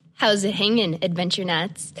How's it hangin', Adventure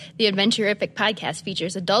Nuts? The Adventurific podcast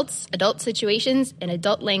features adults, adult situations, and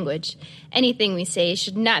adult language. Anything we say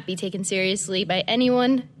should not be taken seriously by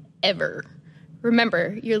anyone, ever.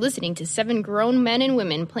 Remember, you're listening to 7 grown men and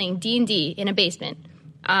women playing D&D in a basement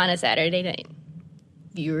on a Saturday night.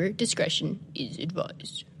 Viewer discretion is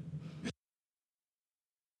advised.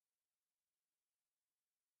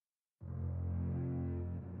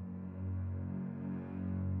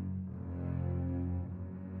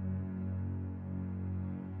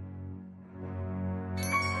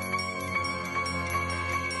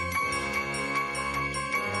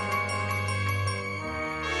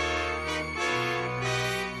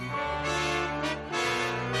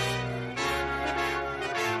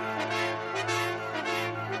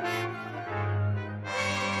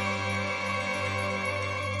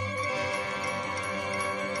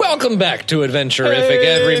 Welcome back to Adventurific,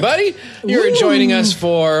 everybody. You're joining us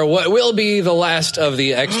for what will be the last of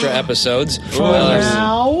the extra episodes.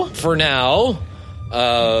 For now.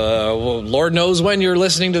 Well, Lord knows when you're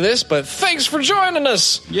listening to this, but thanks for joining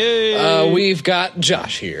us. Yay. We've got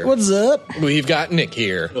Josh here. What's up? We've got Nick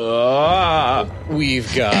here.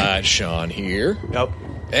 We've got Sean here. Yep.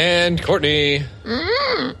 And Courtney.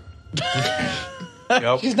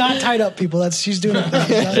 Yep. She's not tied up, people. She's doing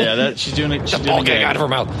it. She's doing it. She's doing Ball it. gag out of her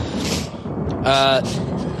mouth.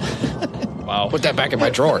 Wow. Put that back in my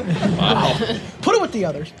drawer. Wow. Put it with the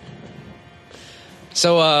others.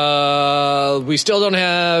 So, we still don't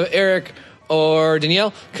have Eric or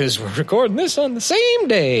Danielle because we're recording this on the same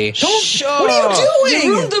day. What are you doing?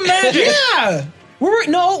 You ruined the magic. Yeah.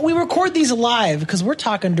 We record these live because we're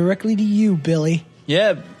talking directly to you, Billy.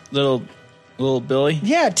 Yeah, little Billy.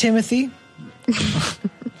 Yeah, Timothy.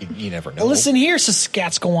 You never know. Listen here,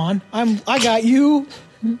 Saskatchewan. I got you,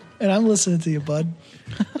 and I'm listening to you, bud.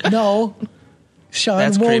 No, Sean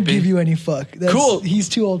That's won't creepy. give you any fuck. Cool. He's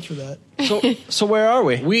too old for that. So where are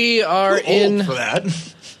we? We are in for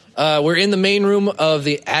that. we're in the main room of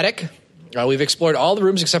the attic. We've explored all the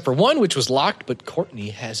rooms except for one, which was locked, but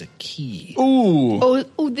Courtney has a key. Ooh.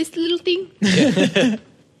 Oh, this little thing?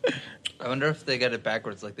 I wonder if they got it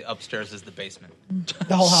backwards, like the upstairs is the basement.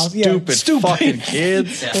 The whole house. Yeah. Stupid fucking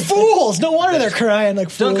kids. Yeah. Fools. No wonder they're crying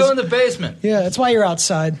like fools. Don't go in the basement. Yeah, that's why you're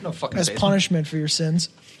outside. No fucking as basement. punishment for your sins.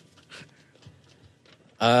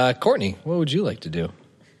 Courtney, what would you like to do?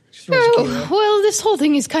 Oh, well, this whole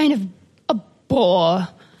thing is kind of a bore.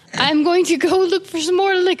 I'm going to go look for some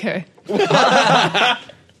more liquor.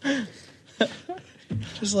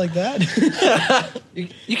 Just like that.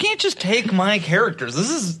 You can't just take my characters. This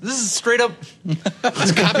is straight up.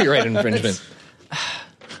 It's copyright infringement.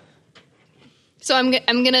 So I'm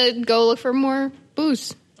gonna go look for more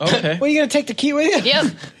booze. Okay. What, are you going to take the key with you? Yep.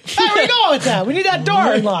 Where are we going with that? We need that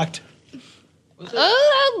door unlocked.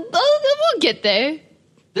 We'll get there.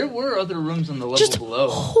 There were other rooms on the level Just below.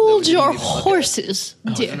 hold that we your didn't even look at. horses,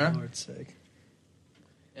 Isn't dear. there? Lord's sake.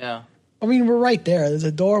 Yeah. I mean, we're right there. There's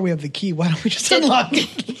a door. We have the key. Why don't we just unlock it?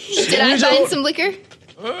 Did I find some liquor?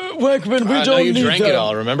 Wackman, we No, you drank it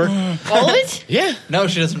all, remember? All of it? Yeah. No,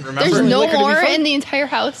 she doesn't remember. There's no liquor to be more found? in the entire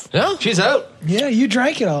house. No? She's out. Yeah, you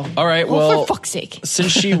drank it all. All right, Well, well, for fuck's sake.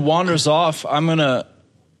 since she wanders off, I'm going to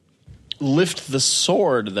lift the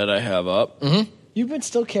sword that I have up. Mm-hmm. You've been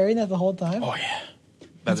still carrying that the whole time? Oh, yeah.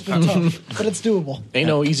 That's It's tough, but it's doable. Ain't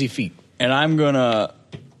no easy feat. And I'm going to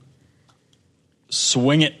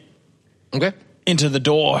swing it Okay. into the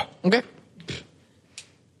door. Okay.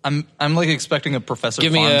 I'm like expecting a Professor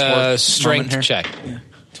Give me a Farnsworth moment strength here. check.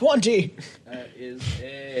 20. That is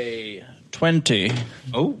a 20.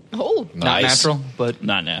 Oh, Oh. not Nice. natural, but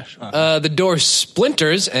Not natural. The door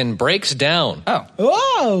splinters and breaks down. oh,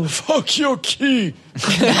 Whoa! Fuck your key.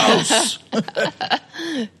 Mouse.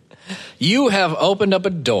 You have opened up a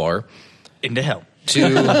door into hell. to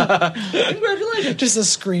Just the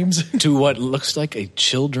screams. to what looks like a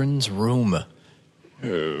children's room.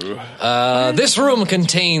 This room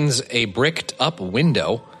contains a bricked up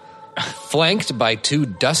window, flanked by 2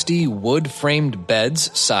 dusty wood-framed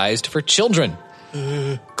beds sized for children.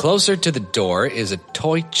 Closer to the door is a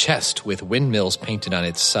toy chest with windmills painted on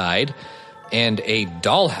its side, and a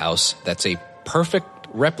dollhouse that's a perfect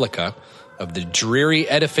replica of the dreary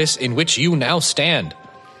edifice in which you now stand.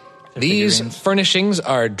 These figurines. furnishings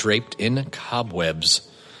are draped in cobwebs.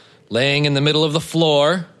 Laying in the middle of the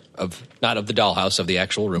floor, not of the dollhouse, of the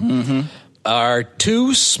actual room, are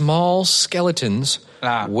 2 small skeletons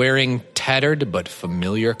wearing tattered but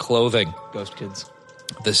familiar clothing. Ghost kids.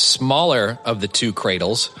 The smaller of the 2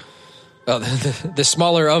 cradles, the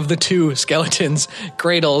smaller of the 2 skeletons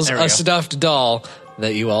cradles There we a go. stuffed doll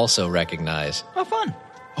that you also recognize. Oh, fun.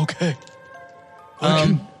 Okay.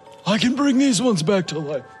 I can bring these ones back to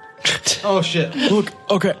life. Oh shit! Look,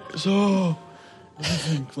 okay, so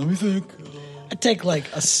let me think. I take like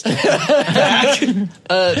a step.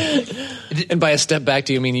 And by a step back,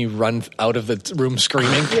 do you mean you run out of the room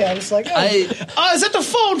screaming? Yeah, it's like, is that the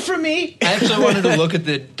phone for me? I actually wanted to look at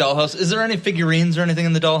the dollhouse. Is there any figurines or anything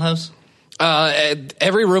in the dollhouse?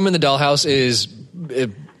 Every room in the dollhouse is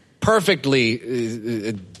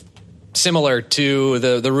perfectly similar to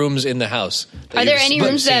the rooms in the house. Are there any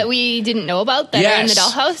rooms that we didn't know about that are in the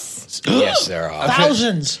Yes. dollhouse? Yes, there are.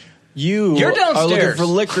 Thousands. You're downstairs. are looking for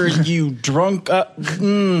liquor, you drunk. So,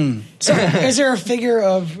 is there a figure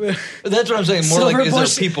of That's what I'm saying. More like, is there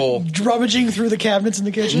Silverbush people? rummaging through the cabinets in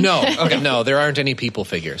the kitchen? No, no, there aren't any people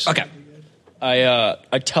figures. Okay. I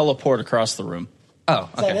teleport across the room. Is Oh,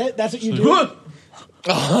 that okay. it? That's what you do? He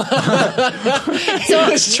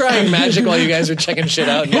was trying magic while you guys were checking shit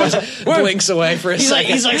out, and he just blinks away for a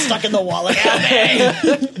second. He's like stuck in the wall. Like,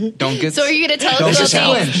 Don't get. So are you going to tell This us is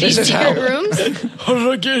how- about these this is secret how- rooms? How did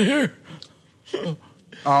I get here?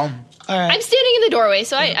 all right. I'm standing in the doorway,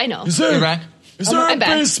 so I know. You're back. Is there I'm a back.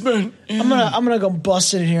 basement? I'm gonna go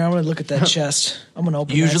bust in here. I'm gonna look at that chest. I'm gonna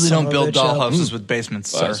open. Usually that son don't of a build bitch up. dollhouses with basements,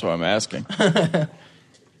 sir. That's what I'm asking.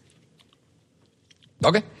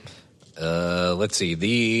 Okay. Let's see.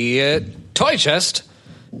 The toy chest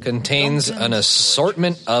contains an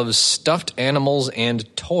assortment of stuffed animals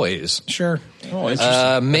and toys. Sure. Oh,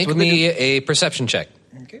 interesting. Make me a perception check.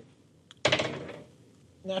 Okay.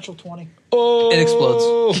 Natural 20. It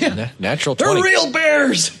explodes. Natural They're 20. real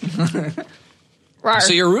bears. Rawr.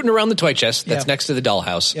 So you're rooting around the toy chest that's Yeah. next to the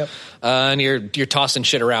dollhouse. Yep. And you're tossing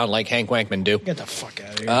shit around like Hank Wankman do. Get the fuck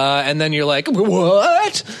out of here. And then you're like,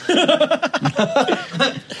 what?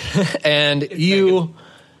 And the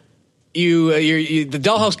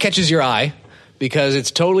dollhouse catches your eye because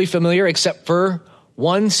it's totally familiar except for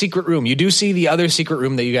one secret room. You do see the other secret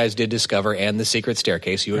room that you guys did discover and the secret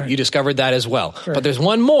staircase. You discovered that as well. Sure. But there's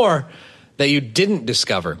one more that you didn't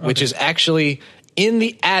discover, which is actually in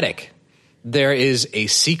the attic. There is a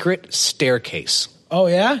secret staircase. Oh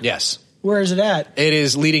yeah. Yes. Where is it at? It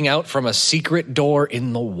is leading out from a secret door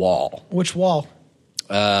in the wall. Which wall?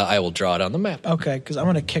 I will draw it on the map. Okay, because I'm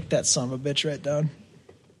gonna kick that son of a bitch right down.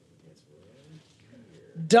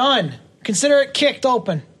 Done. Consider it kicked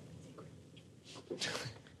open.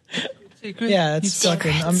 Yeah, it's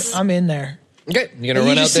fucking. I'm in there. Okay, you're gonna And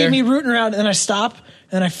run you out just there. see me rooting around, and then I stop, and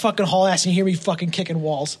then I fucking haul ass, and you hear me fucking kicking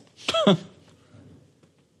walls.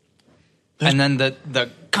 And then the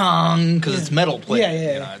Kong, because it's metal plate. Yeah,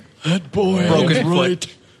 yeah, yeah. That boy Broken right.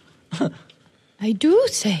 I do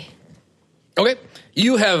say. Okay,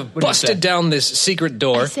 you have do you busted say? down this secret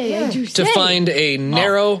door I say, I do to say. find a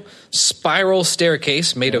narrow spiral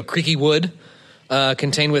staircase made of creaky wood,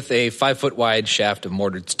 contained with a 5-foot wide shaft of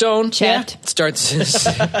mortared stone. Shaft. It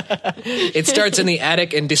starts in the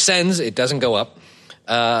attic and descends. It doesn't go up.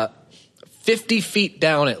 50 feet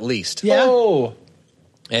down at least. Yeah. Oh,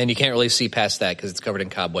 And you can't really see past that because it's covered in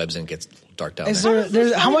cobwebs and it gets dark down Is there. there?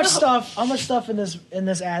 There's how much stuff? How much stuff in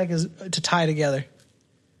this attic is to tie together?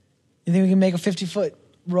 You think we can make a 50-foot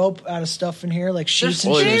rope out of stuff in here, like sheets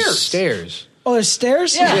and Well, shit? there's stairs. Oh, there's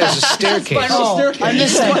stairs. Yeah, there's a staircase. Oh, I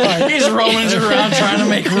missed that part. he's roaming around trying to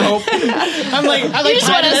make rope. I'm like, I You like just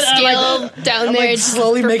want to tying it, scale down I'm there like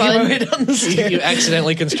slowly for making fun. my way down the stairs. You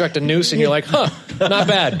accidentally construct a noose and you're like, huh, not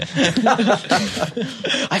bad.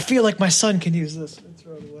 I feel like my son can use this. I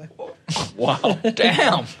throw it away. Wow.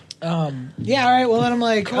 Damn. Yeah, all right. Well, then I'm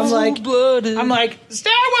like, stay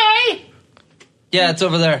away. Yeah, it's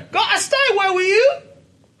over there. Go, stay away, will you?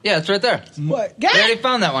 Yeah, it's right there. What? We Get already it?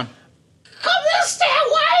 found that one. Come here, stay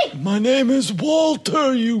away. My name is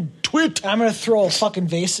Walter, you twit. I'm gonna throw a fucking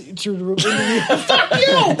vase through the roof. Fuck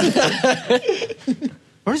you!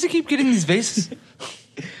 Where does he keep getting these vases?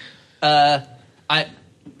 I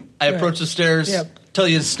approach the stairs. Yep. Tell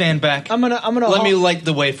you to stand back. I'm gonna. Let me light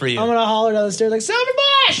the way for you. I'm gonna holler down the stairs like,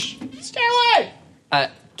 Silverbush, stay away.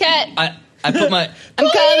 Cat, I put my I'm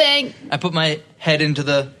coming. I put my head into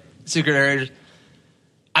the secret area.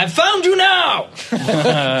 I found you now.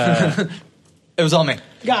 It was all me.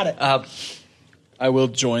 Got it. I will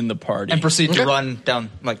join the party. And proceed to run down.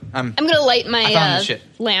 Like I'm I'm gonna light I found my the shit.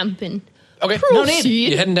 lamp and Okay, proceed.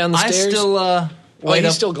 You heading down the I stairs? still light he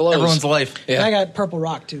up still glows. everyone's life. Yeah. And I got purple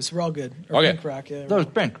rock too, so we're all good. Or Okay. pink rock. Yeah. That was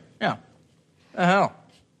pink. Yeah. The hell.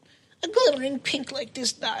 A glittering pink like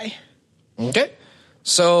this die. Okay.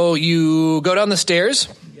 So you go down the stairs.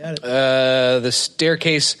 Got it. The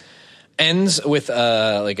staircase ends with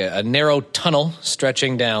like a narrow tunnel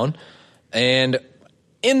stretching down, and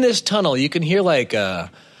in this tunnel you can hear like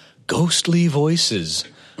ghostly voices,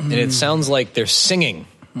 and it sounds like they're singing.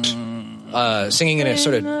 singing in a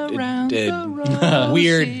sort of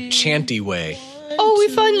weird chanty way. Oh, we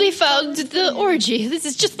finally found the orgy. This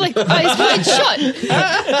is just like Eyes Wide Shut.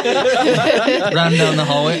 Run down the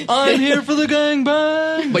hallway. I'm here for the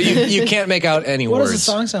gangbang. But you can't make out any What words. does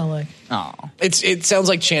the song sound like? Oh. It sounds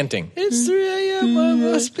like chanting. It's 3 a.m. I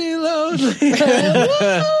must be lonely.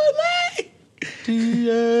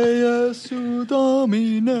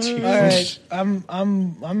 All right,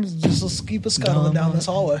 I'm just keep scuttling down this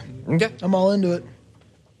hallway. Okay. I'm all into it.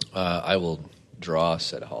 I will draw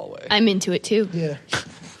said hallway. I'm into it too. Yeah.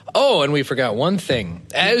 Oh, and we forgot one thing.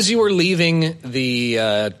 As you were leaving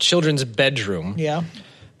the children's bedroom, Yeah.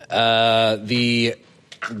 The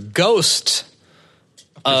ghost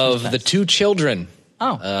of the two children,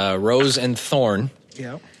 Rose and Thorn,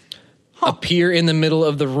 Yeah. appear in the middle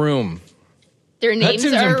of the room. Their names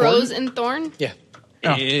seems are important. Rose and Thorn. Yeah.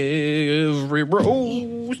 Every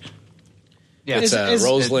rose. Yeah. It's Is-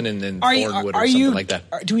 Rosalind and Are you? Thornwood Are or something you? like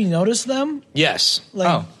that. Do we notice them? Yes. Like,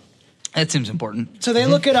 Oh. That seems important. so they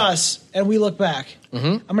look at us and we look back.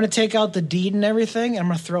 I'm gonna take out the deed and everything, and I'm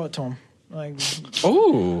gonna throw it to them. Like,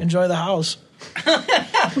 Ooh. enjoy the house.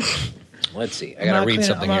 Let's see. I gotta read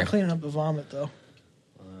something I'm here. not cleaning up the vomit though.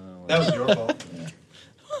 That was your fault.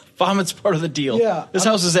 Vomit's part of the deal. Yeah. This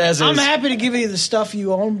house is as is. I'm happy to give you the stuff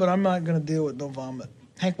you own, but I'm not gonna deal with no vomit.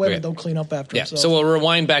 Hank Webber Okay. don't clean up after Yeah. himself. So we'll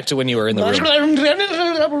rewind back to when you were in the room. You don't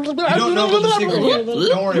know about the secret yet.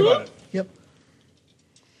 Don't worry about it. Yep.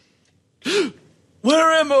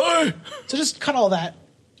 Where am I? So just cut all that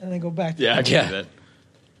and then go back. To Yeah, I can Yeah. do that.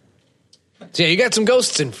 So yeah, you got some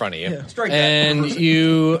ghosts in front of you, Yeah. Strike that. and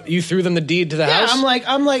you threw them the deed to the Yeah, house.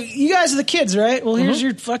 I'm like, you guys are the kids, right? Well, here's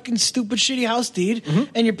your fucking stupid, shitty house deed,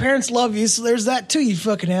 and your parents love you, so there's that too, you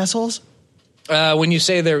fucking assholes. When you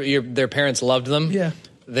say their parents loved them, Yeah.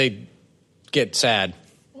 they get sad.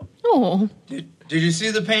 Oh, Did you see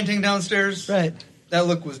the painting downstairs? Right, That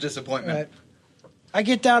look was disappointment. right. I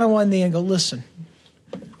get down on one knee and go, listen,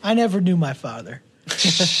 I never knew my father.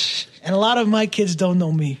 And a lot of my kids don't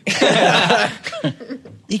know me.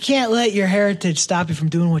 You can't let your heritage stop you from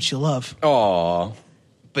doing what you love. Aw.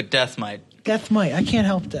 But death might. Death might. I can't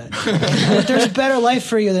help that. But there's a better life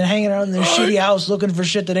for you than hanging around in this shitty house looking for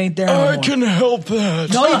shit that ain't there anymore. I can help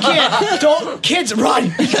that. No, you can't. Don't. Kids,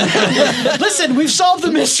 run. Listen, we've solved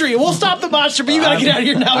the mystery. We'll stop the monster, but you gotta get out of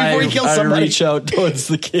here now before you kill I somebody. reach out towards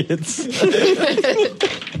the kids.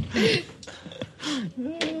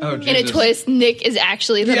 Oh, in a Jesus. twist, Nick is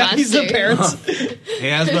actually the Yeah, monster. he's the parents. He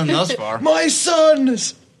has been thus far. My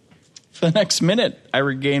sons. For the next minute, I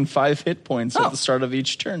regain 5 hit points Oh. at the start of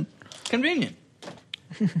each turn. Convenient.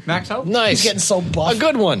 Max health? Nice. He's getting so buff. A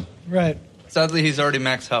good one. Right. Sadly, he's already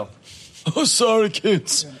max health. Oh, sorry,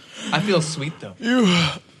 kids. I feel sweet, though.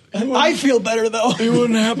 I feel better though. You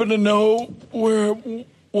wouldn't happen to know where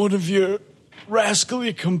one of your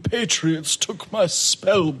rascally compatriots took my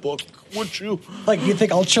spell book, would you? Like, you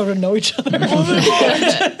think all children know each other? Well,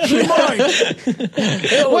 they might.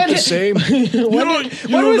 They all look the same.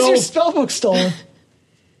 When was your spell book stolen?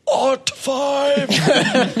 Art 5.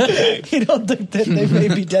 You don't think that they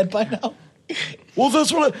may be dead by now? Well,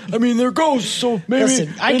 that's what I mean. They're ghosts, so maybe.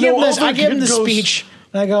 Listen, I give him the speech,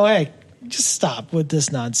 and I go, "Hey, just stop with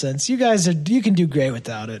this nonsense. You can do great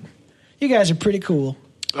without it. You guys are pretty cool."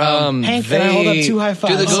 Hank, can I hold up 2 high Do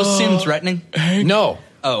fives? the ghosts seem threatening? No.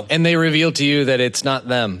 Oh. And they reveal to you that it's not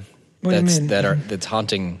them What do you mean? that's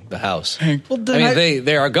haunting the house. Well, I then mean,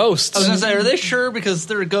 they are ghosts. I was going to say, are they sure? Because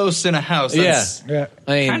they're ghosts in a house. Yeah. That's Yeah.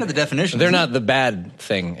 I mean, kind of the definition. They're isn't not the bad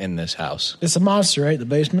thing in this house. It's a monster, right? The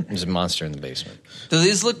basement. There's a monster in the basement. it? Do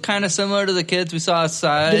these look kind of similar to the kids we saw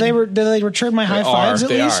outside? Did they return my high fives at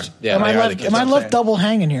They least? are. Yeah, am I they are left? the Am I kids. left double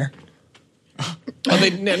hanging here? Oh,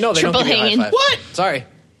 they don't Triple give you a high hanging. five. What? Sorry.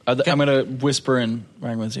 I'm going to whisper in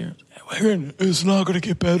Ragman's ear. Wagon, it's not going to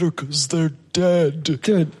get better because they're dead.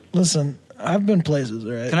 Dude, listen, I've been places,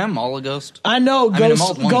 right? Can I maul a ghost? I know I mean, I'm ghost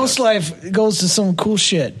all one ghost ghost. life goes to some cool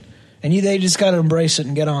shit, and they just got to embrace it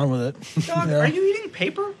and get on with it. Dog, You know? are you eating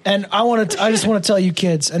paper? And I just want to tell you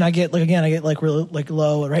kids, and I get really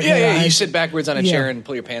low right in Yeah, the yeah. You eyes. sit backwards on a Yeah. chair and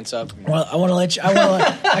pull your pants up. Well, I want to let you.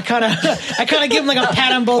 I kind of give him like a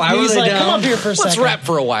pat on both Why were knees, they like down? come up here for a Let's second. rap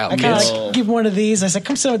for a while, I kind kids. of give him one of these. I said,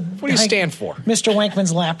 "Come sit." What do you stand for? Mr.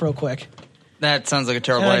 Wankman's lap, real quick. That sounds like a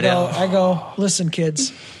terrible And idea. I go, listen,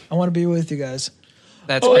 kids, I want to be with you guys.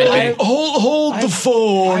 That's Oh, creepy. hold the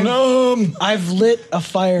phone. I've lit a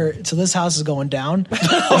fire, so this house is going down.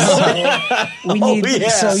 We need yeah.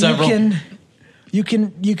 so Several. you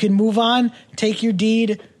can move on, take your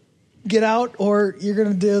deed, get out, or you're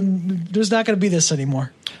gonna do. There's not gonna be this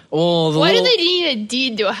anymore. Well, Why do they need a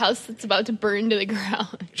deed to a house that's about to burn to the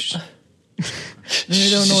ground? They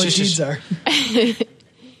don't know what deeds are.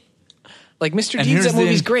 Like Mr. And Deeds, here's that the-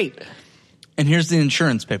 movie's great. And here's the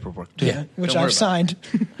insurance paperwork, too. Yeah, which Don't worry I've signed.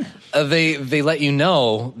 They let you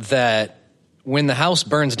know that when the house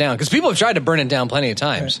burns down, because people have tried to burn it down plenty of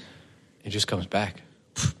times, it just comes back.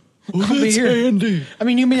 Oh, I'll be that's here. handy. I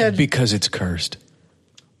mean, you mean that, Because it's cursed.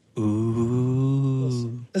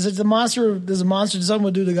 Ooh. is it the monster? Does the monster? Does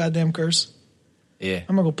someone do the goddamn curse? Yeah.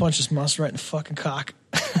 I'm gonna go punch this monster right in the fucking cock.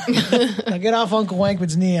 Now get off Uncle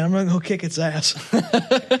Wankman's knee, and I'm gonna go kick its ass.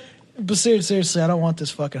 But seriously, I don't want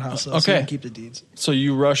this fucking house. So Okay. I can keep the deeds. So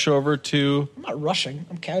you rush over to. I'm not rushing.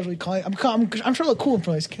 I'm casually calling. I'm trying to look cool in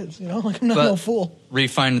front of these kids. You know, like I'm not But- no fool.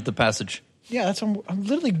 Refind the passage. Yeah, that's. I'm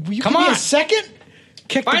literally. You Come give me on. a second.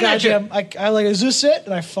 Kick Find the that goddamn. I like. Is this it?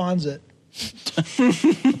 And I fawns it.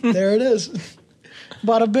 There it is.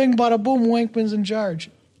 Bada bing, bada boom. Wankman's in charge.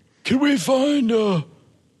 Can we find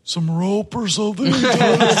some rope or something?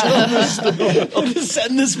 Send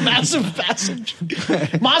this massive passage.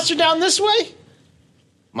 Monster down this way.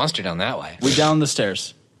 Monster down that way. We down the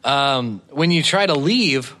stairs. When you try to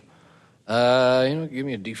leave, give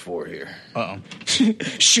me a D4 here. Uh-oh.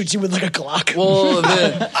 Shoots you with like a Glock. Well,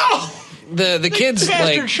 the kids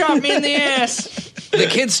like shot me in the ass. the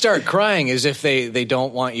kids start crying as if they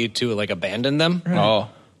don't want you to like abandon them. Oh,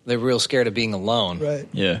 They're real scared of being alone. Right.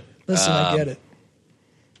 yeah. Listen, I get it.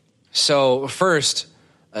 So first,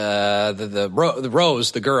 the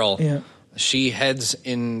Rose, the girl, Yeah. she heads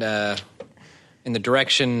in the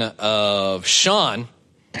direction of Sean,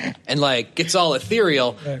 and like gets all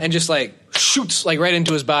ethereal and just like shoots like right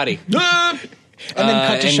into his body. And then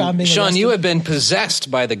cut to and Sean being Sean, arrested. you have been possessed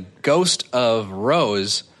by the ghost of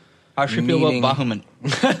Rose. How should you feel Meaning- about Bahamut?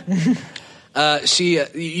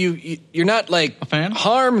 You're not like A fan?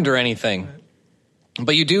 harmed or anything,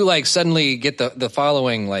 but you do like suddenly get the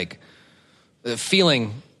following like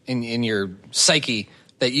feeling in your psyche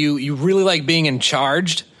that you really like being in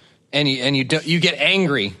charge, and you get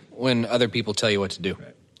angry when other people tell you what to do.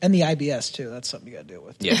 And the IBS too. That's something you got to deal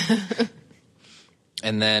with. Yeah.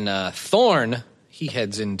 And then Thorn, he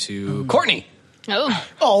heads into Courtney. Oh,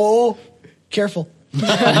 Oh, careful.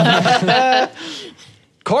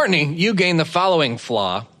 Courtney, you gain the following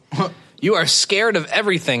flaw. You are scared of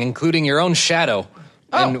everything, including your own shadow,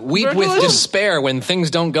 and weep with congratulations. despair when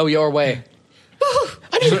things don't go your way.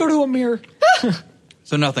 I need to go to a mirror.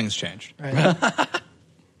 So nothing's changed. Right.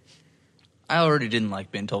 I already didn't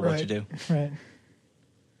like being told what to do. Right.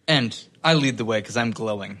 And I lead the way because I'm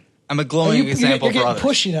glowing. I'm a Oh, glowing example you're for getting others.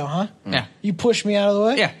 pushy now, huh? Yeah. You push me out of the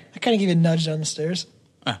way? Yeah. I kind of give you a nudge down the stairs.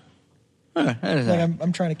 Like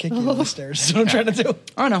I'm trying to kick you down the stairs. That's what I'm trying to do.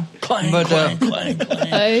 I know. Clang, But, clang, clang,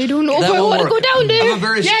 clang. I don't know if That I will want to work. go down there. I'm a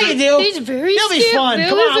very Yeah, strict- you do. It's very It'll be scary. fun. Come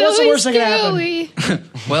Very, on, what's the very worst that can happen? scary.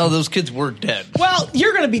 Well, those kids were dead. Well,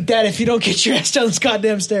 you're going to be dead if you don't get your ass down those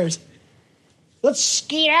goddamn stairs. Let's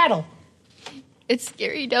skedaddle. It's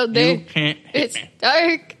scary down there. You can't hit It's me.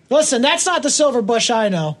 dark. Listen, that's not the Silver Bush I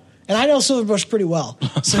know. And I know Silver Bush pretty well.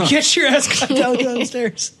 So get your ass down the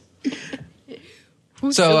stairs.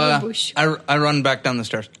 Who's So Silverbush? I run back down the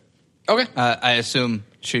stairs. Okay. I assume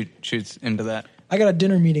shoots into that. I got a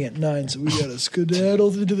dinner meeting at 9, so we got to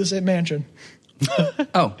skedaddle into the same mansion.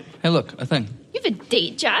 Oh, hey, look, a thing. You have a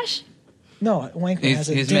date, Josh? No, Wankman He's- has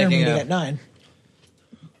a he's dinner making meeting a- at 9.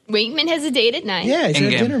 Wankman has a date at 9. Yeah, he's at a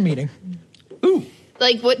In-game. dinner meeting. Ooh.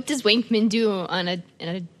 Like, what does Wankman do on a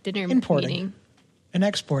dinner Importing. meeting? And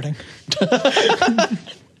exporting.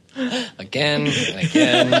 Again and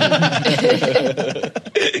again.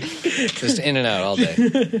 Just in and out all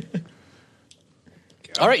day.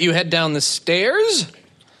 All right, you head down the stairs.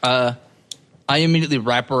 I immediately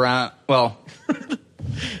wrap around. Well,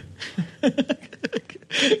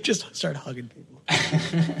 Just start hugging people.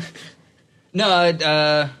 no,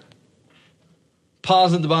 I'd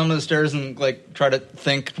pause at the bottom of the stairs and like try to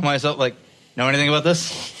think to myself, like, know anything about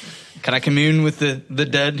this? Can I commune with the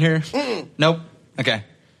dead here? Nope. Okay.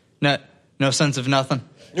 No sense of nothing.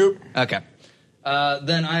 Nope. Okay.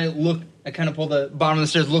 Then I look. I kind of pull the bottom of the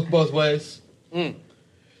stairs, look both ways, and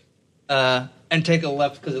take a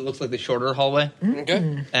left because it looks like the shorter hallway,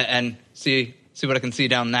 Okay. and see what I can see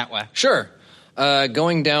down that way. Sure.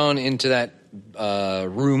 Going down into that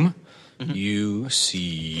room, you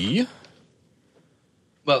see.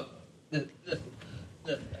 Well,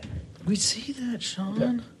 We see that,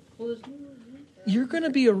 Sean. You're going to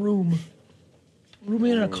be a room. Room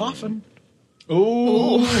in a coffin.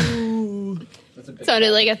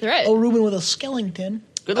 Sounded like a threat. A room with a skeleton.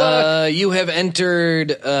 You have entered.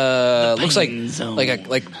 Looks like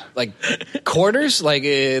quarters. Like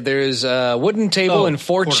there's a wooden table and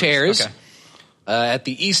four quarters, chairs. okay. At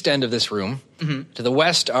the east end of this room, to the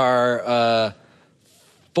west are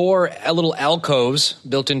 4 little alcoves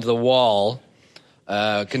built into the wall,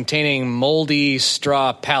 containing moldy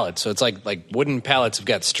straw pallets. So it's like wooden pallets have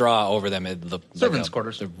got straw over them. Servants'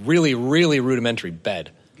 quarters. A really, really rudimentary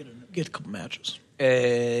bed. Get a couple matches.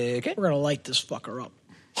 Okay. We're going to light this fucker up.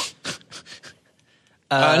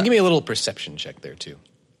 Give me a little perception check there, too.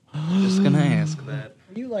 Just gonna ask that.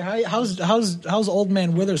 Are you like, how's old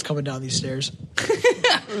man Withers coming down these stairs?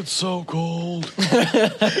 It's so cold.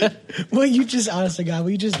 Will you just, honestly, God,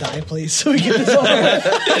 will you just die, please, so we get this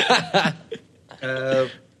over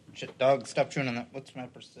with? Shit, dog, stop chewing on that. What's my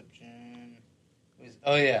perception?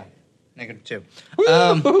 Oh, yeah.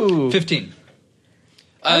 -2. 15.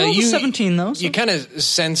 I rolled a 17, though. So. You kind of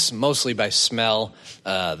sense, mostly by smell,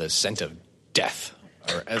 the scent of death.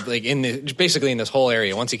 Or basically in this whole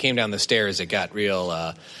area. Once you came down the stairs, it got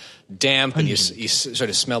real damp, and you sort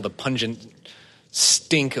of smell the pungent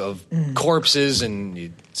stink of corpses, and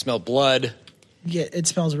you smell blood. Yeah, it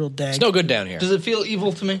smells real dank. It's no good down here. Does it feel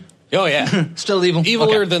evil to me? Oh, yeah. Still evil?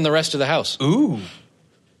 Eviler than the rest of the house. Ooh.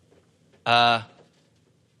 I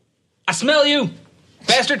smell you,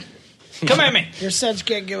 bastard. Come at me. Your sense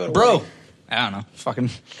can't give it away. Bro. I don't know. Fucking.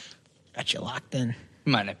 Got you locked in.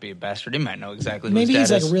 He might not be a bastard. He might know exactly who Maybe his he's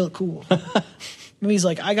dad like is. real cool. Maybe he's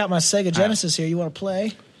like, I got my Sega Genesis here. You want to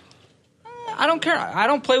play? I don't care. I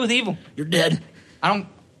don't play with evil. You're dead. I don't.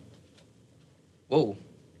 Whoa.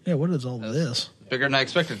 Yeah, what is all of this? Bigger than I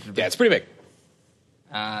expected it to be. Yeah, it's pretty big.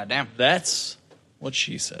 Damn. That's what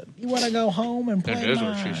she said. You want to go home and play That is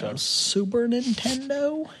what my she said. Super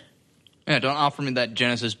Nintendo? Yeah, don't offer me that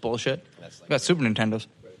Genesis bullshit. I got Super Nintendos.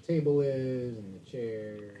 Where the table is, and the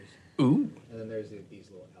chairs. Ooh. And then there's these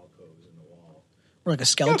little alcoves in the wall. Where like a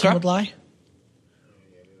skeleton Okay. would lie?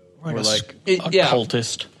 Or Or a like a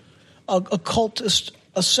cultist. a cultist,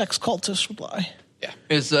 a sex cultist would lie. Yeah.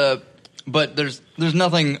 Is but there's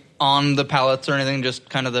nothing on the pallets or anything. Just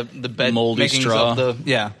kind of the bed Moldy makings straw. of the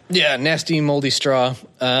Yeah, nasty, moldy straw.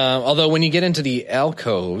 Although when you get into the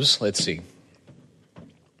alcoves, let's see.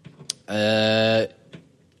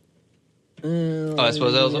 Oh, I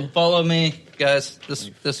suppose that was follow me, guys.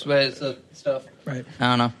 This way is the stuff. Right.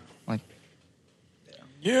 I don't know. Like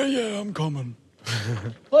Yeah, I'm coming.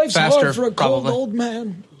 Life's Faster, hard for a cold probably. old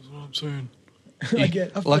man. That's what I'm saying.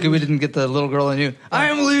 lucky we didn't get the little girl in you. I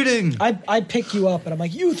am leading. I pick you up and I'm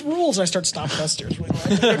like, youth rules. I start stomping down stairs. When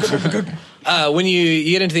you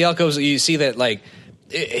get into the alcoves, you see that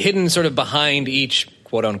hidden sort of behind each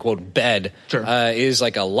quote unquote bed Sure. is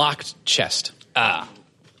like a locked chest.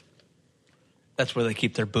 That's where they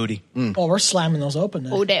keep their booty. Oh, we're slamming those open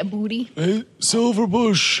then. Oh, that booty. Hey,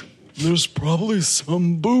 Silverbush, there's probably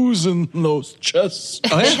some booze in those chests.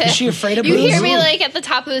 Oh yeah. Is she afraid of You booze? hear me at the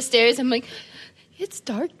top of the stairs. I'm like, it's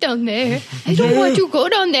dark down there. I don't want to go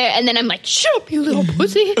down there. And then I'm like, shut up, you little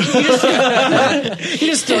pussy. You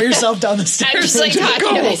just throw yourself down the stairs. I'm just like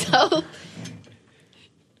talking to myself.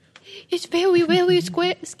 It's very, very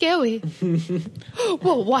scary.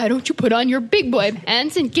 Well, why don't you put on your big boy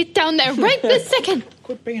pants and get down there right this second?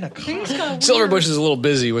 Quit being a cock. Silverbush is a little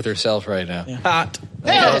busy with herself right now. Hot.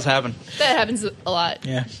 That does happen. That happens a lot.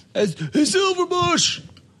 Yeah. Hey, Silverbush,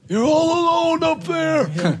 you're all alone up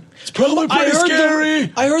there. It's probably pretty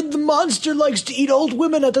scary. I heard the monster likes to eat old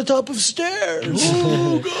women at the top of stairs.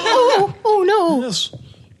 Oh no. Yes.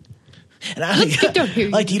 And Let's get down here.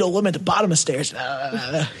 I like to eat old women at the bottom of stairs.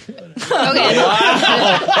 Okay.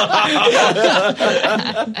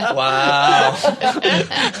 Wow.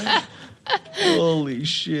 Holy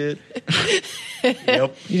shit.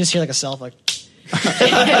 Yep. You just hear like a self like,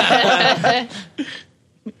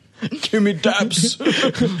 Give me daps.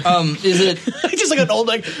 Is it? just like an old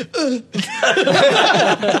like,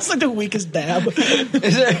 it's like the weakest dab. Is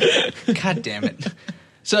it? God damn it.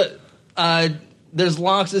 So, there's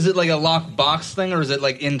locks. Is it like a lock box thing, or is it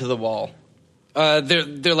like into the wall?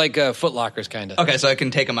 They're like foot lockers, kind of. Okay, so I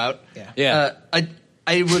can take them out. Yeah.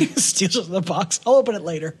 I would. Steals the box. I'll open it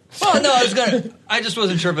later. Well, no, I just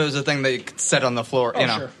wasn't sure if it was a thing that you could set on the floor. You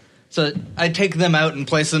know. sure. So I take them out and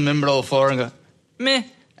place them in the middle of the floor and go, meh,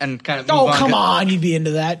 and kind of. Move Oh, on. come on. You'd be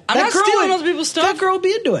into that. I'm that not girl stealing would- other people's stuff. That girl would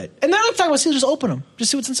be into it. And then I'm talking about, just open them. Just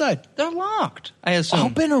see what's inside. They're locked. I assume.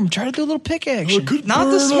 Open them. Try to do a little pick action. Not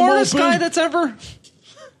the smartest guy that's ever.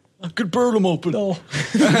 I could burn them open. No.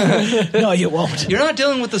 No, you won't. You're not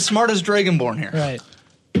dealing with the smartest Dragonborn here. Right.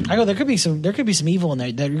 I go. There could be some evil in there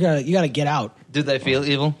that you gotta get out. Did they feel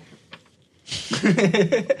evil?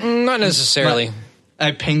 Not necessarily.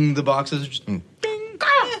 I pinged the boxes. Just, bing.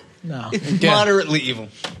 No. It's moderately evil.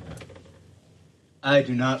 I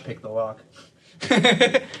do not pick the lock.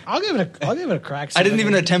 I'll give it a crack. I didn't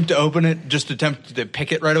even attempt to open it, just attempt to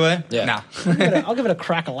pick it right away. Yeah. Nah. I'll give it a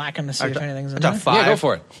crack-a-lackin' to see if anything's in I got there. 5. Yeah, go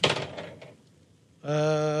for it.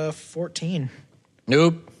 14.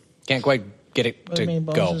 Nope. Can't quite get it What to many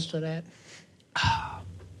go. bonuses to that?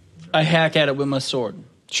 I hack at it with my sword.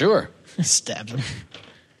 Sure. Stab him.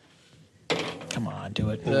 Come on, do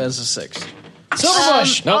it. That's a 6.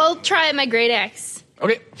 Silverbush! Nope. I'll try my great axe.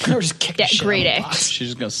 Okay. Or just kick the That shit great out of the axe. She's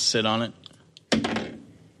just gonna sit on it.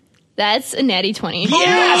 That's a natty 20.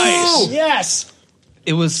 Yes! Yes!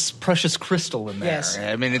 It was precious crystal in there. Yes.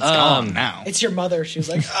 I mean, it's gone now. It's your mother. She was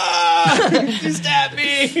like, she stabbed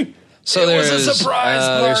me. So there's was a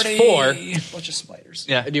surprise party. There's 4. Bunch of spiders.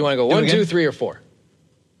 Yeah. Do you want to go Do it 1, again. 2, 3, or 4?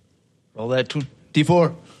 Roll that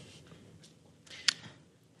D4.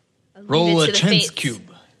 I'll leave Roll it a to the chance fates.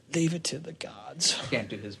 cube. Leave it to the gods. Can't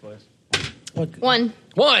do his voice. 1.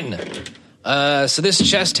 1. So this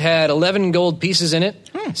chest had 11 gold pieces in it,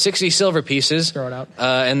 60 silver pieces. Throw it out.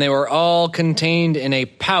 And they were all contained in a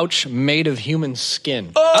pouch made of human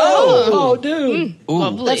skin. Oh, dude.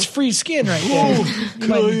 Lovely. That's free skin right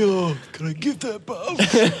there. Can I get that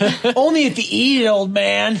pouch? Only if you eat it, old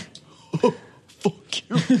man. Fuck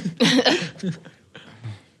you.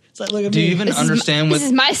 It's like, look at Do me. you even understand This is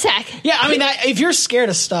what? my sack. Yeah, I mean, if you're scared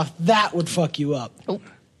of stuff, that would fuck you up.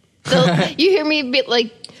 So you hear me be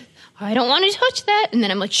like, I don't want to touch that. And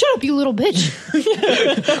then I'm like, shut up, you little bitch.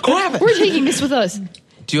 Grab it. We're taking this with us.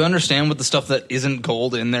 Do you understand what the stuff that isn't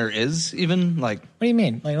gold in there is? Even like What do you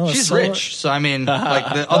mean? Like, she's silver? rich, so I mean,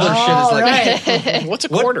 like the other shit is like, Right. What's a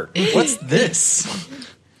what- quarter? What's this?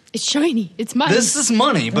 It's shiny. It's mine. This is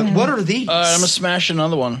money, but what are these? I'm gonna smash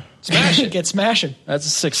another one. Smash it. Get smashing. That's a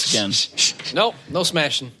 6 again. Nope, no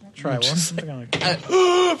smashing. Try one.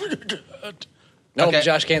 Nope, Okay.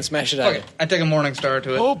 Josh can't smash it either. Okay, I take a morning star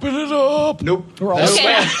to it. Open it up. Nope. We're all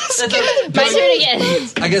Okay. My turn again.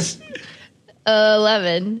 I guess.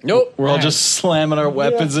 11. Nope. We're all just slamming our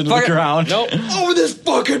weapons into Fuck the it. ground. Nope. Over this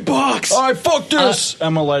fucking box. All right, fuck this.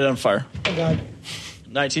 I'm gonna light it on fire. Oh, God.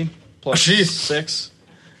 19 plus Jeez. 6.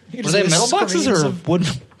 You Were just they hear metal boxes screams or of- wood?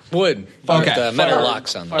 Wood. Okay. With the metal Fire.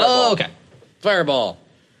 locks on them. Oh, okay. Fireball.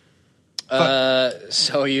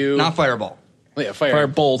 So you... Not fireball. Yeah, fire.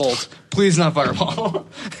 Firebolt. Please, not fireball.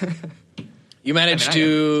 You managed I mean,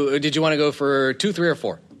 to... Did you want to go for 2, 3, or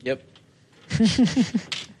 4? Yep.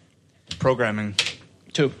 Programming.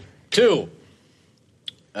 2. 2.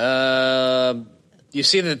 You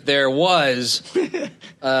see that there was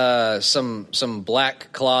some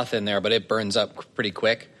black cloth in there, but it burns up pretty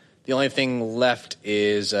quick. The only thing left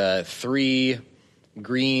is 3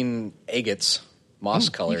 green agates, moss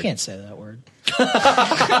You colored. can't say that word.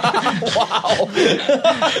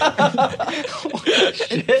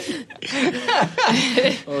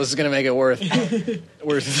 Well, this is going to make it worse.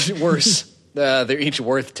 They're each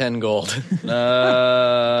worth 10 gold.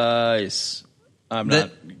 Nice. I'm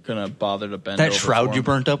That- not gonna bother to bend That over shroud for you him.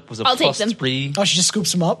 burnt up was a I'll take plus them. 3 Oh, she just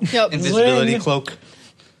scoops them up? Nope. invisibility Zing. cloak.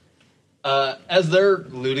 As they're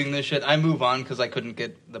looting this shit, I move on because I couldn't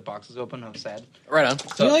get the boxes open. I was sad. Right on.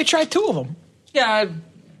 You only tried 2 of them. Yeah,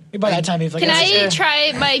 By that time, he's like, Can I "Yeah."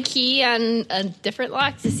 try my key on a different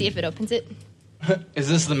lock to see if it opens it? is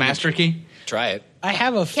this the master key? Try it. I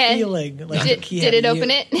have a Okay. feeling like the Did, key did had it a open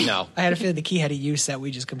use- it? No. I had a feeling the key had a use that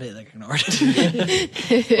we just completely ignored.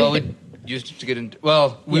 Well, we used it to get into.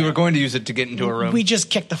 Well, we were going to use it to get into a room. We just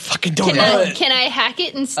kicked the fucking door. Can I hack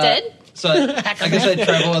it instead? So I guess I'd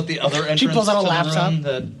travel out the other entrance. pulls out a to the laptop. room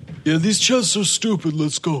that- Yeah, these chests are stupid.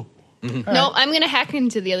 Let's go. No, I'm going to hack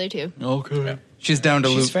into the other 2. Okay. she's down to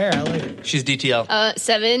She's loot. fair. I like it. She's DTL.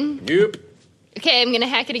 7. Nope. Okay, I'm going to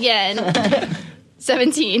hack it again.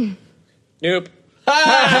 17. Nope.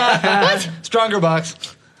 Stronger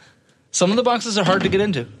box. Some of the boxes are hard to get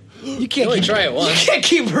into. You can't Only keep, try it once. can't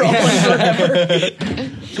keep rolling forever.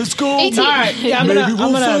 Let's go. 18. All right, yeah, I'm Maybe gonna,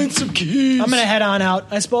 we'll find some keys. I'm gonna head on out.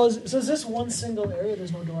 I suppose. So is this one single area?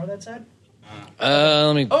 There's no door on that side.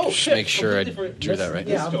 Let me Oh, just shit. make sure I Completely drew that right.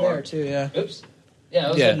 Yeah, I'm door. there too. Yeah, Oops. Yeah, I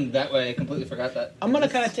was Yeah. heading that way. I completely forgot that. I'm gonna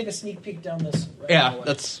kind of take a sneak peek down this. Yeah, hallway.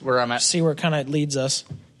 that's where I'm at. see where it kind of leads us.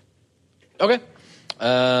 Okay.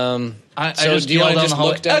 I So just do you yelled want to down just the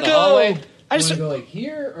hallway, look down the "Echo!" hallway? I just, go like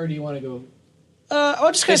here, or do you want to go?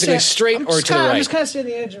 I'll just kind of Basically straight I'm or just to the kinda, I'm right? just kind of staying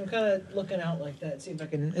on the edge. I'm kind of looking out like that. See if I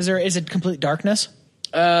can. Is it complete darkness?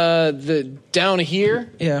 The down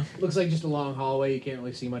here. Yeah. Looks like just a long hallway. You can't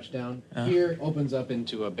really see much down. Here opens up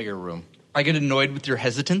into A bigger room. I get annoyed with your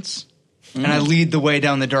hesitance, and I lead the way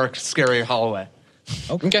down the dark, scary hallway.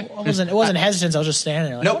 Okay. Well, it wasn't hesitant. I was just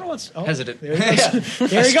standing there. Like, I Nope. wonder what's, oh, Hesitant. There he goes.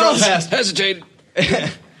 There he Strong goes. past. Hesitated.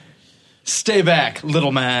 Stay back,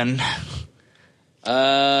 little man.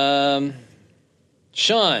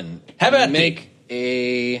 Sean, Have at make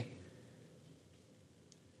a...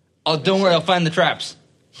 Oh, don't worry, I'll find the traps.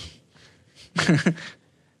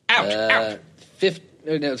 Ouch!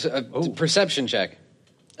 it's a perception check.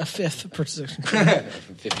 A fifth perception.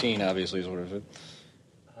 15, obviously, is what it is.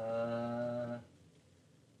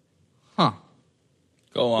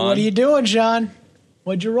 Go on. What are you doing, Sean?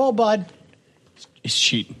 What'd you roll, bud? He's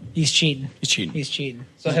cheating. He's cheating. He's cheating. He's cheating.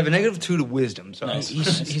 So I have a -2 to wisdom. So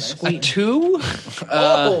He's squeaking. 2.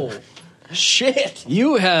 Shit.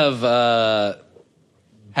 You have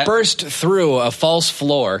burst through a false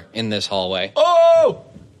floor in this hallway. Oh!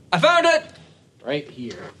 I found it! Right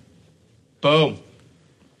here. Boom.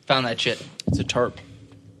 Found that shit. It's a tarp.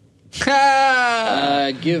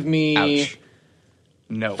 Give me... Ouch.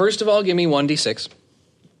 No. First of all, give me 1d6.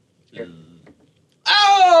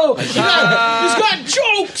 Oh! He's got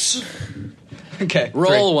jokes! Okay.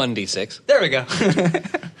 Roll 1d6. There we go.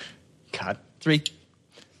 God. 3.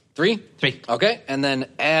 3? 3. Okay, and then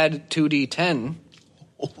add 2d10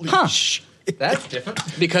 Holy shit. That's different.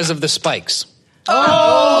 because of the spikes.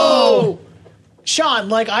 Oh! Sean,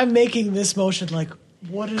 like, I'm making this motion like,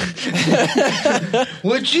 what is...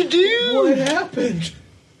 What'd you do? What happened?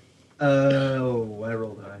 Oh, I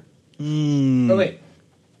rolled high. Oh, wait.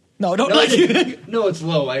 No, don't No, like no, it's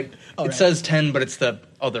low. It right. says 10, but it's the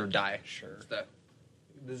other die. Sure.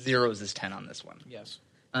 The zeros is 10 on this one. Yes.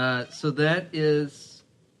 So that is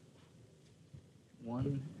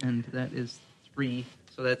 1, and that is 3.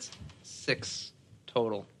 So that's 6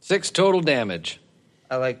 total. 6 total damage.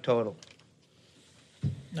 I like total.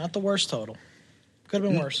 Not the worst total. Could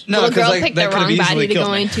have been worse. No, Little girl because picked the wrong body to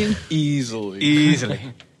go into. Easily.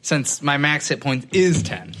 Since my max hit point is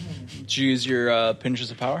 10. Did you use your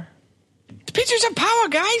pinches of power? The pictures of power,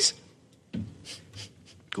 guys!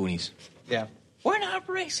 Goonies. Yeah. We're not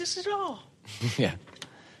racist at all. Yeah.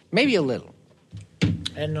 Maybe a little. I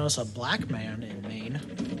didn't notice a black man in Maine.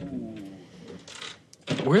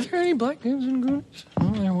 Were there any black dudes in Goonies?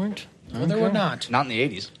 Oh, there weren't. No, there were not. Not in the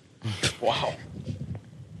 80s. Wow.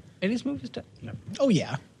 80s movies? No. Oh,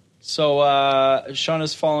 yeah. So Sean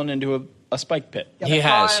has fallen into a spike pit. He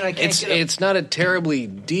has. fine, I can't get up. It's not a terribly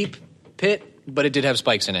deep pit, but it did have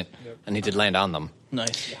spikes in it, and he did land on them.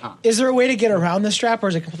 Nice. Is there a way to get around this trap, or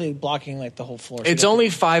is it completely blocking like the whole floor? It's only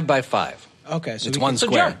 5 by 5. Okay, so It's we one could,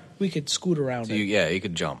 square. we could scoot around So it. you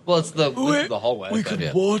could jump. Well, it's the hallway. We but- could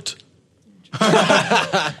yeah. what?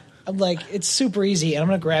 I'm like, it's super easy. And I'm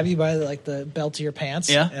gonna grab you by like the belt of your pants.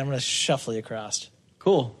 Yeah. And I'm gonna shuffle you across.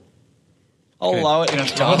 Cool. I'll allow it.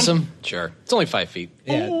 Toss him? Sure. It's only 5 feet.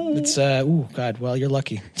 Yeah. It's ooh, God. Well, you're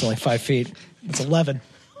lucky. It's only 5 feet. It's 11.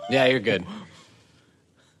 Yeah, you're good.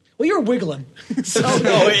 Well, you were wiggling. So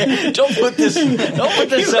Don't put this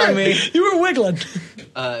on me. You were wiggling.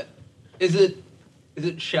 Is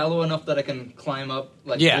it shallow enough that I can climb up,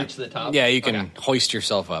 like Yeah. reach the top? Yeah, you can Okay. hoist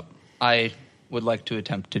yourself up. I would like to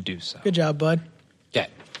attempt to do so. Good job, bud. Okay.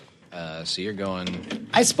 So you're going...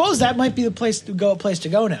 I suppose that might be the place to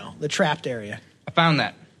go now. The trapped area. I found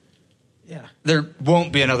that. Yeah. There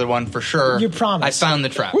won't be another one for sure. You promise. I found the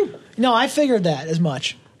trap. No, I figured that as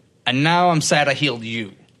much. And now I'm sad I healed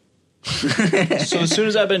you. So as soon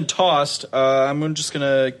as I've been tossed, I'm just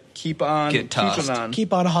gonna keep on Get tossed. keeping on.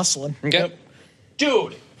 Keep on hustling. Okay.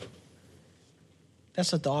 Dude,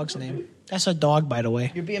 That's a dog's name. That's a dog, by the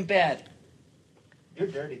way. you're being bad. You're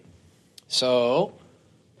dirty. So...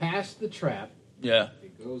 Past the trap, Yeah.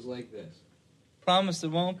 it goes like this. Promise there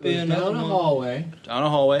won't be Goes another down a one. hallway, Down a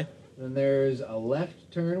hallway, then there's a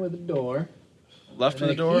left turn with a door. left and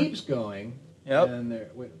of the then door. It keeps going. Yep. And there,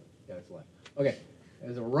 wait, yeah, it's left. Okay.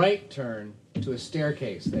 There's a right turn to a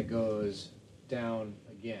staircase that goes down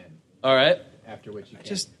again, All right. after which you can't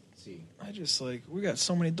just- see. I just like, we got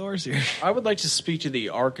so many doors here. I would like to speak to the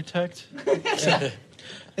architect.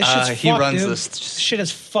 This shit's He fucked, runs dude. this. This shit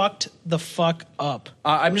is fucked the fuck up.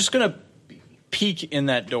 I'm just gonna peek in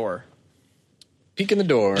that door. Peek in the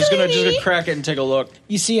door. Just gonna crack it and take a look.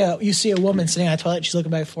 You see a woman sitting on a toilet. She's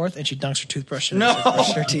looking back and forth, and she dunks her toothbrush in her,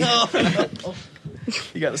 brushes her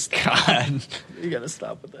teeth. You gotta stop. You gotta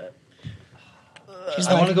stop with that. She's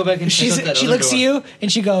I want to go back and check out that she other looks door. at you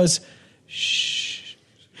and she goes,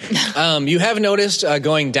 You have noticed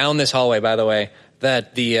going down this hallway, by the way,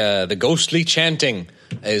 that the ghostly chanting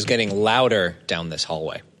is getting louder down this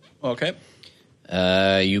hallway. Okay.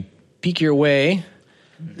 You peek your way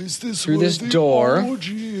Is this through where this the door.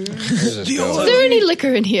 orgy is? Where's this go? Is there any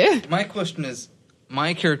liquor in here? My question is,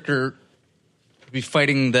 my character would be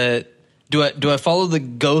fighting the Do I follow the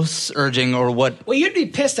ghost's urging or what? Well, you'd be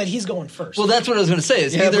pissed that he's going first. Well, that's what I was going to say.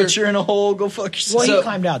 It's Yeah, either but you're in a hole. Go fuck yourself. Well, he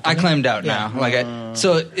climbed out. I didn't he? climbed out Yeah. now.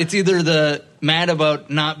 So it's either the mad about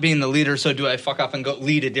not being the leader. So do I fuck off and go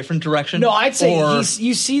lead a different direction? No, I'd say Or-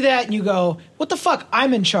 you see that and you go, "What the fuck?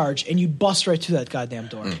 I'm in charge," and you bust right through that goddamn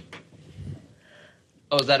door.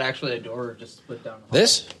 Oh, is that actually a door or just split down?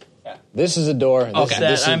 This? Yeah. This is a door.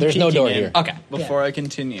 There's no door here. Okay. Before I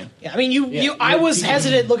continue. Yeah, I mean, I was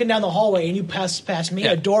hesitant looking down the hallway, and you passed past me.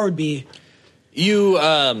 Yeah. A door would be. You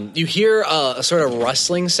hear a sort of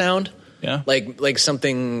rustling sound. Yeah. Like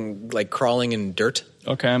something like crawling in dirt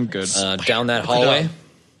Okay, I'm good. down that hallway.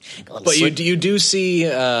 But you do see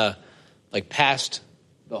like past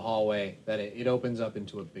The hallway that it opens up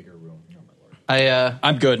into a bigger room.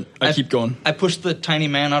 I'm good. I keep going. I pushed the tiny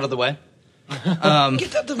man out of the way.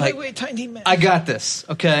 Get out the right way, tiny man. I got this.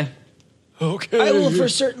 Okay. Okay. I will for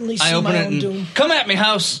certainly see I open my it own and doom. come at me,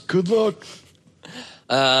 house. Good luck.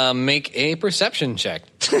 Make a perception check.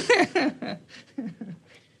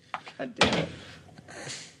 God damn it.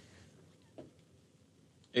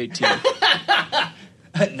 18.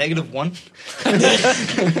 -1.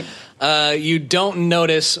 You don't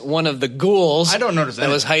notice one of the ghouls. I don't notice that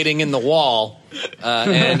that. was hiding in the wall,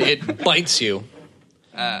 and it bites you.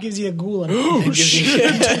 Gives you a ghoul. You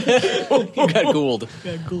got ghouled.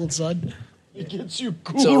 Got ghouled, son. It gets you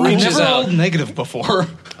cool. So it reaches Never out, rolled negative before.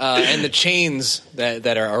 and the chains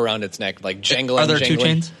that are around its neck, like jangling. Are there 2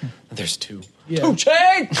 jangling. chains? There's 2. Yeah. 2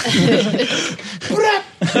 chains.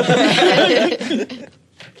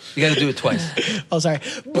 You got to do it twice. Oh, sorry.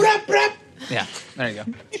 Brap, brap. Yeah, there you go.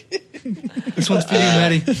 This one's for you,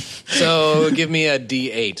 Maddie. So give me a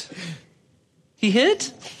D8. He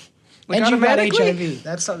hit? Like And you got automatically? HIV.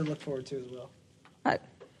 That's something to look forward to as well.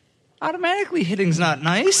 Automatically hitting's not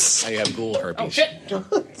nice. Now you have ghoul herpes.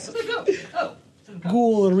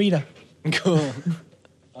 Ghoul Rita. Cool.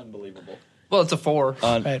 Unbelievable. Well, it's a 4.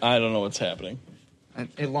 Right. I don't know what's happening.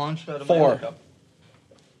 It launched out of 4. my hookup.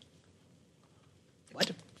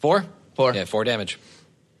 4? 4. Yeah, 4 damage.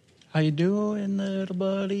 How you doing, little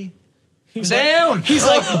buddy? Down! He's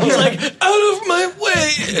like, out of my way.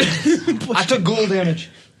 I took ghoul damage.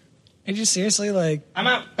 Are you seriously like? I'm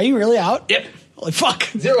out. Are you really out? Yep. Holy fuck.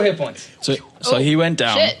 0 hit points. So he went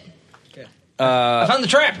down. Shit. I found the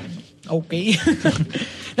trap. Okay.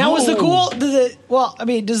 Now was the ghoul?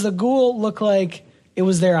 Does the ghoul look like it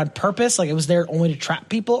was there on purpose? Like it was there only to trap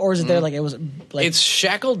people, or is it there like it was like? It's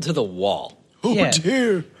shackled to the wall. Oh Yeah.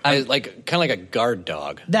 dear. Kind of like a guard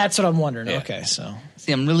dog. That's what I'm wondering. Yeah. Okay, so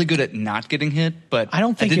See, I'm really good at not getting hit, but I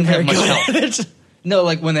don't think didn't you're have very much good health. at it. No,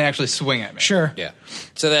 like when they actually swing at me. Sure. Yeah.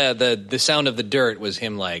 So the sound of the dirt was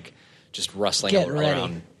him like just rustling Getting ready.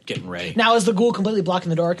 around, getting ready. Now is the ghoul completely blocking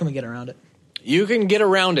the door? Or can we get around it? You can get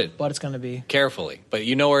around it But it's going to be carefully, but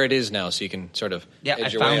you know where it is now, so you can sort of Yeah, edge I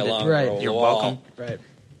your way found it. along. Right. the You're wall. welcome.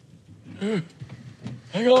 right.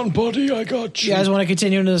 Hang on, buddy. I got you. You guys want to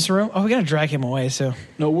continue into this room? Oh, we got to drag him away. So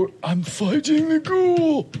No, I'm fighting the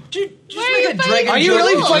ghoul. are you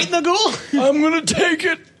really fighting the ghoul? I'm gonna take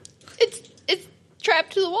it. It's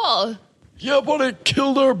trapped to the wall. Yeah, but it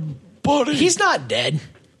killed our buddy. He's not dead.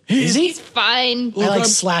 Is he? He's fine. I like I'm-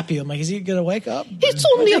 slap you. I'm like, is he gonna wake up? It's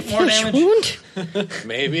only a flesh wound.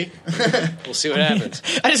 Maybe. We'll see what happens.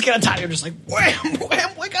 I just get on top of you, just like wham,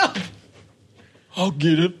 wham, wake up! I'll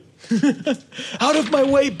get it. Out of my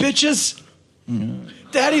way, bitches!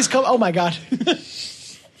 Daddy's come. Oh my god!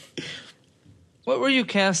 What were you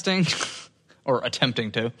casting? Or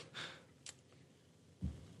attempting to?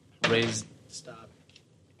 Raise. Stop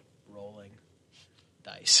rolling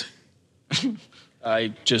dice.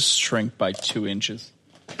 I just shrank by 2 inches.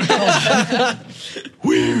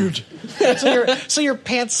 Weird. So your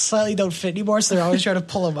pants slightly don't fit anymore, so they're always trying to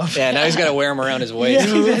pull them up. Yeah, now he's got to wear him around his waist.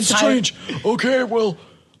 Yeah. Yeah, that's strange. Okay, well,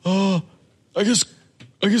 I guess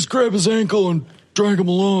grab his ankle and drag him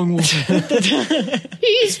along.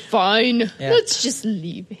 He's fine. Yeah. Let's just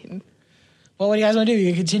leave him. Well, what do you guys want to do?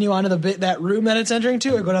 You continue on to that room that it's entering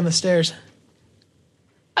to, or go down the stairs?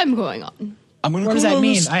 I'm going on. I'm gonna What go does that down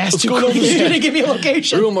mean? this- I asked let's you. go down the You're stairs. gonna give me a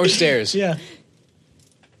location. Room or stairs? Yeah.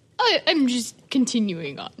 I'm just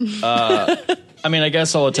continuing on. I mean, I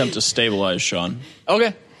guess I'll attempt to stabilize Sean.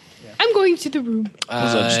 Okay. I'm going to the room.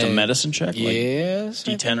 Was that just a medicine check? Yes.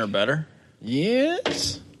 Like D10 or better?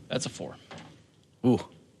 Yes. That's a 4. Ooh.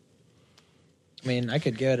 I mean, I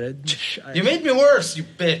could get it. You made me worse, you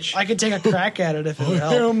bitch. I could take a crack at it if it would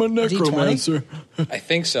help. I am a D20? necromancer. I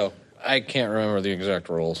think so. I can't remember the exact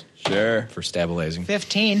rules Sure. for stabilizing.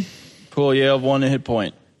 15. Cool, you have 1 hit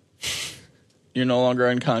point. You're no longer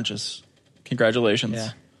unconscious. Congratulations.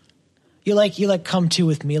 Yeah. You like come to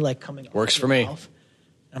with me like coming. Works off for your me. mouth.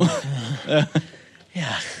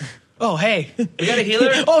 Yeah. Oh, hey. We got a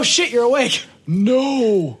healer? Oh, shit, you're awake.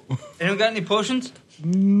 No. Anyone got any potions?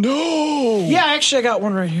 No. Yeah, actually, I got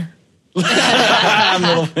one right here.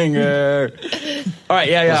 Middle finger. All right,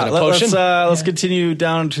 yeah. Was it a Let's continue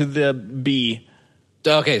down to the B.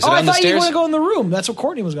 Okay, so Oh, I down the thought you were stairs. going to go in the room. That's what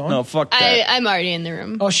Courtney was going. No, fuck that. I'm already in the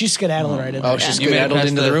room. Oh, she's skedaddling right in there. Oh, she's You made it skedaddled past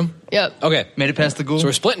into the room? Yep. Okay, Made it past the ghoul? so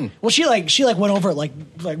we're splitting. Well, she went over it like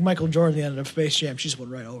Michael Jordan at the end of Space Jam. She just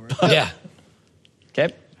went right over it. Yeah.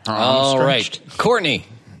 Okay. All right. Courtney,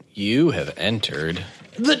 you have entered.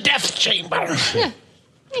 The death chamber.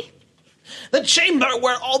 The chamber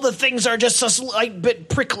where all the things are just a slight bit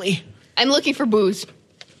prickly. I'm looking for booze.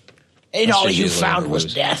 And That's all just you usually found what it was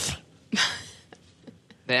was. death.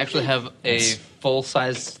 They actually have a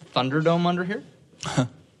full-size Thunderdome under here.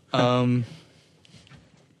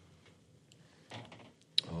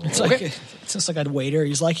 It's like it's just like a waiter.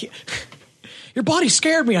 He's like, your body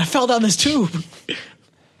scared me. I fell down this tube.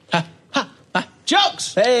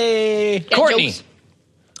 Jokes. Hey. Yeah, Courtney, jokes.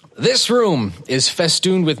 this room is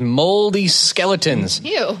festooned with moldy skeletons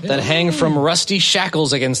Ew. that hang from rusty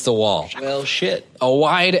shackles against the wall. Well, shit. A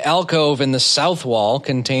wide alcove in the south wall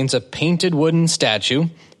contains a painted wooden statue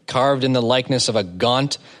carved in the likeness of a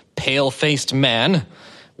gaunt, pale-faced man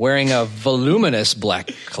wearing a voluminous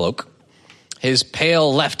black cloak. His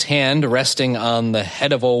pale left hand resting on the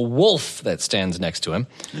head of a wolf that stands next to him.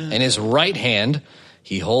 In his right hand,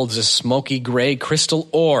 he holds a smoky gray crystal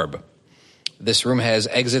orb. This room has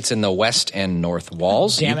exits in the west and north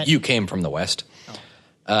walls. Damn it. You came from the west.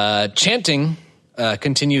 Chanting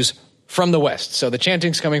continues from the west, so the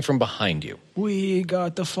chanting's coming from behind you. We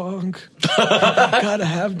got the funk. Gotta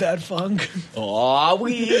have that funk. Aw,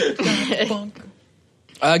 we got the funk.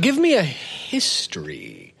 Give me a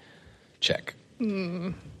history check.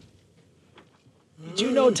 Did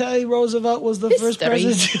you know Teddy Roosevelt was the first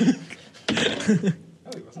History. president?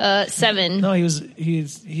 7. No,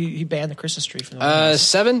 he banned the Christmas tree from the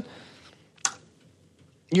 7.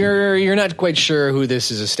 You're not quite sure who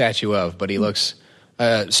this is a statue of, but he looks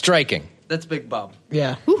striking. That's Big Bob.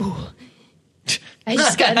 Yeah. I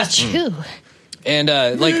just got a chew. And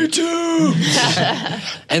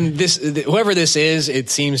and this whoever this is, it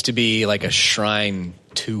seems to be like a shrine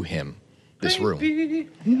to him. This room.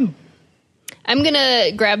 I'm going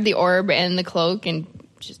to grab the orb and the cloak and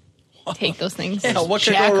just take those things. Yeah, what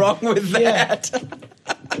could go wrong with that?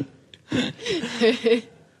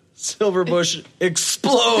 Silverbush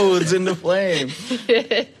explodes into flame.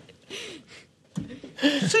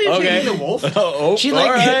 Okay. The wolf? Oh, She all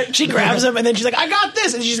right. she grabs him and then she's like, I got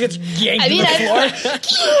this, and she just gets yanked I mean, to the floor.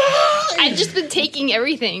 I've just been taking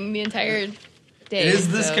everything the entire day. It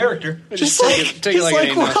is this so- character. Just like, take it it's like like, it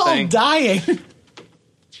ain't we're all nothing. dying.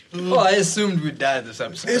 Well, I assumed we'd die this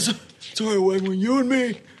episode. It's all right, when you and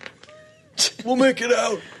me, we'll make it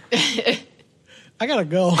out. I gotta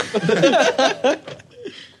go.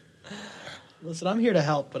 Listen, I'm here to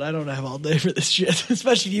help, but I don't have all day for this shit.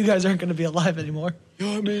 Especially if you guys aren't going to be alive anymore.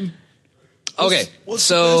 Yeah, I mean, Okay, what's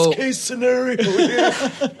so the best case scenario here?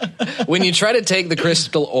 when you try to take the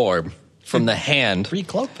crystal orb from the hand, Free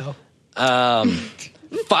cloak, though.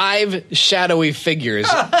 5 shadowy figures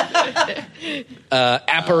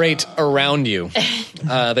apparate around you.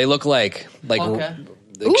 They look like Okay.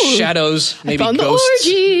 shadows, maybe Found the ghosts.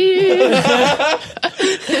 orgy.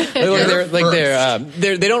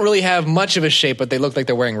 They don't really have much of a shape, but they look like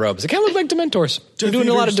they're wearing robes. They kind of look like Dementors. They're doing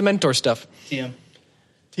a lot of Dementor stuff. TM.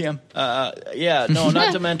 Yeah, no,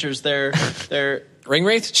 not Dementors. They're Ring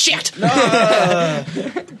wraiths? Shit!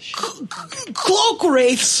 Cloak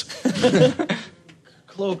wraiths!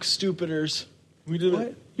 cloak stupiders. We did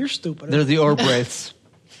What? You're stupid. They're the orb wraiths.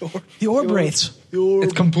 the orb wraiths.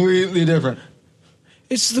 It's completely different.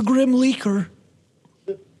 It's the Grim Leaker.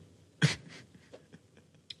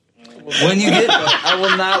 When you get, I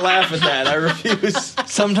will not laugh at that. I refuse.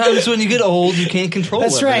 sometimes when you get old, you can't control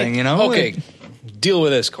That's right. everything, you know? Okay, deal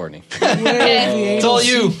with this, Courtney. It's all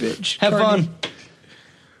you. Bitch. Have fun.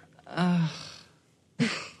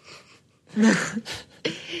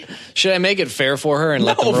 Should I make it fair for her and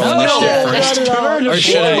let them roll no, initiative first? Or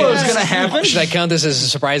should What's I, gonna happen? should I count this as a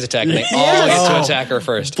surprise attack and they all get to attack her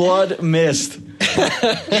first? Blood mist.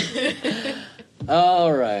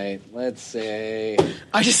 All right, let's say.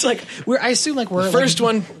 I just like, I assume like we're First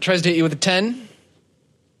one tries to hit you with a 10.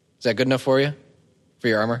 Is that good enough for you? For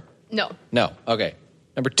your armor? No. No. Okay.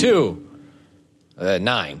 Number 2,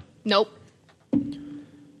 9. Nope.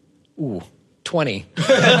 Ooh, 20. Wait,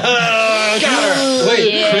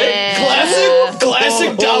 Yeah.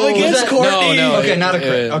 classic dumb against Courtney. No. Okay, not a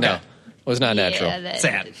crit. Okay. No, was not natural. Yeah,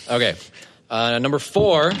 that- Okay. Number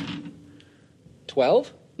 4,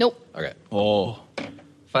 12. Nope. Okay. Oh.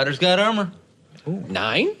 Fighter's got armor.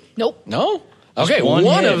 9? Nope. No? Okay, one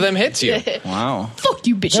one hit. of them hits you. Wow. Fuck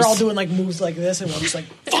you, bitches. They're all doing like moves like this, and one just like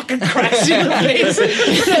fucking cracks you in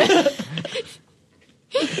the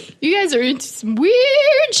face. You guys are into some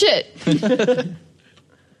weird shit.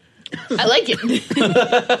 I like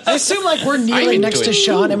it. I assume like we're I'm kneeling into next to it.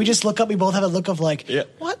 Sean, and we just look up. We both have a look of like, Yeah.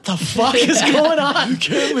 what the fuck is going on?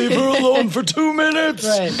 Can't leave her alone for 2 minutes.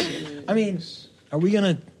 Right. I mean, are we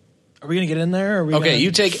gonna get in there? Or are we Okay, gonna,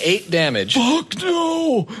 you take 8 damage. Fuck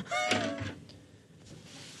no.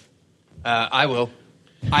 I will.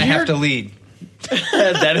 I have to lead.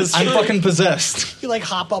 That is I'm fucking possessed. you like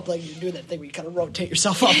hop up like you do that thing where you kind of rotate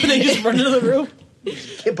yourself up and then you just run into the room.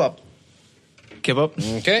 Kip up. Kip up.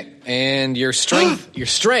 Okay, and your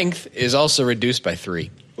strength is also reduced by 3.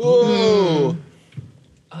 Oh,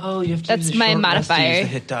 you have to That's use a my short rest to modifier. use the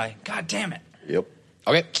hit die. God damn it. Yep.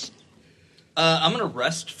 Okay. I'm going to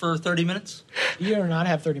rest for 30 minutes. You do not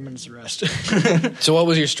have 30 minutes to rest. So what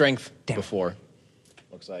was your strength before?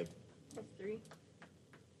 Looks like. That's 3.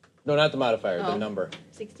 No, not the modifier, the Oh. number.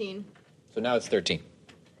 16. So now it's 13.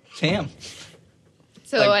 Damn.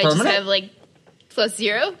 So Like I just permanent? have like plus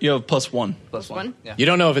 0? You have +1. Plus one? Yeah. You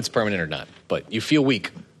don't know if it's permanent or not, but you feel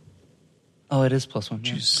weak. Oh, it is +1.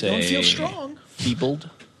 Yeah. You say Don't feel strong. feebled.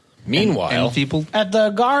 Meanwhile, And people? At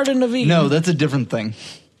the Garden of Eden. No, that's a different thing.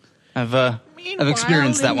 I've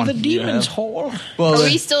experienced that one. The demon's Yeah. hole. Well, Are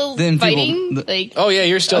we still the enfeebled- fighting? the- Like, oh yeah,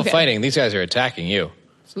 you're still Okay. fighting. These guys are attacking you.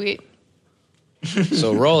 sweet.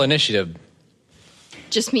 So roll initiative.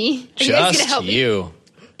 Just me? Are you guys gonna Just help me? you.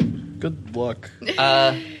 Good luck.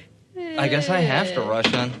 I guess I have to rush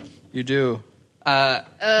then. You do. Well,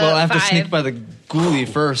 I have to 5. sneak by the ghoulie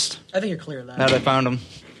first. I think you're clear of that. Now that I found him.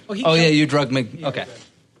 he Oh, yeah, killed- you drugged me. Yeah, Okay. you did.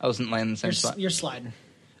 I wasn't laying in the same You're, spot. you're sliding.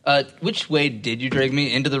 Which way did you drag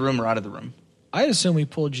me? Into the room or out of the room? I assume we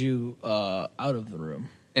pulled you out of the room.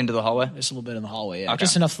 Into the hallway? Just a little bit in the hallway, yeah. Okay.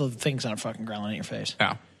 Just enough of the things on fucking growling at your face.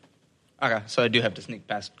 Yeah. Okay, so I do have to sneak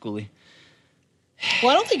past ghoulie.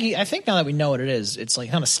 Well, I don't think I think now that we know what it is, it's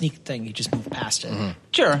like not a sneak thing. You just move past it.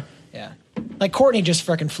 Sure. Yeah. Like Courtney just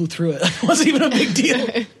fucking flew through it. It wasn't even a big deal.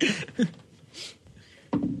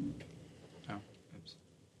 Oh, oops.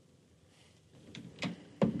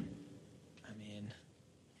 I mean,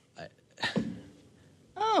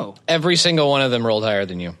 Oh. Every single one of them rolled higher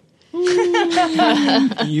than you.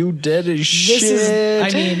 You dead as shit. this is. I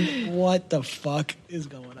mean, what the fuck is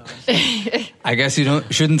going on? I guess you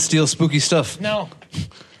shouldn't steal spooky stuff. No. I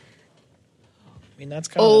mean, that's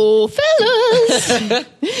kind of. Oh, fellas!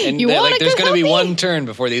 And You they're wanna like, there's come going to be help me? one turn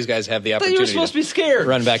before these guys have the But you opportunity were supposed to be scared.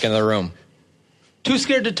 run back into the room. Too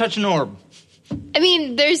scared to touch an orb. I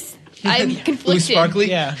mean, I'm Blue conflicted. sparkly?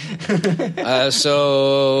 Yeah.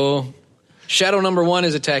 So shadow number 1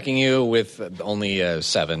 is attacking you with only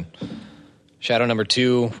 7. Shadow number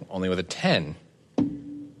 2 only with a 10.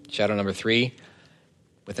 Shadow number 3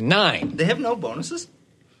 with a 9. They have no bonuses?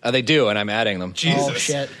 They do, and I'm adding them. Oh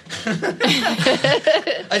shit.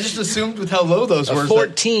 I just assumed with how low those A were.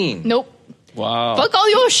 14. Nope. Wow. Fuck all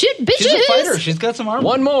your shit, bitches! She's a fighter. She's got some armor.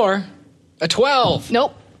 One more. A 12.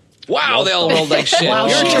 Nope. Wow, they all rolled like shit. Wow,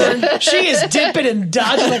 your turn. She is dipping and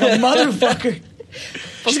dodging like a motherfucker.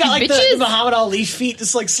 She's got like the bitches. Muhammad Ali feet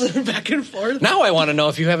just like slipping back and forth. Now I want to know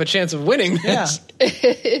if you have a chance of winning this.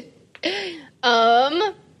 Yeah.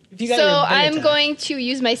 If you got So your big I'm attack. going to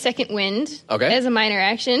use my second wind Okay. as a minor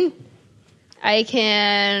action. I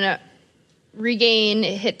can regain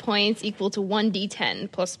hit points equal to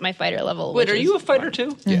 1d10 plus my fighter level. Wait, which are is you a fighter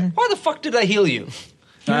too? Yeah. Why the fuck did I heal you?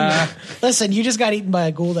 Listen, you just got eaten by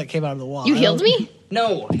a ghoul that came out of the wall. You I healed don't- me?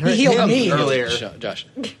 No, He healed me. earlier. Josh.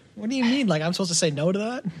 What do you mean? Like I'm supposed to say no to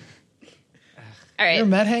that? All You ever right.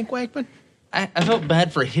 met Hank Wakeman? I felt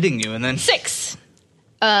bad for hitting you, and then 6.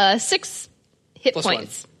 6 hit Plus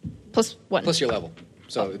points. Plus 1. Plus your level.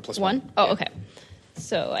 So plus 1? Oh, okay.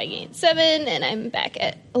 So I gained 7, and I'm back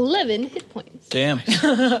at 11 hit points. Damn.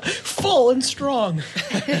 Full and strong.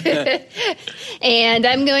 And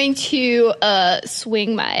I'm going to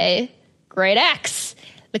swing my great axe.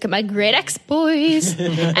 Look at my great axe, boys.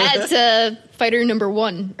 At fighter number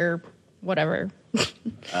 1, or whatever.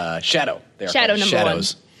 Shadow. They are Shadow called number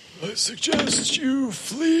shadows. I suggest you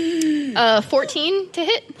flee. 14 to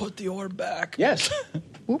hit. Put the orb back. Yes.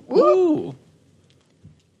 Whoop, whoop.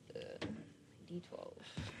 D12.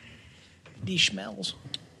 These smells.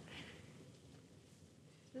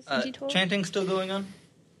 Is this a D12? chanting still going on.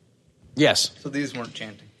 Yes. So these weren't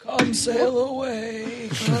chanting. Come sail away.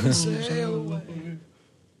 Come sail away.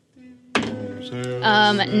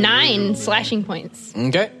 9 slashing points.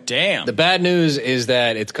 Okay. Damn. The bad news is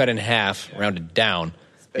that it's cut in half, rounded down.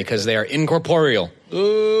 because they are incorporeal,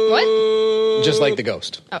 What? just like the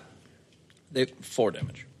ghost. Oh. They 4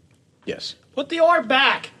 damage. Yes. Put the orb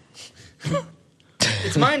back.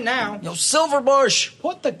 It's mine now. Yo, Silverbush!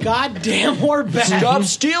 Put the goddamn orb back. Stop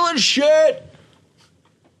stealing shit!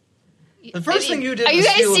 The first thing you did Are was you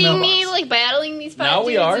guys steal a seeing me mailbox. like battling these five Now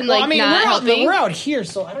we dudes are. and Well, like I mean, not helping? we're out here,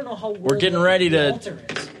 so I don't know how We're getting the ready to- altar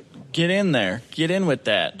is. Get in there. Get in with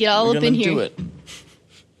that. Get all We're up in gonna do here.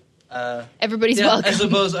 it. Everybody's Yeah, welcome. I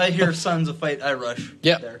suppose I hear sons of fight. I rush.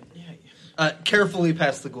 Yeah. There. Carefully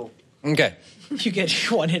past the ghoul. Okay. You get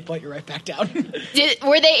one hit point, you're right back down.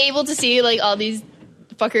 Were they able to see like all these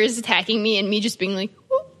fuckers attacking me and me just being like,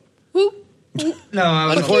 whoop, whoop, No, I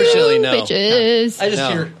was Unfortunately, no. bitches? I just No.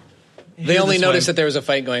 hear. They only this noticed way. that there was a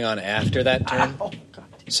fight going on after that turn.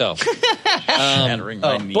 So, Shattering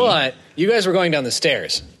my knee. but you guys were going down the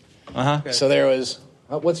stairs. Uh-huh. So there was.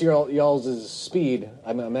 What's y'all's speed?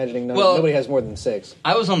 I'm imagining Well- nobody has more than 6.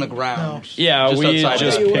 I was on the ground. Yeah, Just we outside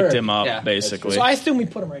just of that. picked him up, Yeah. basically. So I assume we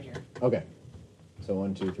put him right here. Okay. So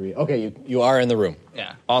 1, 2, 3. Okay, you are in the room.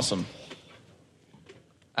 Yeah. Awesome.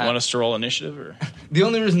 Want us to roll initiative? Or? The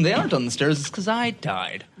only reason they aren't on the stairs is because I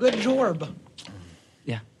died. Good orb.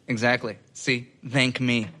 Yeah, exactly. See, thank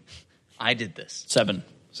me. I did this. 7.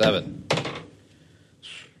 7.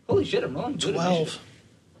 Holy shit, I'm rolling good 12.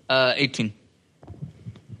 18.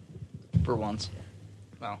 For once.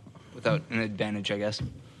 Well, without an advantage, I guess.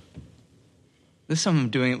 This time I'm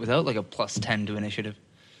doing it without like a +10 to initiative.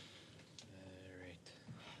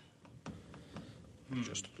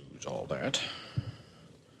 Just lose all that.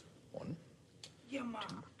 1. Yo,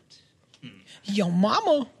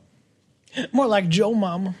 mama. More like Joe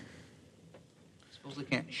Mama. Suppose I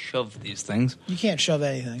can't shove these things. You can't shove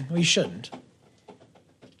anything. Well, you shouldn't.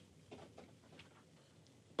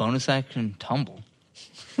 Bonus action tumble.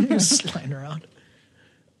 Sliding around.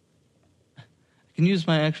 I can use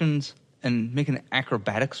my actions and make an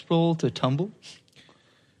acrobatics roll to tumble.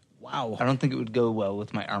 Wow. I don't think it would go well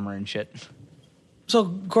with my armor and shit. So,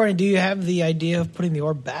 Courtney, do you have the idea of putting the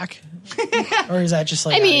orb back? Or is that just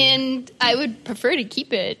like I mean, I would prefer to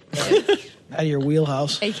keep it. out of your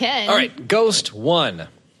wheelhouse? I can. All right, Ghost 1.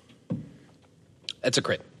 That's a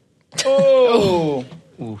crit. Oh!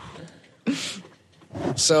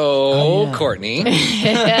 So, yeah. Courtney.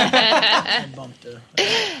 I bumped it.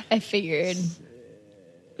 I figured.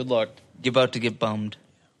 Good luck. You're about to get bummed.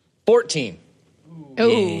 14.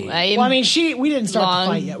 Oh, I am. Well, I mean, we didn't start Long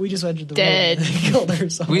the fight yet. We just entered the dead. room and killed her.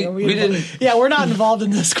 So We didn't- Yeah, we're not involved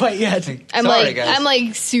in this quite yet. I'm Sorry, like, guys. I'm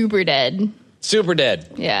like super dead. Super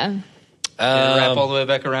dead. Yeah. Wrap all the way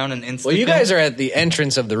back around and instantly. Well, you guys are at the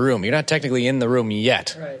entrance of the room. You're not technically in the room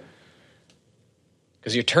yet. Right.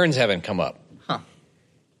 Because your turns haven't come up. Huh.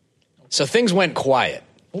 So things went quiet.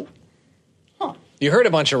 Huh. You heard a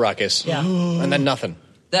bunch of ruckus. Yeah. And then nothing.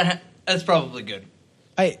 That's probably good.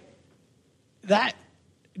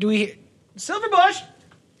 Do we Silverbush?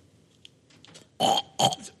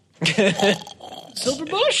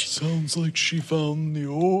 Silverbush? Sounds like she found the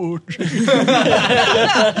orgy.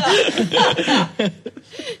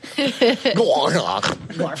 Glarf,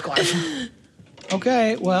 glarf.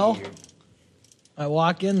 Okay, well, I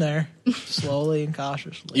walk in there slowly and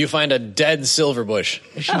cautiously. You find a dead Silverbush.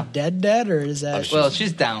 Is she dead, or is that? Well,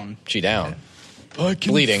 she's down. She down. I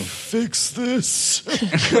can Bleeding. fix this.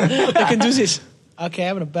 I can do this. Okay,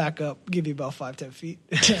 I'm gonna back up. Give you about 5-10 feet.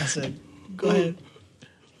 I said, go ahead.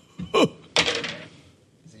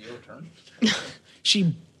 Is it your turn?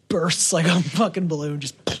 She bursts like a fucking balloon.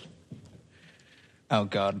 Just Oh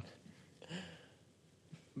God.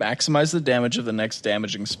 Maximize the damage of the next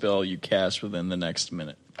damaging spell you cast within the next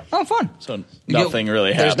minute. Oh, fun. So You nothing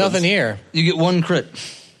really There's happens. nothing here. You get 1 crit.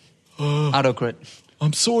 Auto crit.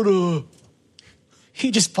 I'm sort of.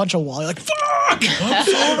 he just punch a wall. You're like, fuck!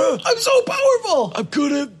 I'm so powerful. I'm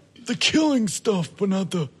good at the killing stuff, but not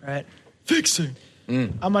the Right. fixing.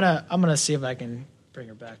 I'm gonna see if I can bring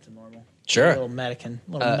her back to normal. Sure. A little medicine.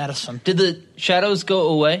 Did the shadows go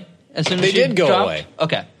away as soon as They she did go dropped? away.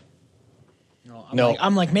 Okay. No.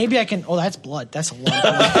 I'm like, maybe I can. Oh, that's blood. That's a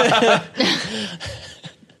lot.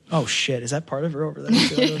 Oh shit! Is that part of her over there?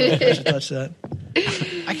 Too? I don't know if I should touch that.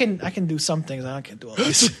 I can do some things. I can't do all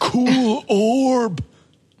That's this. a cool orb.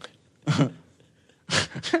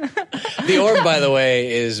 The orb, by the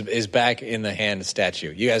way, is back in the hand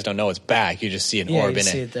statue. You guys don't know it's back. You just see an Yeah, orb you in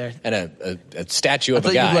see it. it there. And a statue I of a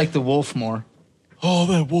thought guy. you'd like the wolf more. Oh,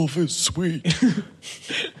 that wolf is sweet.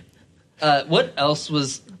 What else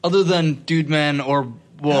was other than dude man or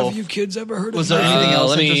wolf? Have you kids ever heard Was of there that? anything else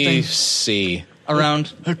let me interesting see.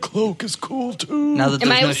 around? That cloak is cool too. Now that Am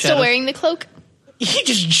there's I no still shadows? wearing the cloak? He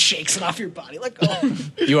just shakes it off your body. Like, oh.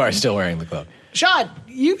 You are still wearing the cloak. Sean,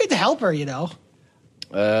 you get to help her, you know.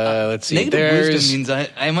 Let's see. Negative wisdom means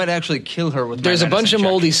I might actually kill her with my There's a bunch medicine of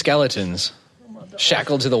check. moldy skeletons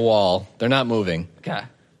shackled to the wall. They're not moving. Okay.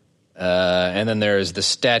 And then there's the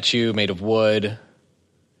statue made of wood,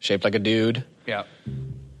 shaped like a dude. Yeah.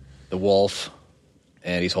 The wolf,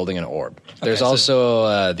 and he's holding an orb. There's so-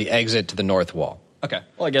 also the exit to the north wall. Okay.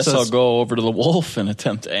 Well, I guess So I'll it's- go over to the wolf and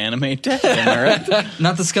attempt to animate death. Am I right?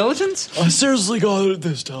 Not the skeletons? I seriously got it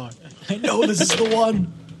this time. I know this is the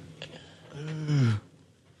one.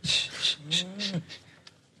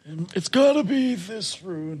 It's gotta be this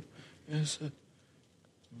rune. Yes.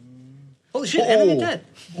 Holy shit, animate death.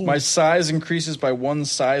 My size increases by 1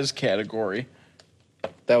 size category.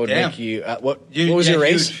 That would Damn. make you. What was your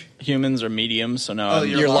race? Huge. Humans are medium, so now Oh, I'm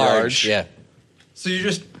you're large. Yeah. So you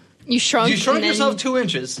just You shrunk. you shrunk and then- yourself 2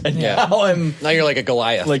 inches. And Yeah. now I'm Now you're like a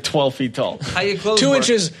Goliath. like 12 feet tall. How you clothes 2 work.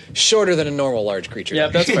 inches shorter than a normal large creature. Yeah,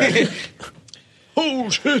 that's fair. Oh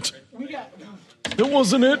shit! That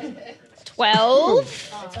wasn't it.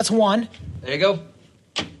 12, That's 1. There you go.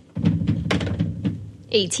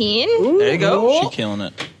 18, There you go. She killing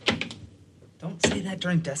it. Don't say that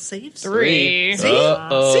during death saves. 3, See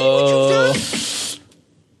what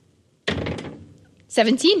you've done?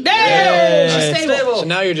 17. Hey, she's stable. So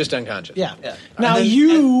now you're just unconscious. Yeah. Yeah. Now And then-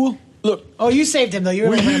 you Look, Oh, you saved him though. You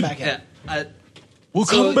were able to bring him back in. Yeah. we'll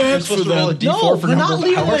So come you're back for supposed to roll a them. D4 No, for we're number not of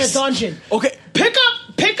leaving him in a hours? dungeon. Okay, Pick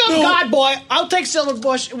up, No. God boy. I'll take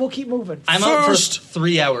Silverbush and we'll keep moving. I'm out for First-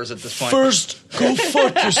 3 hours at this point. first go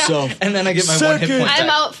fuck yourself. And then I get my 1 hit Second- point I'm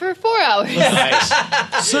back. out for 4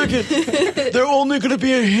 hours. Second, they're only gonna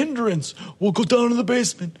be a hindrance. We'll go down to the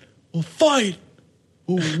basement. We'll fight.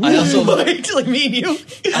 We'll I also Wait, like me and you.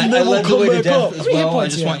 I then we'll led the come way to back death up. as How many hit well. I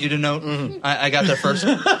points just you want have? you to know I got there first.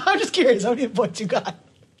 I'm just curious. How many points you got?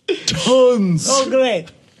 tons. Oh, great.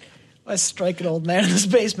 I strike an old man in this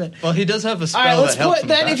basement. Well, he does have a spell All right, let's that helps put him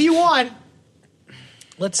then. with If that. you want,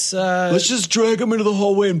 let's. Let's just drag them into the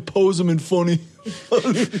hallway and pose them in funny.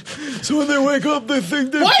 So when they wake up, they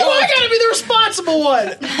think they're. Why do I gotta be the responsible one?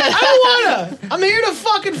 I don't wanna. I'm here to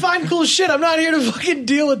fucking find cool shit. I'm not here to fucking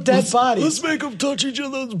deal with dead bodies. Let's make them touch each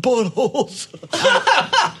other's buttholes.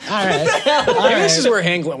 All right. Maybe this is where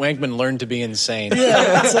Hank Wankman learned to be insane.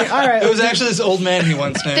 It's like, all right. It was actually this old man he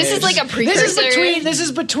once knew. This is like a precursor. This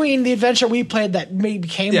is between the adventure we played that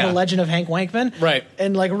became Yeah. the Legend of Hank Wankman, Right.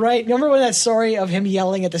 And like, remember when that story of him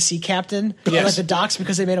yelling at the sea captain, at, like the docks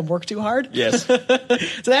because they made him work too hard? Yes. So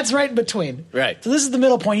that's right in between. Right. So this is the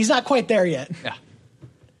middle point. He's not quite there yet. Yeah.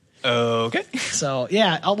 Okay. So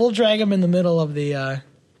yeah, we'll drag him in the middle of the.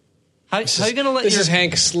 How are you gonna let This your is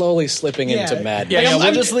Hank slowly slipping Yeah. into madness. Yeah, I'm-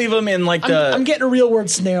 we'll just leave them in like the. I'm getting a real word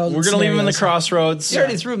scenario. we're gonna leave them in the crossroads. You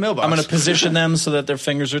already threw a mailbox. I'm gonna position them so that their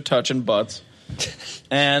fingers are touching butts.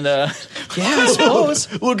 And Yeah, I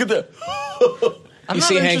suppose. Look at that. I'm You not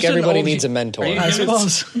see, Hank, interested in everybody old needs a hu- mentor. Are you I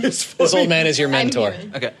humans? suppose. This old man is your mentor.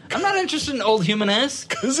 human. Okay. I'm not interested in old human ass.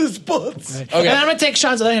 Because his butts. And then I'm gonna take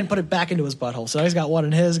Sean's other hand and put it back into his butthole. So he's got one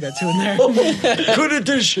in his, got two in there. Good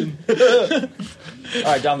addition. all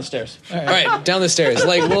right, down the stairs. All right, down the stairs.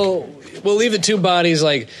 Like we'll leave the two bodies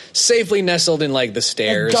like safely nestled in like the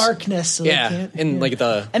stairs. Darkness. So they Yeah, can't- in like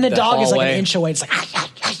the And the dog is like hallway. an inch away. It's like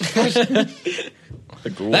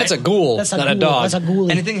That's a ghoul, that's a not a ghoul. dog. That's a ghoulie.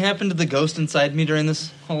 Anything happened to the ghost inside me during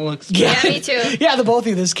this whole experience? Yeah, me too. Yeah, the both of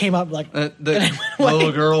you this came up like. The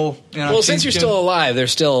little girl. You know, Well, since you're still alive, they're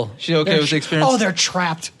still she okay with the experience? Oh, they're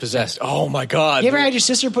trapped. possessed. Oh my god! You ever had your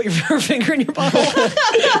sister put her finger in your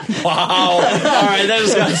butthole? Wow. All right, that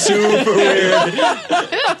just got super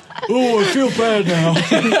weird. Oh, I feel bad now.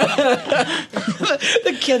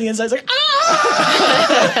 The kid on the inside's like,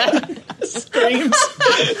 ah! Screams.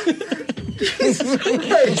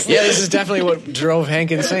 Yeah, this is definitely what drove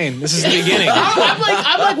Hank insane. This is the beginning.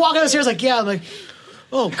 I'm like walking upstairs, like, yeah, I'm like,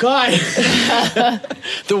 oh god,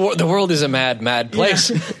 The world is a mad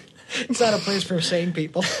place. it's not a place for sane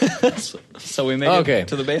people. So we make Okay. it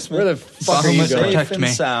to the basement. Where the fuck are you Bahamut going? protect Safe me.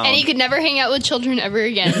 and sound. And he could never hang out with children ever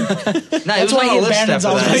again. Nah, it was That's why on he a list abandons after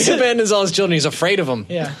all that. He abandons all his children. He's afraid of them.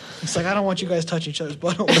 Yeah, it's like I don't want you guys touching each other's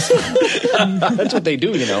buttholes. That's what they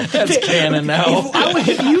do, you know. That's canon now.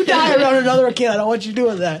 If you die around another kid, I don't want you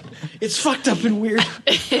doing that. It's fucked up and weird.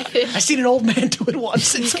 I seen an old man do it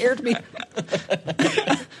once. It scared me.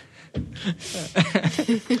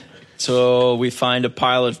 So we find a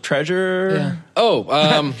pile of treasure. Oh,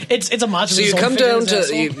 It's a monster. so with you his come own down fingers,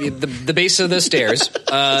 to asshole. the base of the stairs,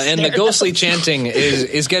 and the ghostly chanting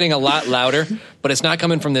is getting a lot louder, but it's not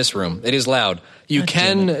coming from this room. It is loud. You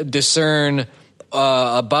can discern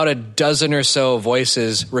about a dozen or so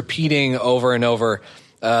voices repeating over and over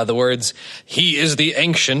the words, "He is the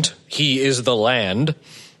ancient, he is the land."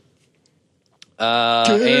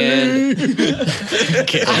 And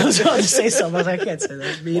I was about to say something. I was like, I can't say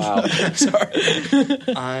that. Mean. wow.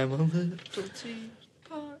 Sorry. I'm a little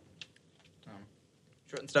teapot.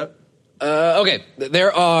 Short and stout. Okay,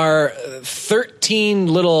 there are 13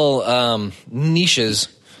 little niches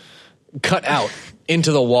cut out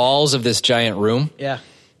into the walls of this giant room. Yeah.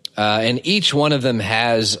 And each one of them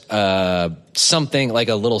has something like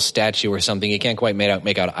a little statue or something. You can't quite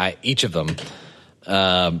make out each of them.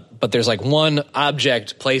 But there's like one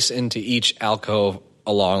object placed into each alcove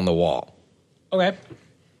along the wall. Okay.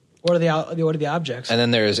 What are the objects? And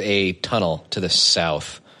then there's a tunnel to the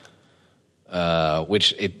south,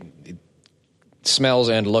 which it smells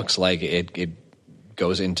and looks like it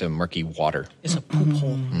goes into murky water. It's a poop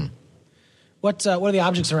hole. What are the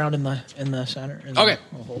objects around in the center? In the Okay.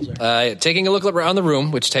 holes there? Taking a look around the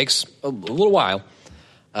room, which takes a little while,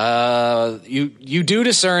 you do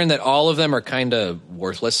discern that all of them are kind of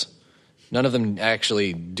worthless. None of them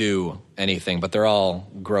actually do anything, but they're all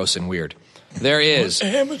gross and weird. There is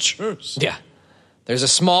Amateurs. Yeah. There's a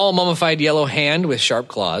small mummified yellow hand with sharp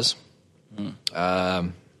claws.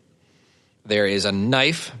 There is a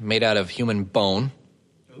knife made out of human bone.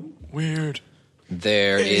 Weird.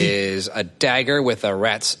 There is a dagger with a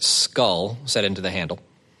rat's skull set into the handle.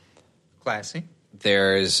 Classy.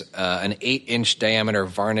 There's an 8-inch diameter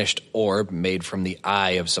varnished orb made from the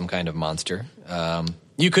eye of some kind of monster.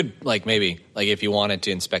 You could, maybe if you wanted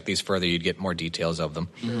to inspect these further, you'd get more details of them.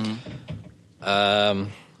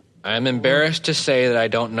 I'm embarrassed to say that I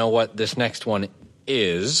don't know what this next one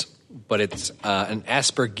is, but it's an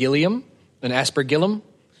aspergillium. An aspergillum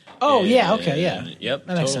Oh yeah. Okay. Yeah. Yep,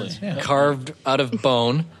 That makes totally. sense. Yeah. carved out of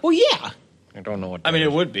bone. Well, yeah. I don't know what. I mean,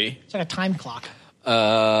 it would be. It's like a time clock.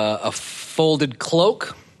 A folded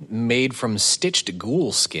cloak made from stitched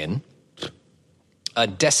ghoul skin. A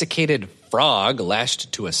desiccated frog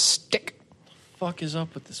lashed to a stick. Fuck is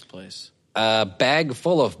up with this place? A bag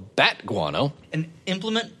full of bat guano. An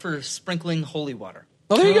implement for sprinkling holy water.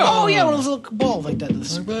 Oh, there you go. Oh yeah, one of those little balls like that. Oh,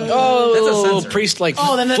 That's a little sensor. priest then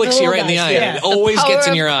the flicks you little right in the guys, eye. yeah. It always Power gets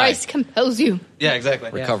in of your eye. Christ compels you. Yeah,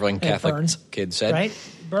 exactly. Recovering Yeah, it Catholic burns. kid said. Right?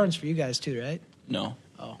 Burns for you guys too, right? No.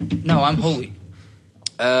 No, I'm holy.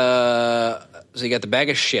 So you got the bag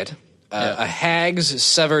of shit, a hag's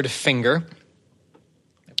severed finger.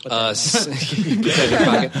 Put that in your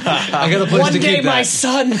pocket. I got a place One to day, keep my that.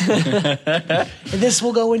 son, and this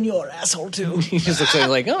will go in your asshole too. He just looks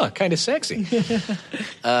like kind of sexy.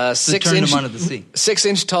 To 6 turn inch, him onto the sea.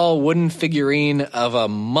 6-inch tall wooden figurine of a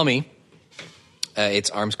mummy. Its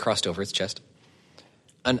arms crossed over its chest.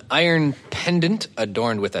 An iron pendant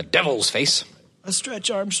adorned with a devil's face. A Stretch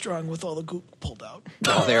Armstrong with all the goop pulled out.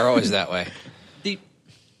 Oh, they're always that way.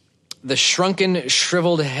 The shrunken,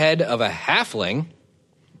 shriveled head of a halfling.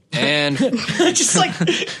 And Just like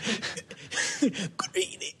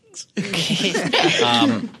greetings.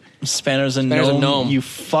 Spanner's a Spanner's a gnome. gnome. You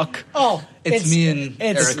fuck. Oh, It's me and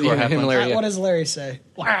Eric who are him and Larry. What does Larry say?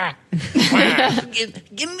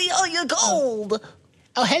 Give me all your gold.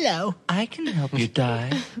 Oh, hello. I can help you die.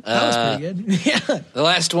 That was pretty good. Yeah. The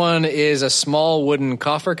last one is a small wooden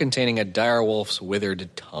coffer containing a direwolf's withered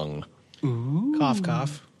tongue. Cough,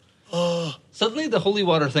 cough. Suddenly, the holy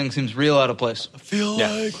water thing seems real out of place. I feel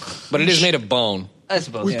like But it is made of bone. I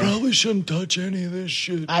suppose. we probably shouldn't touch any of this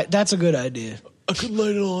shit. That's a good idea. I could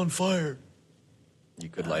light it all on fire. You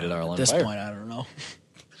could light it all on At this fire. point, I don't know.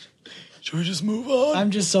 Should we just move on?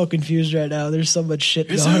 I'm just so confused right now. There's so much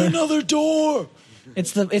shit Is going there on. another door?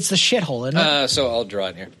 It's the shithole, isn't it? So I'll draw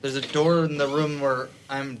it here. There's a door in the room where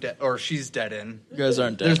I'm dead, or she's dead in. You guys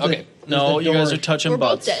aren't dead. There's the- Okay. No, the you guys door. are touching We're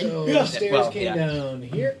both butts. dead. The stairs Well, came yeah. down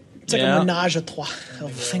here. It's like yeah. a menage a trois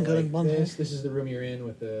of finger and bundle. This is the room you're in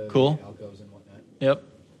with the Cool. alcoves and whatnot. Yep.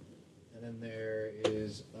 And then there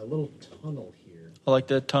is a little tunnel here, I like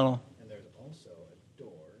that tunnel. and there's also a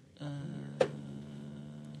door.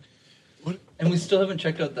 And we still haven't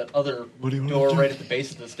checked out that other What do you wanna door do? right at the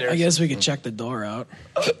base of the stairs. I guess we could check the door out.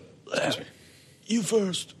 You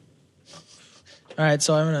first. All right,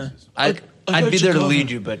 so I'd I got be you there to covered.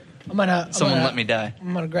 lead you, but someone let me die.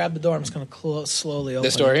 I'm gonna grab the door. I'm just gonna slowly open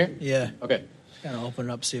This door it. here? Yeah, Okay. kind of open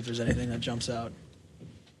it up, see if there's anything that jumps out.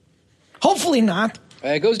 Hopefully not.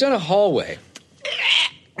 It goes down a hallway.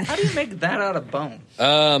 How do you make that out of bone?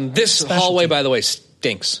 This Specialty. hallway, by the way,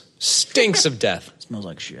 stinks. Stinks of death. It smells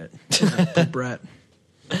like shit. Poop rat.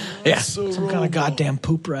 Yeah. So Some kind of goddamn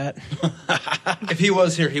poop rat. If he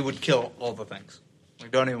was here, he would kill all the things.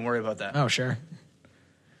 Like, don't even worry about that. Oh sure.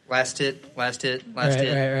 Last hit. Right,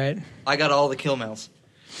 hit. right. I got all the kill mails.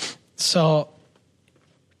 So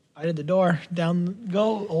I did the door. Down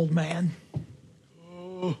go, old man.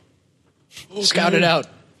 Scout it out.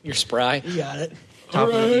 You're spry. You got it. Top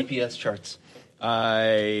of the DPS charts.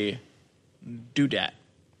 I do that.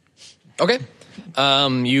 Okay.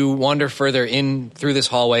 You wander further in through this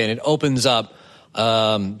hallway, and it opens up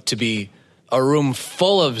to be a room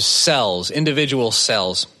full of cells, individual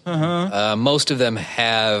cells. Most of them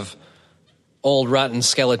have old rotten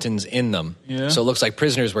skeletons in them. Yeah. So it looks like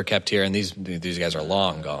prisoners were kept here, and these guys are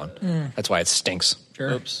long gone. That's why it stinks.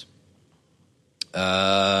 Sure. Oops.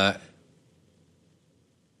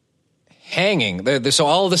 Hanging. So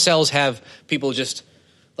all of the cells have people just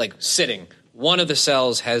like sitting. One of the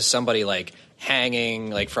cells has somebody like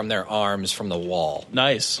hanging like from their arms from the wall.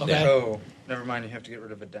 Nice. Okay. Oh, never mind. You have to get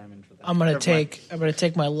rid of a diamond for that. I'm gonna Never mind.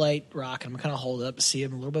 take my light rock and I'm gonna kind of hold it up to see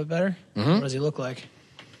him a little bit better. What does he look like?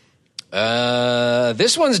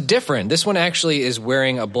 This one's different. This one actually is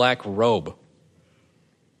wearing a black robe.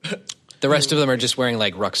 The rest of them are just wearing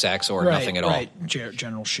like rucksacks or nothing at all. Right,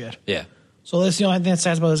 general shit. Yeah. So this the only thing that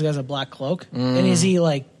stands about this guy's a black cloak, and is he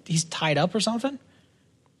like he's tied up or something?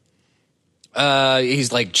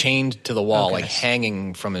 He's like chained to the wall, Okay. like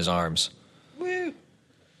hanging from his arms.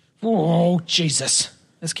 Oh Jesus!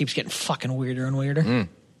 This keeps getting fucking weirder and weirder.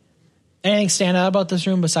 Anything stand out about this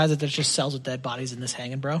room besides that there's just cells with dead bodies in this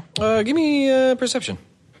hanging, bro? Give me perception.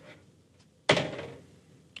 What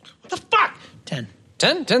the fuck? 10.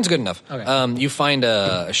 10? 10's good enough. Okay. You find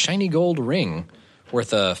a shiny gold ring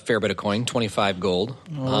worth a fair bit of coin, 25 gold,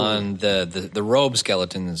 on the robe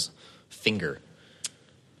skeleton's finger.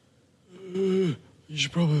 You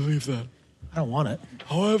should probably leave that. I don't want it.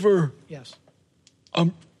 However, Yes.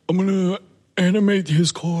 I'm gonna animate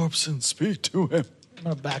his corpse and speak to him. I'm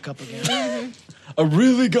gonna back up again. I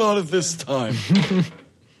really got it this time.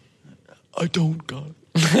 I don't got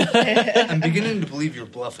it. I'm beginning to believe you're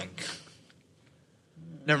bluffing.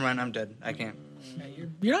 Never mind. I'm dead. I can't.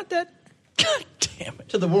 You're not dead. God damn it.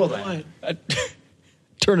 To the world. I am.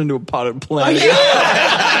 Turn into a potted plant.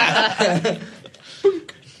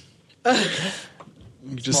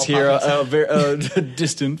 You just hear a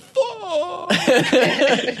distant.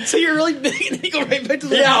 So you're really big, and then you go right back to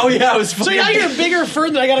the. Yeah, I was. So now you're a bigger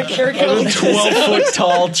fern than I got to carry. a 12-foot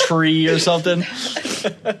tall tree or something.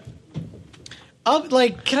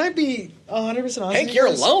 Like, can I be 100% honest? Hank, you're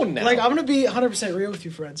alone now. Like, I'm gonna be 100% real with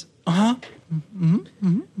you, friends. Hank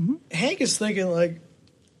is thinking like,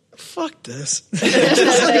 "Fuck this."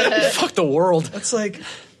 Fuck the world. It's like,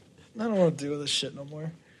 I don't want to deal with this shit no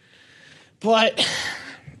more. But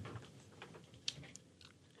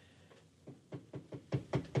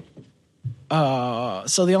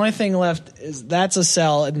so the only thing left is that's a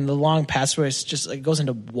cell, and the long passageway is just like goes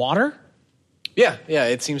into water. Yeah,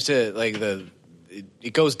 it seems to like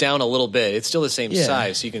it goes down a little bit. It's still the same Yeah.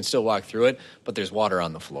 size, so you can still walk through it, but there's water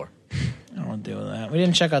on the floor. I don't want to deal with that. We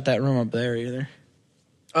didn't check out that room up there either.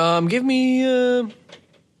 Give me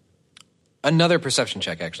another perception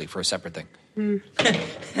check, actually, for a separate thing.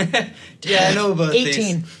 Yeah, I know about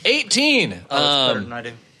 18. these. 18. Oh, that's better than I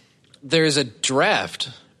do. There's a draft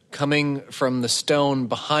coming from the stone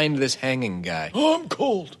behind this hanging guy. Oh, I'm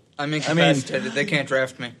cold. I'm incapacitated. They can't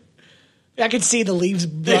draft me. I could see the leaves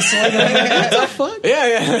rustling. I'm like, what the fuck?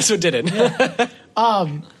 Yeah, that's what did it.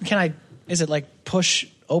 Can I? Is it like push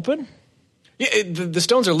open? Yeah, the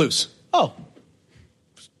stones are loose. Oh,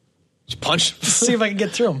 Just punch. see if I can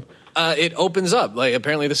get through them. It opens up. Like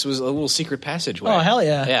apparently, this was a little secret passageway. Oh, hell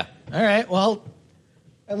yeah. Yeah. All right, well,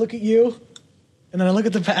 I look at you, and then I look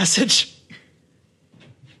at the passage.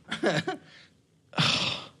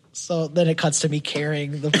 So then it cuts to me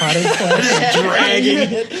carrying the potted plant, dragging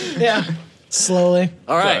it. Yeah, slowly.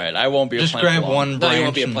 All All right. right, I won't be. Just a plant grab for long. one No, branch. you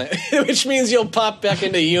won't be a plant. Which means you'll pop back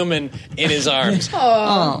into human in his arms.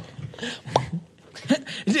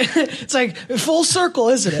 It's like full circle,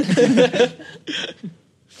 isn't it?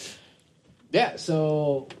 Yeah,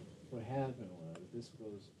 so what happened was this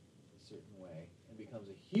goes a certain way and becomes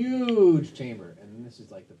a huge chamber, and this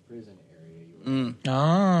is like the prison area you were in.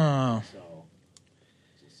 Oh. So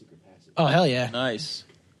it's a secret passage. Oh, hell yeah. Nice.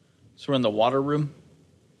 So we're in the water room.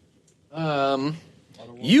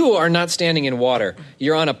 You are not standing in water.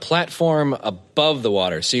 You're on a platform above the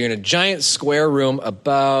water. So you're in a giant square room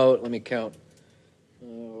about, let me count,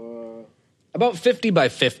 about 50 by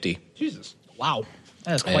 50. Jesus. Wow.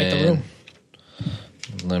 That is quite the And room.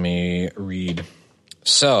 Let me read.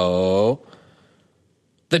 So,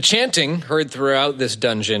 the chanting heard throughout this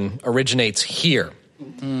dungeon originates here.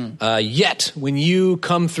 Yet, when you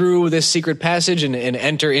come through this secret passage and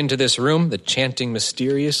enter into this room, the chanting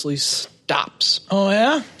mysteriously stops. Oh,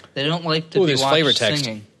 yeah? They don't like to Ooh, be there's watched flavor text.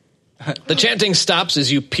 singing. The chanting stops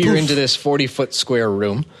as you peer into this 40-foot square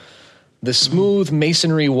room. The smooth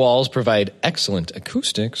masonry walls provide excellent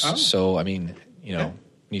acoustics. So, I mean, you know,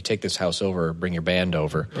 when you take this house over, bring your band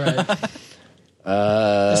over. Right.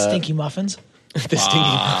 The stinky muffins. The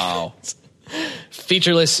Wow.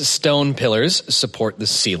 featureless stone pillars support the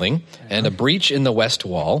ceiling, and a breach in the west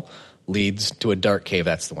wall leads to a dark cave.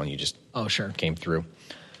 That's the one you just came through.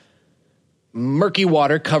 Murky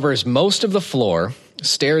water covers most of the floor.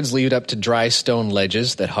 Stairs lead up to dry stone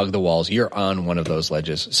ledges that hug the walls. You're on one of those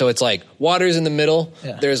ledges. So it's like water's in the middle.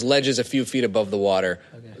 Yeah. There's ledges a few feet above the water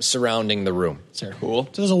surrounding the room. Sure. Cool.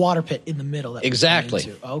 So there's a water pit in the middle. That Exactly.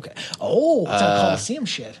 we went into. Okay. Oh, it's like Coliseum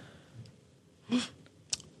shit. It's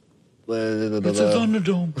a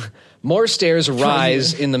Thunderdome. More stairs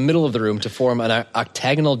rise in the middle of the room to form an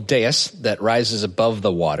octagonal dais that rises above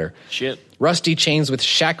the water. Shit. Rusty chains with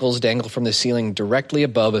shackles dangle from the ceiling directly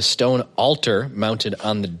above a stone altar mounted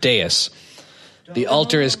on the dais. The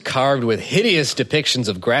altar is carved with hideous depictions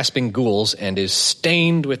of grasping ghouls and is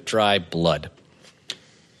stained with dry blood.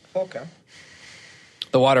 Okay.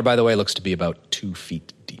 The water, by the way, looks to be about 2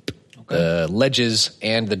 feet deep. The ledges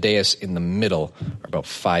and the dais in the middle are about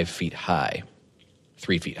 5 feet high,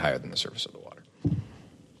 3 feet higher than the surface of the water.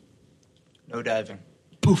 No diving.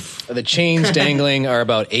 Poof. The chains dangling are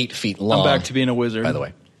about 8 feet long. I'm back to being a wizard. By the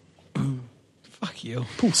way. Fuck you.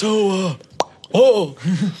 So,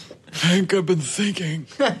 Hank, I've been thinking.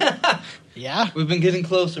 Yeah? We've been getting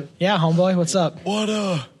closer. Yeah, homeboy, what's up?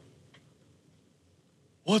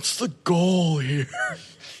 What's the goal here?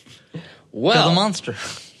 Kill Well, the monster.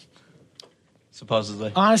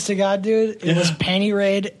 Supposedly. Honest to God, dude, it was Panty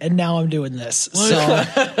Raid, and now I'm doing this. So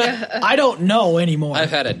I don't know anymore. I've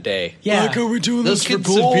had a day. Yeah. Like, are we doing Those this for kids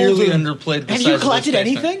gold? severely or- underplayed the Have size you of collected this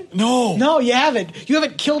basement. anything? No. No, you haven't. You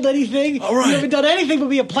haven't killed anything. All right. You haven't done anything but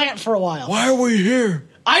be a plant for a while. Why are we here?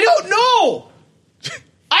 I don't know.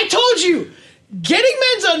 I told you. Getting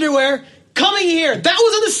men's underwear, coming here. That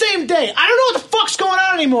was on the same day. I don't know what the fuck's going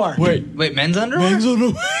on anymore. Wait, men's underwear? Men's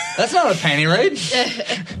underwear. That's not a panty raid.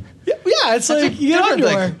 Yeah, it's like you get different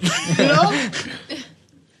underwear. You know?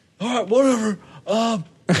 All right, whatever.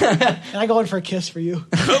 And I go in for a kiss for you.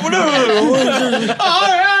 Oh, we're not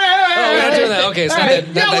doing that. Okay, it's not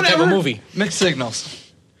that type of whatever. movie. Mixed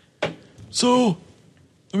signals. So,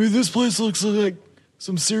 I mean, this place looks like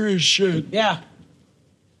some serious shit. Yeah.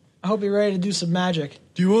 I hope you're ready to do some magic.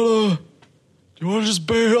 Do you wanna just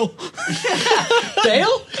bail?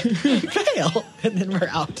 Bail? Bail. And then we're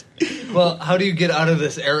out. Well, how do you get out of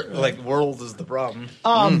this world is the problem.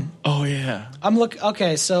 Oh yeah. I'm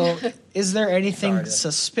okay, so is there anything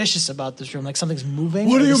suspicious about this room? Like something's moving?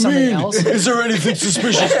 What or do you something mean? else? Is there anything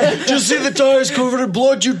suspicious? Just see the tires covered in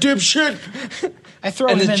blood, you dipshit. I throw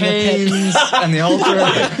And him the in chains the pit. and the altar.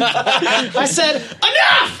 I said,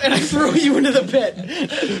 enough! And I threw you into the pit.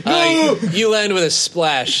 You land with a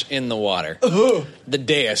splash in the water. The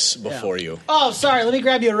dais before you. Oh, sorry, let me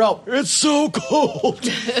grab you a rope. It's so cold.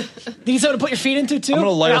 Do you need something to put your feet into, too? I'm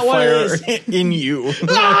gonna light a Not one of fire these. in you.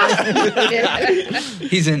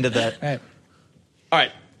 He's into that. Right. All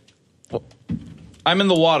right. Well, I'm in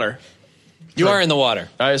the water. You are in the water.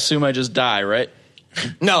 I assume I just die, right?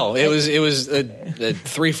 No, it was a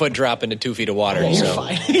 3 foot drop into 2 feet of water. You're so.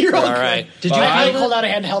 fine. You're all All good. right. Did you I ever pulled out a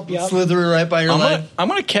hand to help you out. slither right by your leg? I'm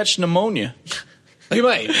gonna catch pneumonia. You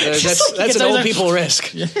might. That's an old people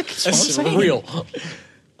risk. That's real.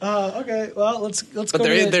 Okay, well, let's But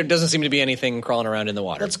go. there doesn't seem to be anything crawling around in the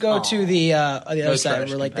water. Let's go to the other No side trash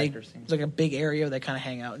where like compactor scene. there's like a big area where they kind of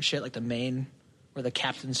hang out and shit, like the main where the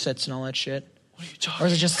captain sits and all that shit. What are you talking? Or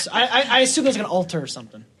is it just? I assume there's like an altar or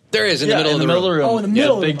something. There is in the middle of the room. Oh, in the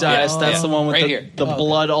middle of big the room. dais. That's Oh. the one with Right the, here. the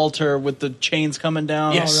blood altar with the chains coming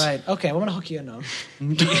down. Yes. All right. Okay, well, I'm gonna hook you in now.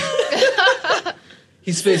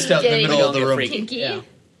 He's spaced out in the Getting middle of the room. Kinky. Yeah.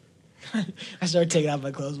 I started taking off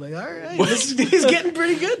my clothes. I'm like, all right, he's getting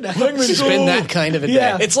pretty good now. It's been that kind of a day.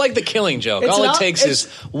 Yeah. It's like the Killing Joke. It's All an it up- takes is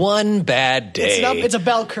one bad day. It's a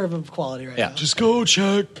bell curve of quality right Yeah. now. Just go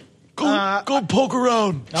check. Go poke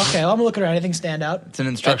around. Okay, well, I'm gonna look around. Anything stand out? It's an At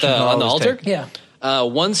instruction the, to on the always altar? take. Yeah.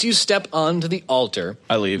 Once you step onto the altar,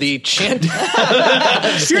 I leave. The chant,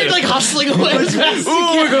 You're like hustling away as fast as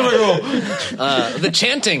you can. the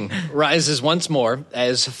chanting rises once more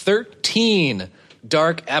as 13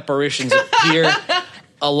 dark apparitions appear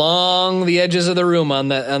along the edges of the room on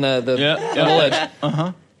the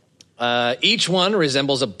ledge. Each one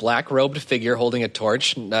resembles a black-robed figure holding a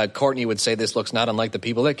torch. Courtney would say this looks not unlike the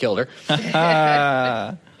people that killed her.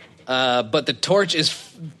 But the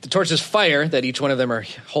torch's fire that each one of them are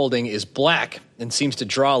holding is black and seems to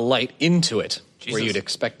draw light into it. Jesus. Where you'd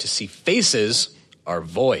expect to see faces are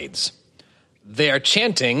voids. They are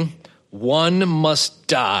chanting, "One must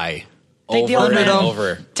die." Take the over old and man.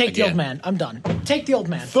 over. Take the again. old man. I'm done. Take the old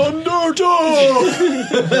man. Thunderdome.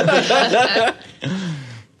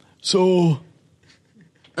 So,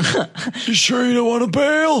 you sure you don't want to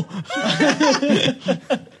bail?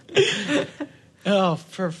 Oh,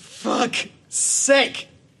 for fuck's sake.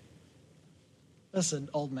 Listen,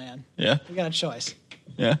 old man. Yeah. We got a choice.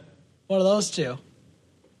 Yeah. One of those two.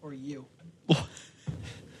 Or you. Well,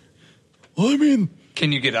 I mean,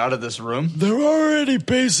 Can you get out of this room? they're already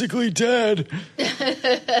basically dead.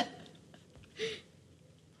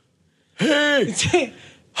 Hey,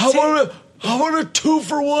 how about a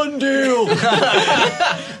 2-for-1 deal?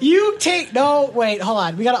 You take... No, wait, hold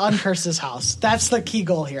on. We got to uncurse this house. That's the key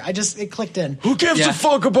goal here. It clicked in. Who gives Yeah. a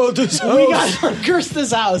fuck about this house? We got to uncurse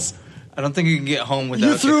this house. I don't think you can get home without.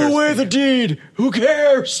 You threw away the deed. Who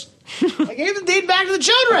cares? I gave the deed back to the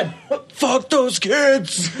children. Fuck those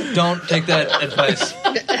kids. Don't take that advice.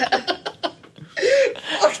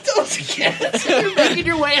 Fuck those kids. You're making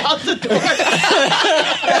your way out the door.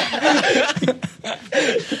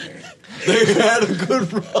 They had a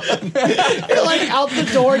good run. You're like out the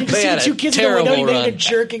door. You just They see had the a two kids in the window. terrible And run. they're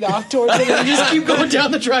jerking off towards them. And you just keep going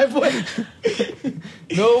down the driveway.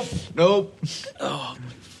 Nope. Oh,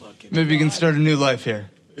 maybe you can start a new life here.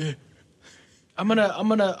 I'm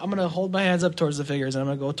gonna hold my hands up towards the figures, and I'm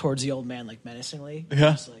gonna go towards the old man like menacingly.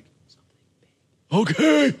 Yeah. Just like,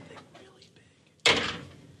 Okay.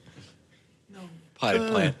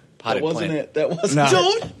 Potted plant. That Potted wasn't plant. it. That wasn't No. it.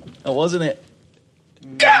 don't. That wasn't it.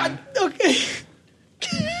 God. Okay.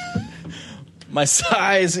 My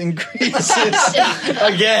size increases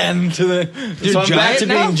again to the. You're So I'm back giant to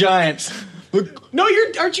now? being giant. No,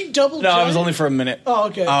 aren't you double? No, I giant? was only for a minute. Oh,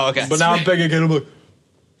 okay. Oh, okay. But now I'm big again. I'm like,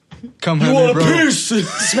 Come you here, want a bro. piece?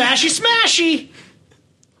 Smashy.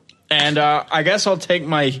 And I guess I'll take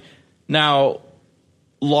my now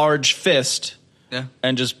large fist Yeah.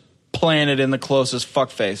 and just plant it in the closest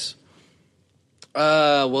fuck face.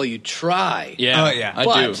 Well, you try. Yeah. Oh, yeah. I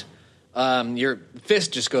do. But your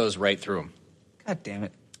fist just goes right through him. God damn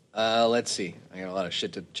it. Let's see. I got a lot of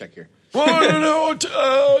shit to check here. Oh,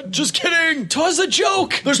 no, just kidding. Twas a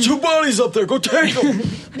joke. There's 2 bodies up there. Go take them.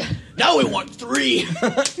 Now we want 3.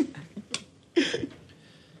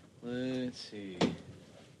 Let's see.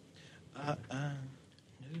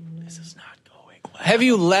 This is not going well. Have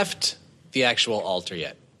you left the actual altar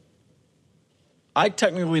yet? I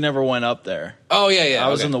technically never went up there. Oh, yeah. I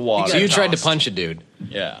was in the water. So you got tried to tossed. punch a dude.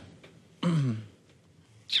 Yeah.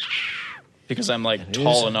 Because I'm like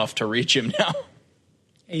tall enough to reach him now.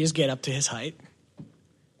 You just get up to his height.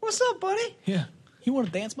 What's up, buddy? Yeah. You want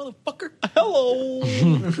to dance, motherfucker? Hello.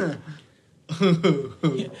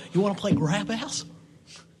 You want to play grab ass?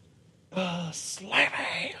 Slam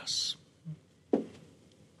ass.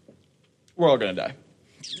 We're all gonna die.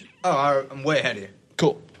 Oh, I'm way ahead of you.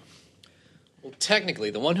 Cool. Well,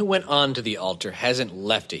 technically, the one who went on to the altar hasn't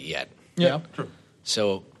left it yet. Yeah.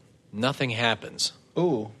 So nothing happens.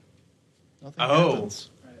 Ooh. Oh.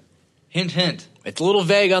 Hint, hint. It's a little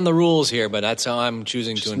vague on the rules here, but that's how I'm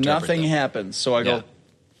choosing to interpret Nothing them. happens. So I Yeah. go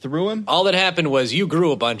through him. All that happened was you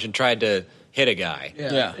grew a bunch and tried to hit a guy.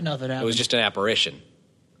 Yeah. Nothing happened. It was just an apparition.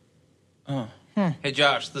 Hey,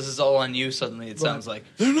 Josh, this is all on you. Suddenly, it sounds like.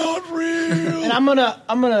 They're not real. And I'm gonna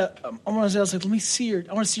say, I was like, let me see I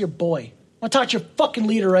want to see your boy. I want to talk to your fucking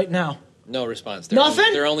leader right now. No response.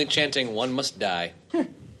 Nothing? They're only chanting, "One must die."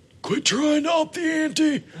 Quit trying to up the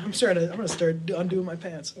ante. I'm gonna start undoing my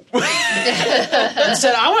pants. I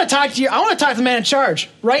said, I want to talk to you. I want to talk to the man in charge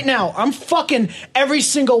right now. I'm fucking every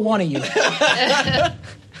single one of you. I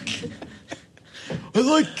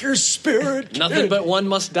like your spirit. Nothing but one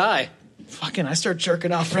must die. Fucking, I start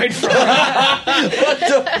jerking off right in front of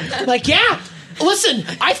him. Like, yeah. Listen,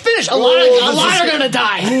 I finished. A lot are gonna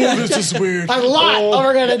die. Oh, this is weird. A lot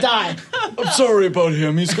are gonna die. I'm sorry about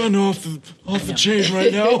him. He's gone off the chain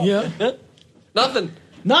right now. Yeah. Nothing.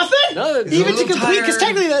 Nothing. Nothing. Even to little complete, because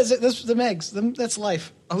tired. technically that's the Megs. That's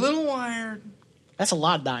life. A little wired. That's a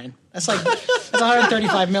lot dying. That's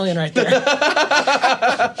 135 million right there.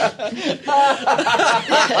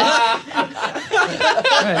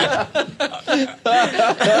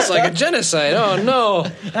 It's like a genocide. Oh no.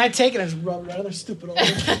 And I take it and just rub it out of their stupid old.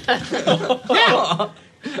 Yeah.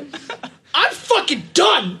 I'm fucking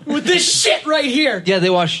done with this shit right here. Yeah, they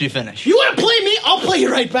watched you finish. You want to play me? I'll play you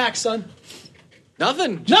right back, son.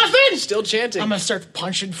 Nothing. Nothing. Still chanting. I'm gonna start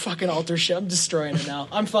punching fucking altar shit. I'm destroying it now.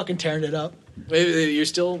 I'm fucking tearing it up. Wait, you're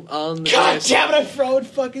still on the God damn it! I'm throwing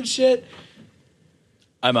fucking shit.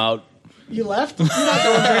 I'm out. You left? You're not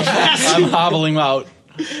going very fast. I'm hobbling out.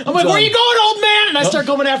 I'm like, where you going, old man? And I start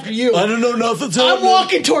going after you. I don't know. Nothing's I'm happening.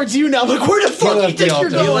 walking towards you now. Like, where the fuck you left think the you're altar.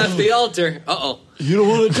 You going? left the altar. Uh-oh. You don't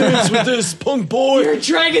want to dance with this punk boy. You're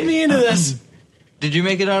dragging me into this. Did you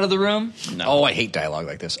make it out of the room? No. Oh, I hate dialogue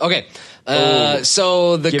like this. Okay.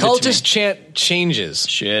 So the cultist chant changes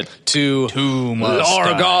to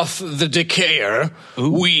Lorgoth the Decayer,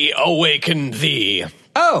 we awaken thee.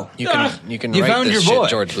 Oh. You can You write found this your boy.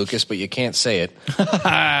 shit, George Lucas, but you can't say it.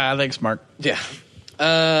 Thanks, Mark. Yeah.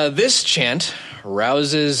 This chant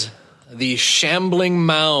rouses the shambling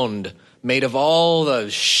mound made of all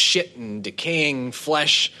the shit and decaying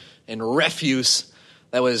flesh and refuse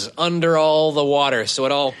that was under all the water, so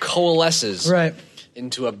it all coalesces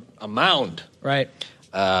into a mound. Right.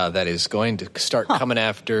 That is going to start coming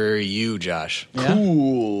after you, Josh. Yeah.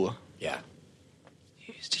 Cool. Yeah.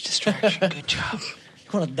 Used a distraction. Good job.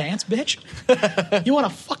 You want to dance, bitch? You want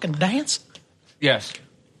to fucking dance? Yes.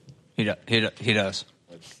 He does.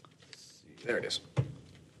 There it is.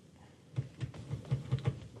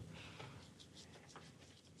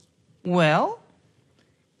 Well,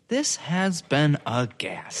 this has been a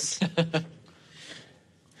gas.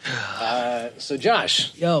 So,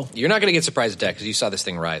 Josh, Yo. you're not going to get surprise attack because you saw this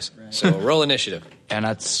thing rise. So, roll initiative. And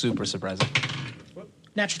that's super surprising.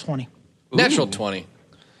 Natural 20. Natural 20.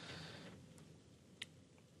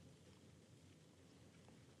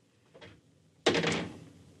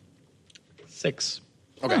 Six.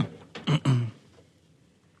 Okay.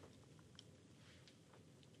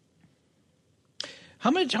 How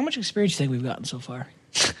much experience do you think we've gotten so far?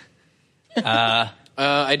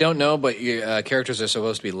 I don't know, but your characters are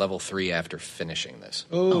supposed to be level 3 after finishing this.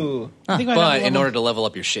 Ooh. I think I But have in level- order to level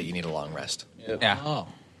up your shit, you need a long rest. Yeah. Oh.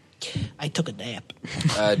 I took a nap.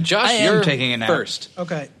 Josh, I am you're taking a nap. first.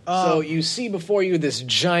 Okay. So you see before you this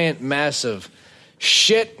giant mass of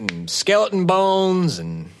shit and skeleton bones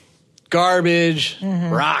and garbage,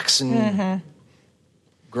 rocks and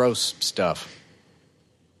gross stuff.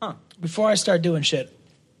 Before I start doing shit,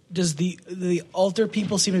 does the altar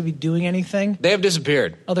people seem to be doing anything? They have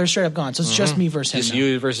disappeared. Oh, they're straight up gone. So it's just me versus him. Just now.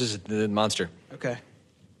 you versus the monster. Okay.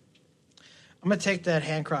 I'm gonna take that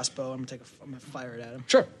hand crossbow. I'm gonna fire it at him.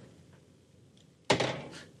 Sure.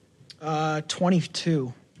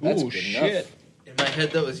 22. That's Ooh, good shit. In my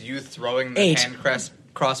head, that was you throwing the 8. hand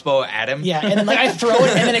crossbow at him. Yeah, and then like I throw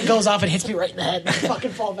it, and then it goes off and hits me right in the head, and I fucking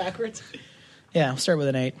fall backwards. Yeah, I'll start with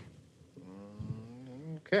an 8.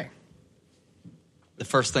 Okay. The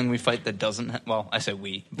first thing we fight that doesn't well, I say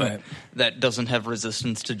we, but that doesn't have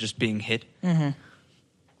resistance to just being hit.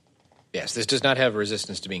 Yes, this does not have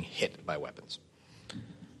resistance to being hit by weapons.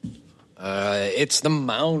 It's the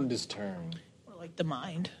mound's turn. Or like the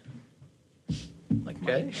mind. Like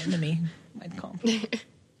my enemy might come.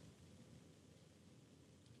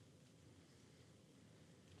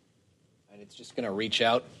 And it's just going to reach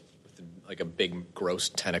out with like a big, gross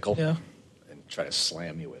tentacle Yeah. and try to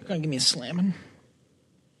slam you with it. Gonna give me a slamming.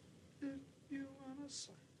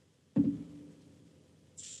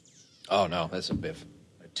 Oh, no, that's a biff.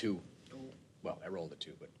 A 2. Well, I rolled a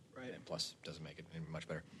 2, but plus doesn't make it any much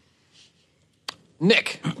better.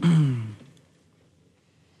 Nick.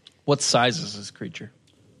 What size is this creature?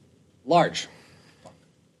 Large.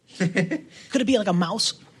 Could it be like a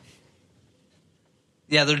mouse?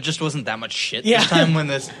 Yeah, there just wasn't that much shit Yeah. this time when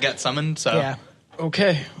this got summoned. So Yeah.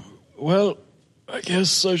 Okay. Well, I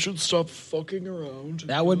guess I should stop fucking around.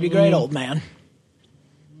 That would be great, old man.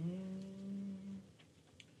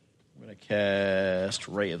 I'm going to cast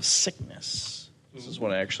Ray of Sickness. This is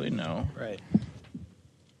what I actually know. Right.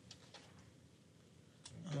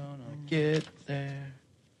 Gonna get there.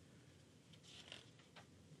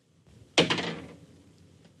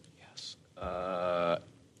 Yes.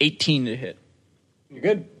 18 to hit. You're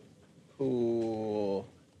good. Cool.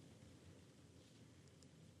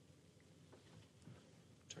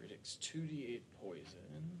 Target takes 2d8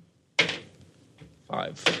 poison.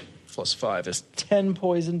 5 plus 5 is 10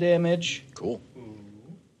 poison damage. Cool.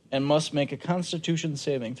 And must make a Constitution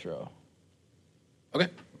saving throw. Okay.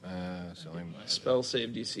 So I'm Spell save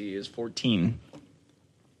DC is 14.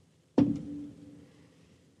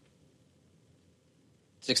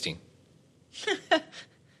 16.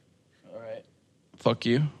 All right. Fuck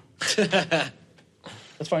you. That's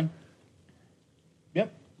fine.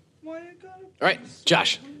 Yep. All right,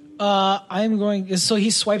 Josh. I'm going. So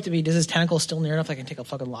he swiped at me. Does his tentacle still near enough I can take a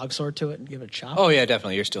fucking log sword to it and give it a chop? Oh, yeah,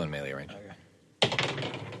 definitely. You're still in melee range. Oh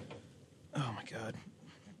my god.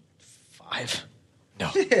 5. No.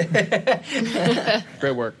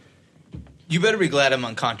 Great work. you better be glad I'm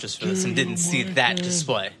unconscious for this and didn't see that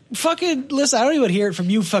display. Fucking listen, I don't even hear it from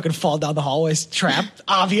you. Fucking fall down the hallway's trap.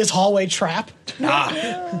 Obvious hallway trap.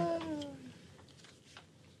 I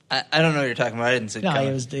don't know what you're talking about. I didn't see it No, coming.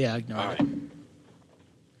 it was ignore it.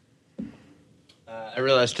 I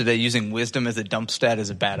realized today using wisdom as a dump stat is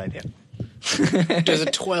a bad idea. Does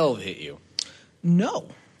a 12 hit you? No.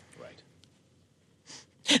 Right.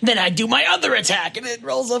 Then I do my other attack, and it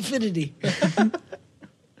rolls affinity.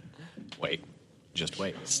 Wait. Just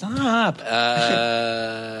wait. Stop. Nick.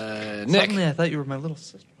 Suddenly I thought you were my little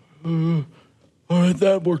sister. All right,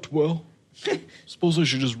 that worked well. Suppose I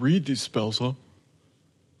should just read these spells, huh?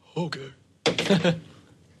 Okay.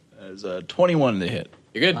 As a 21 to hit.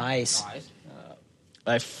 You're good. Nice.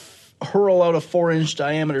 I hurl out a 4-inch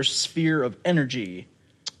diameter sphere of energy.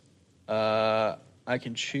 I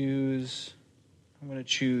can choose. I'm going to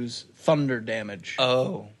choose thunder damage.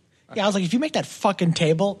 Oh. Yeah, I was like, if you make that fucking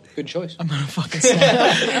table, Good choice. I'm gonna fucking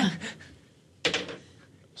snap.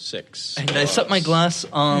 6. And I set my glass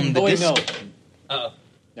on the Oh, wait, disc. no.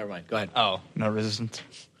 Never mind. Go ahead. Oh, no resistance.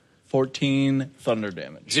 14 thunder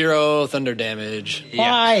damage. 0 thunder damage.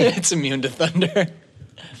 Why? It's immune to thunder.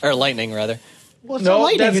 Or lightning, rather. Well, it's No, not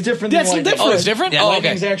lightning. that's It's- different than That's lightning. different. Oh, it's different? Yeah, oh,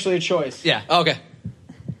 Lightning's okay. actually a choice. Yeah. Okay. I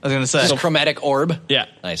was going to say. Just chromatic orb. Yeah.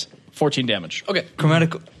 Nice. 14 damage. Okay.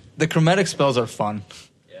 The chromatic spells are fun.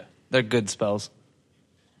 Yeah. They're good spells.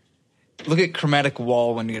 Look at chromatic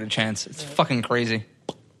wall when you get a chance. It's fucking crazy.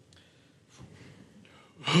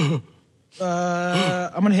 I'm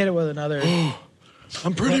gonna hit it with another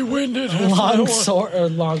I'm pretty winded. long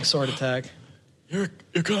sword attack. You're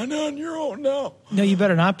kind of on your own now. No, you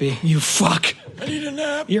better not be. You fuck. I need a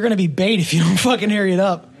nap. You're gonna be bait if you don't fucking hurry it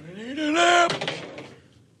up. I need a nap.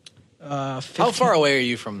 15. How far away are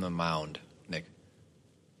you from the mound, Nick?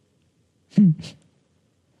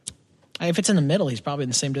 If it's in the middle, he's probably in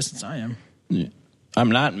the same distance I am. I'm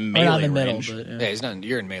not in Or melee not in the middle, range. but Yeah, he's not.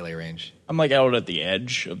 You're in melee range. I'm like out at the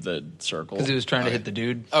edge of the circle. Because he was trying to hit the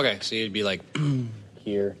dude. Okay, so you'd be like,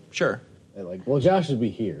 Here. Sure. And like, well, Josh would be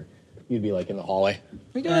here. You'd be like in the hallway.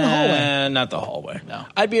 we go in the hallway. Not the hallway. No.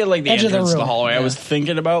 I'd be at like the Edge of the entrance to the room. hallway. I Yeah. was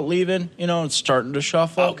thinking about leaving, and starting to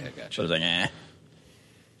shuffle. Okay, gotcha. But I was like, eh.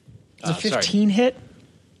 Is a sorry. 15 hit?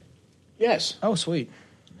 Yes. Oh, sweet.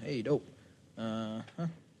 Hey, dope.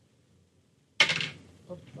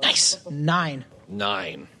 Nice. 9.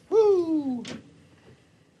 9. Woo!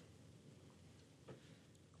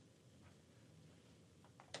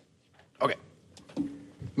 Okay.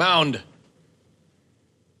 Mound.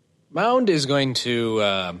 Mound is going to.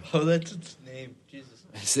 Oh, that's its name.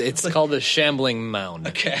 Jesus. It's called the Shambling Mound.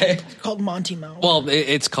 Okay. It's called Monty Mount. Well,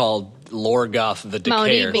 it's called Lorgoth the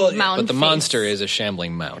Mounty Decayer. Big Mound but the face. monster is a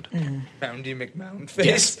Shambling Mound. Moundy McMound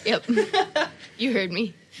face. Yep. You heard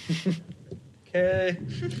me. Okay.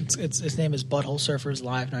 Its name is Butthole Surfers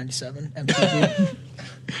Live 97 MTV.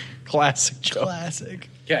 Classic joke. Classic.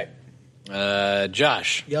 Okay.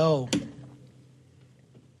 Josh. Yo.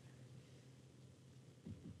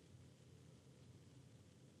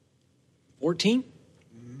 $14?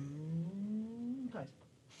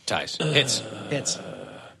 Ties. Hits. Hits.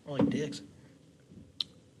 Rolling dicks.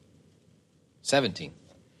 17.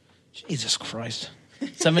 Jesus Christ.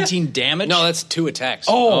 17 damage? No, that's 2 attacks.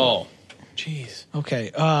 Oh. Jeez.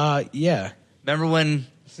 Okay. Yeah. Remember when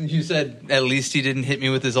you said at least he didn't hit me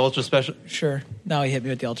with his ultra special? Sure. Now he hit me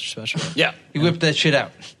with the ultra special. Yeah. He whipped that shit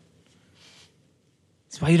out.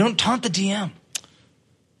 That's why you don't taunt the DM.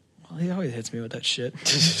 Well, he always hits me with that shit.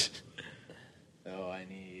 So I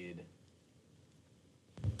need.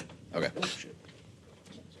 Okay.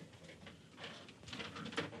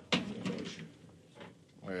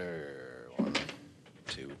 Where? 1,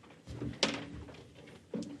 2.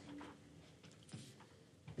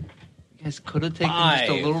 You guys could have taken just a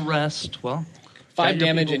 5. little rest. Well, 5 got your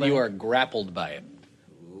damage, people and you back. are grappled by it.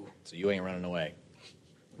 So you ain't running away.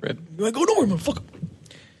 Rip. You're like, go nowhere, motherfucker.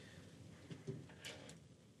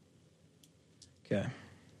 Okay.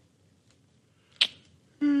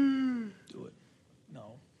 Do it.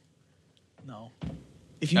 No. No.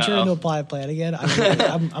 If you turn into a plan again,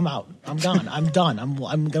 I'm out. I'm gone. I'm done. I'm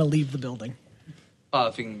gonna leave the building.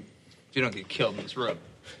 if you don't get killed in this room.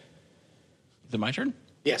 Is it my turn?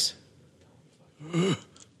 Yes. All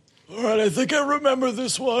right, I think I remember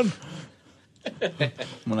this one. I'm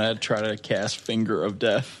going to try to cast Finger of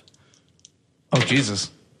Death. Oh, Jesus.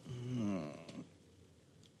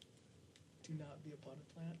 Do not be upon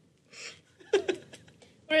a plant.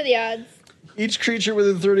 What are the odds? Each creature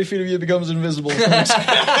within 30 feet of you becomes invisible. Hey,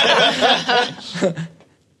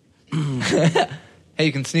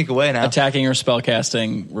 you can sneak away now. Attacking or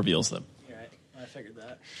spellcasting reveals them. Right. I figured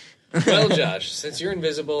that. Well, Josh, since you're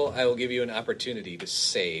invisible, I will give you an opportunity to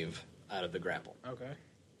save out of the grapple. Okay.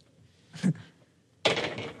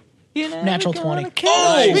 Natural 20. Nice.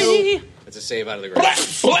 It's a save out of the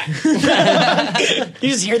grapple. You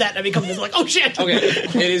just hear that and I become like, oh shit. Okay,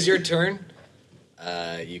 it is your turn.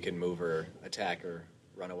 You can move or attack or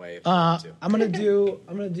run away if you want to. I'm gonna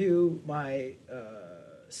do my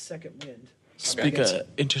second wind. Speak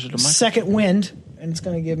into the mic. Second wind, and it's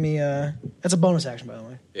going to give me that's a bonus action, by the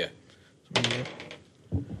way. Yeah.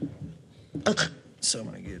 So I'm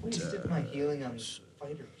going to get. Stick my healing on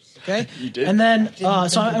fighters. Okay. You did? And then,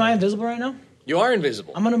 so am I invisible right now? You are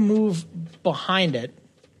invisible. I'm going to move behind it,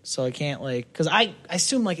 so I can't because I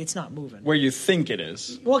assume it's not moving. Where you think it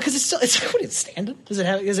is. Well, because it's what is it standing? Does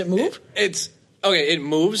it move? It's okay. It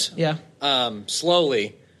moves. Yeah.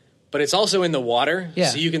 Slowly, but it's also in the water. Yeah.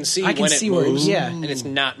 So you can see I can when see it where it- moves. yeah. And it's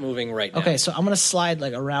not moving right now. Okay, so I'm going to slide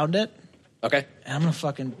around it, Okay. and I'm going to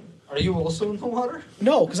fucking. Are you also in the water?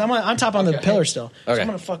 No, because I'm on top on the pillar still. So Okay. I'm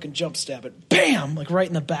going to fucking jump stab it. Bam! Right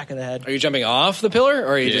in the back of the head. Are you jumping off the pillar,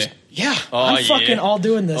 or are you just? Yeah. Oh, I'm fucking all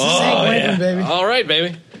doing this. This ain't winning, baby. All right,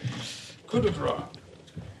 baby. Coup de grace.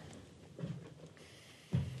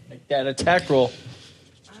 Make that attack roll.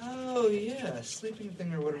 Oh yeah, sleeping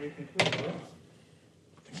thing or whatever you can put it.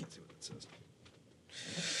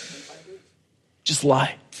 Just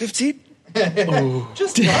lie. 15?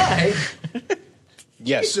 Just lie.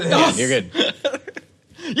 Yes. Yeah, you're good.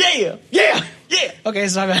 Yeah! Okay,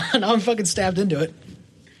 so now I'm fucking stabbed into it.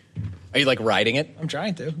 Are you riding it? I'm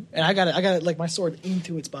trying to. And I got it my sword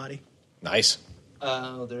into its body. Nice.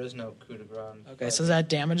 There is no coup de grace. Okay, so is that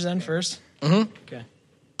damage then first? Mm-hmm. Okay.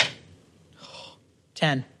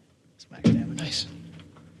 10. Smack damage. Nice.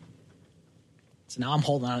 So now I'm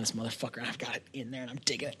holding on to this motherfucker, and I've got it in there, and I'm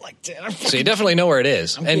digging it like that. So you definitely know where it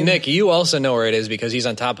is. I'm And giving- Nick, you also know where it is because he's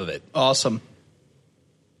on top of it. Awesome.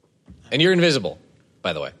 And you're invisible,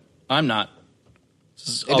 by the way. I'm not. This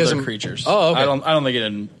is It other doesn't- creatures. Oh, okay. I don't think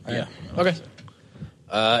it. Yeah. Okay.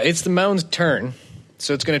 It's the mound's turn,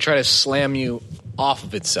 so it's going to try to slam you off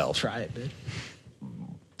of itself. Try it, dude.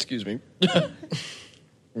 Excuse me.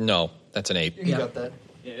 No, that's an 8. You got that.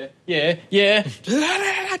 Yeah.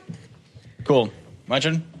 Cool. My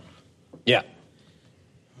turn. Yeah.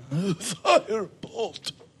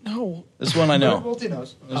 Firebolt. No. This one I know. Multi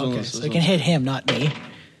knows. Okay, so it can hit him, not me.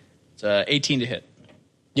 It's 18 to hit.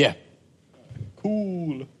 Yeah.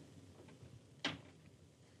 Cool. I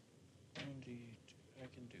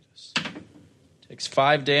can do this. Takes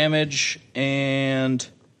 5 damage, and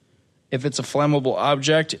if it's a flammable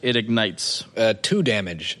object, it ignites. 2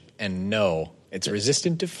 damage, and no, it's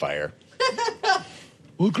resistant to fire.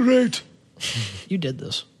 Well, great. You did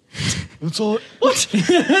this. That's all. What?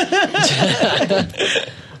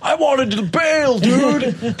 I wanted to bail,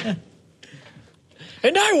 dude.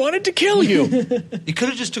 And I wanted to kill you. You could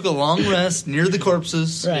have just took a long rest near the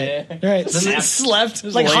corpses. Right. Right. Then it Slept.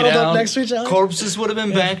 lay Huddled down. up next to each other. Corpses would have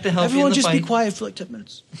been back to help Everyone you in the just fight. be quiet for 10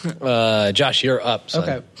 minutes. Josh, you're up, son.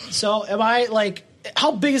 Okay. So am I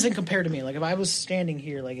how big is it compared to me? If I was standing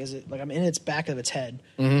here, is it I'm in its back of its head?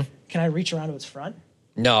 Mm-hmm. Can I reach around to its front?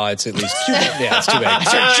 No, it's at least too big. Yeah, it's too big.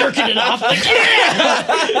 Start jerking it off.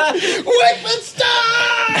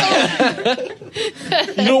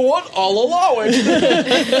 You know what? I'll allow it.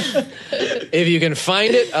 If you can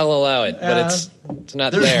find it, I'll allow it. But it's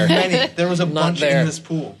not there. There was a bunch there. in this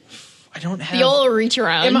pool. I don't have. You'll reach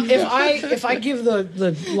around. If I give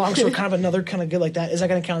the longsword kind of another kind of good like that, is that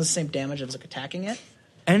going to count as the same damage as And attacking it?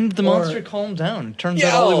 the monster calmed down. It turns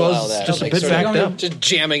out I'll all he allow was that. just a Like, bit sort of backed up. Just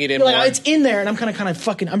jamming it in Like, more. it's in there, and I'm kind of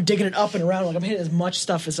fucking. I'm digging it up and around. I'm hitting as much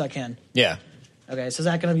stuff as I can. Yeah. Okay, so is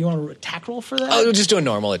that going to be? You want to attack roll for that? Oh, just do a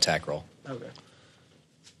normal attack roll. Okay. What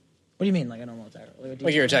do you mean, a normal attack roll?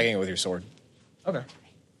 Like you're attacking it with your sword. Okay.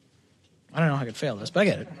 I don't know how I could fail this, but I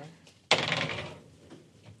get it.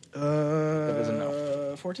 That doesn't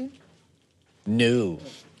know. 14? No.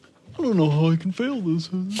 I don't know how I can fail this.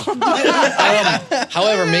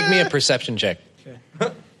 However, make me a perception check.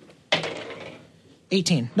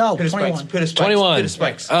 18. No, Pit of 21. spikes. Pit of spikes. 21. Pit of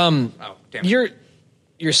spikes. Um, Oh, damn it.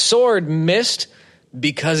 your sword missed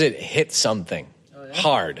because it hit something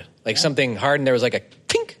hard. Like something hard, and there was like a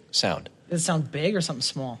tink sound. Does it sound big or something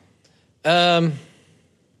small? Yeah,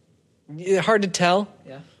 hard to tell,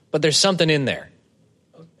 Yeah. but there's something in there.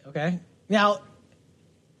 Okay. Now,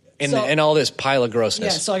 In all this pile of yeah,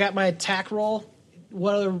 grossness. so I got my attack roll.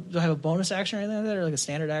 What other, do I have a bonus action or anything like that, or like a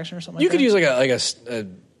standard action or something You like could that? use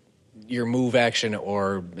your move action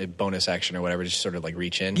or a bonus action or whatever, just sort of like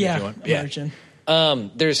reach in if Yeah, you want. I'm reaching.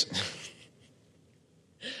 There's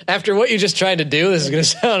after what you just tried to do, this is going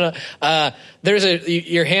to sound.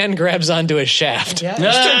 Your hand grabs onto a shaft. Yeah.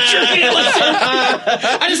 Start jerking it.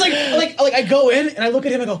 I just like I go in and I look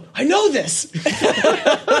at him and go, I know this.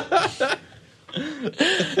 Can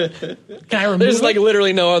I remove There's it? like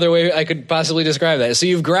literally no other way I could possibly describe that. So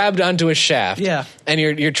you've grabbed onto a shaft, Yeah. and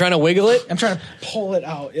you're trying to wiggle it. I'm trying to pull it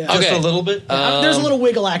out. Yeah. Okay. Just a little bit. There's a little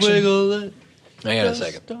wiggle action. Hang on a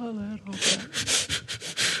second.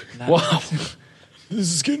 Wow.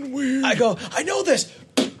 This is getting weird. I go, I know this.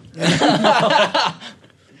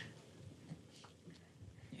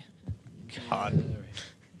 God.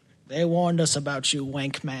 They warned us about you,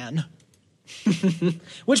 wank man.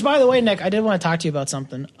 Which, by the way, Nick, I did want to talk to you about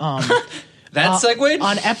something. That segued?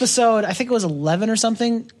 On episode, I think it was 11 or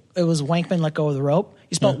something, it was Wankman let go of the rope.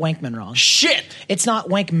 You spelled Wankman wrong. Shit! It's not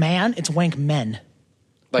wank man, it's wank men.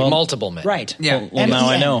 Like multiple men. Right. Yeah. Well, now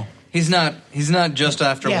I M-E-N. know. He's not just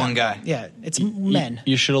after Yeah. one guy. Yeah, it's men.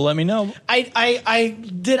 You should have let me know. I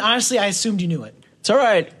did, honestly, I assumed you knew it. It's all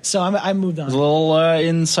right. So I moved on. There's a little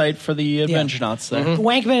insight for the adventure knots there.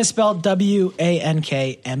 Wankman is spelled Wankmen.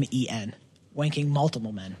 Wanking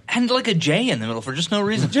multiple men. And like a J in the middle for just no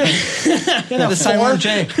reason. You know, The silent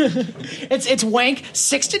J. it's wank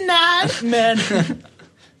 69 men.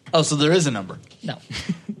 Oh, so there is a number. No.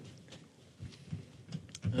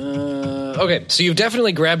 Okay, so you've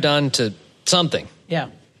definitely grabbed on to something. Yeah.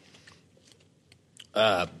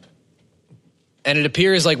 And it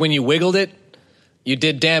appears like when you wiggled it, you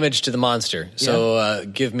did damage to the monster. So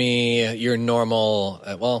give me your normal...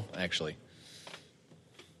 well, actually.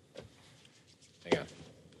 Hang on.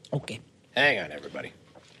 Okay. Hang on, everybody.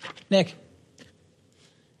 Nick.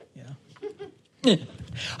 Yeah.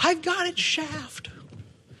 I've got it, Shaft.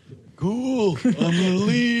 Cool. I'm gonna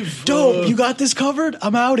leave. Dope. You got this covered?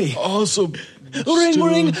 I'm outie. Awesome. Ring, Still-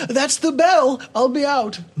 ring. That's the bell. I'll be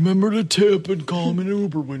out. Remember to tip and call me an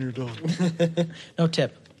Uber when you're done. No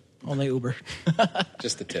tip. Only Uber.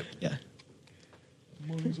 Just the tip. Yeah.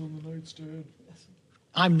 Money's on the nightstand.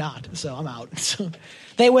 I'm not, so I'm out. So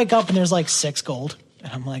they wake up and there's like 6 gold.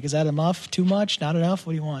 And I'm like, is that enough? Too much? Not enough?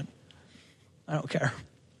 What do you want? I don't care.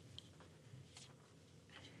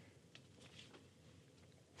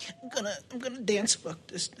 I'm gonna dance fuck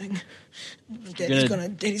this thing. Daddy's gonna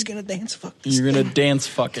dance fuck this You're thing. gonna dance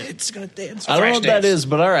fuck it. It's gonna dance. I don't know what that is,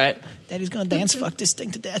 but all right. Daddy's gonna dance fuck this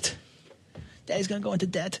thing to death. Daddy's gonna go into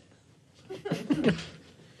debt. Daddy's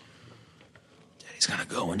gonna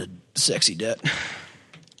go into sexy debt.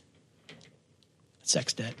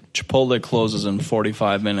 Sex debt. Chipotle closes in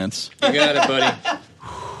 45 minutes. You got it, buddy.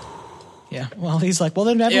 Yeah. Well, he's like, well,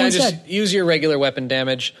 then Yeah, everyone's just dead. use your regular weapon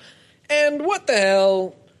damage. And what the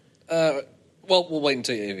hell? Well, we'll wait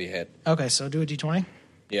until you hit. Okay, so do a d20.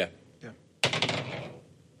 Yeah.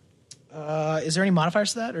 Is there any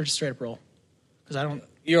modifiers to that, or just straight up roll? Because I don't.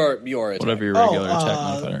 Your Whatever your regular attack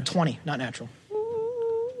modifier. 20, not natural.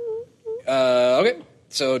 Okay,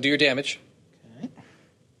 so do your damage. Okay.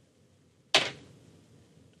 Oh,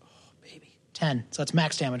 baby. 10. So that's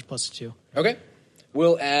max damage plus 2. Okay.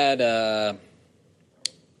 We'll add a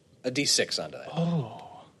d6 onto that.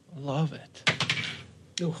 Love it.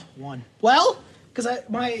 Ooh, 1. Well, because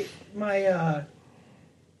my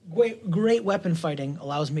great weapon fighting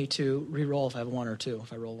allows me to re-roll if I have 1 or 2.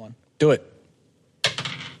 If I roll 1, Do it. and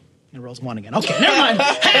it rolls 1 again. Okay, never mind.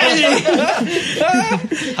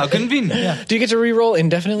 How convenient. Do you get to re-roll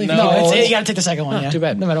indefinitely? No, you got to take the second one. Yeah, too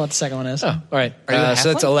bad. No matter what the second one is. Oh, all right. Are you a So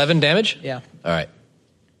that's halfling? 11 damage? Yeah. All right.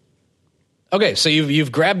 Okay, so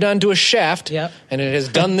you've grabbed onto a shaft, Yep. and it has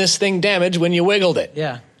done this thing damage when you wiggled it.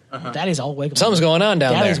 Yeah. Daddy's all wiggling. Something's going on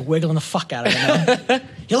down Daddy's there. wiggling the fuck out of it now.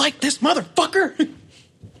 You like this, motherfucker?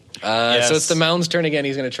 So it's the mound's turn again.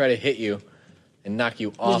 He's going to try to hit you and knock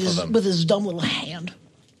you off of him. With his dumb little hand.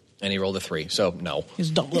 And he rolled a 3, so no.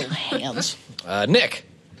 His dumb little hands. Nick.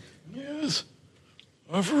 Yes.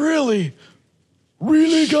 I've really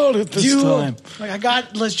got it this time. Like, I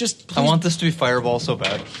got, let's just. I want this to be Fireball so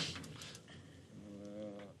bad.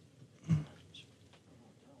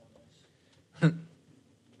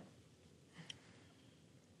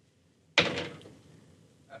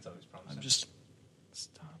 That's always promising. I'm just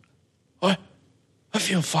stop. I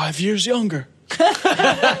feel 5 years younger. That's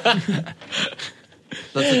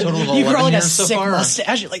a total of 11 You grow like a years so sick far.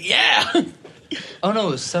 mustache. You're like, yeah. Oh no,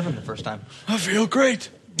 it was 7 the first time. I feel great.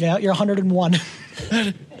 Yeah, you're 101.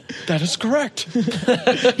 That is correct.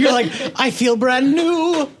 You're like, I feel brand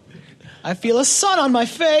new. I feel a sun on my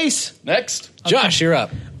face. Next. Josh, you're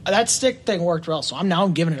up. That stick thing worked well, so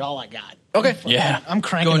I'm giving it all I got. Okay. Yeah. I'm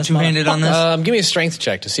cranking Going this two-handed on motherfucker. this. Give me a strength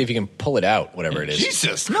check to see if you can pull it out, whatever it is.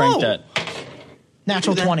 Jesus, Crank that.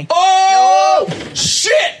 Natural 20. Oh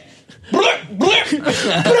shit!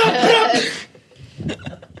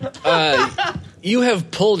 You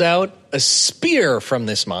have pulled out a spear from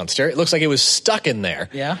this monster. It looks like it was stuck in there.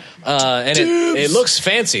 Yeah. And it looks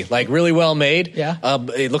fancy, like really well made. Yeah.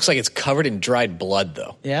 It looks like it's covered in dried blood,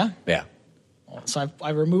 though. Yeah? Yeah. So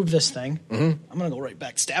I removed this thing. I'm going to go right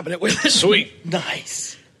back stabbing it with it. Sweet.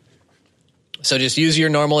 Nice. So just use your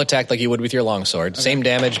normal attack like you would with your longsword. Same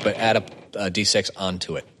damage, but add a d6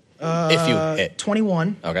 onto it. If you hit.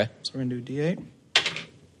 21. Okay. So we're going to do D8.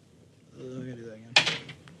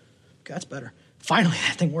 That's better. Finally,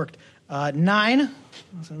 that thing worked. 9.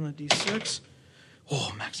 That's on the D6.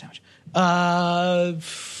 Oh, max damage.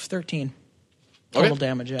 13. Total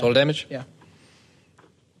damage, yeah. Total damage? Yeah.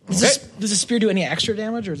 Does the spear do any extra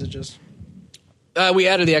damage, or is it just... We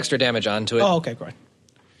added the extra damage onto it. Oh, okay, great.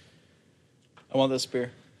 I want this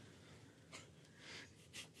spear.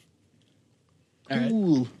 All right.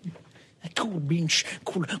 Cool. Cool beans.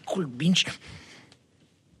 Cool beans.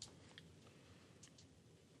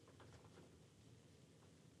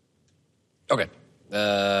 Okay.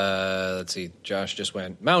 Let's see. Josh just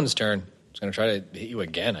went. Mountain's turn. He's going to try to hit you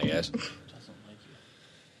again, I guess.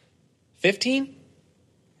 15?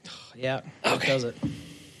 Yeah. Okay. Does it?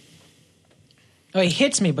 Oh, he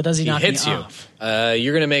hits me, but does he knock hits me you. off?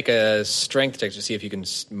 You're going to make a strength check to see if you can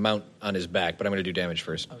mount on his back, but I'm going to do damage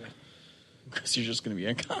first. Okay. Because you're just going to be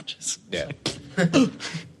unconscious. Yeah.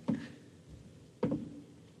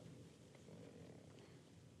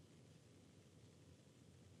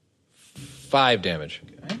 5 damage.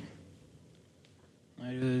 Okay. I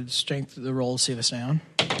do strength the roll to see if it's down.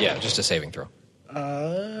 Yeah, just a saving throw.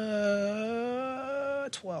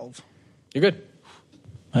 12. You're good. Needs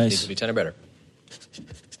Nice. to be 10 or better.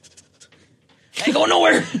 Ain't going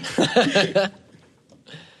nowhere.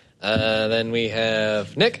 Then we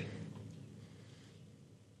have Nick.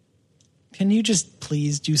 Can you just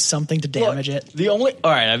please do something to damage it? All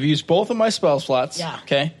right, I've used both of my spell slots. Yeah.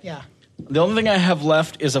 Okay. Yeah. The only thing I have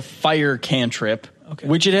left is a fire cantrip, Okay.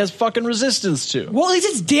 which it has fucking resistance to. Well, at least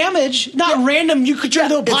it's damage, not random. You could turn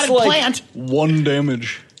into a potted plant. 1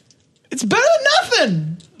 damage. It's better than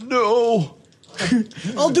nothing. No.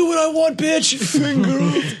 I'll do what I want, bitch. Finger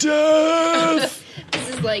of death. This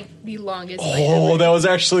is like the longest fight Oh, ever. that was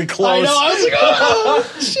actually close. I know. I was like, oh,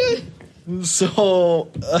 shit. So,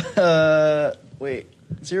 wait.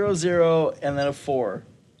 0, 0, and then a 4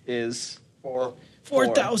 is 4.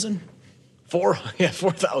 4,000. 4? Yeah,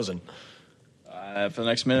 4,000. For the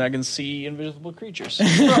next minute, I can see invisible creatures.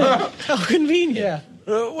 How convenient. Yeah.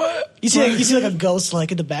 What? You see like a ghost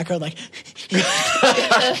like in the background, like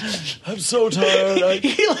I'm so tired.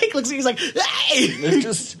 he like looks. He's like, hey!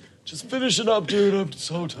 Just finish it up, dude. I'm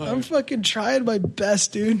so I'm tired. fucking trying my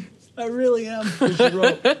best, dude. I really am.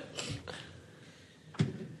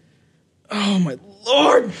 Oh my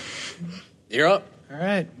lord! You're up. All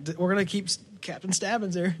right, we're gonna keep Captain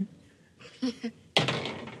Stabbins here.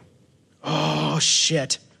 Oh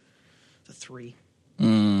shit! It's a 3.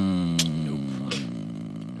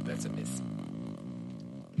 That's a miss.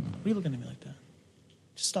 What are you looking at me like that?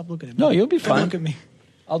 Just stop looking at me. No, you'll be Don't fine. Look at me.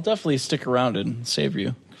 I'll definitely stick around and save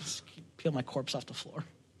you. Just peel my corpse off the floor.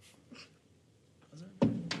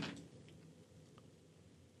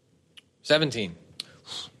 17.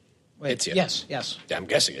 Wait, Hits you. Yes. Yeah, I'm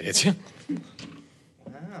guessing it hits you.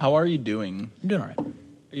 How are you doing? I'm doing all right.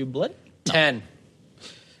 Are you bloody? 10.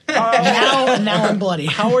 Now I'm bloody.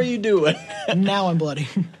 How are you doing? Now I'm bloody.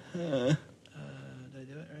 Did I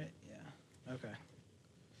do it right? Yeah. Okay.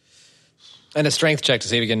 And a strength check to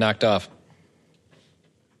see if you get knocked off.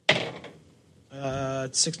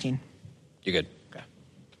 It's 16. You're good. Okay.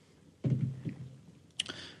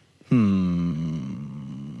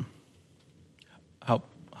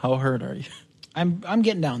 How hurt are you? I'm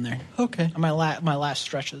getting down there. Okay. On my last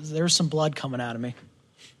stretches. There's some blood coming out of me.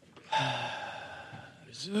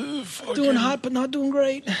 Doing hot, but not doing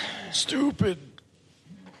great. Stupid.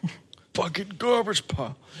 Fucking garbage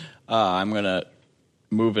pile. I'm gonna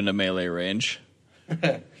move into melee range.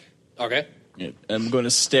 Okay. I'm gonna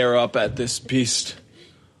stare up at this beast,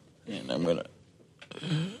 and I'm gonna.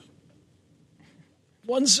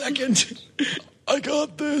 1 second. I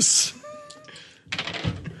got this.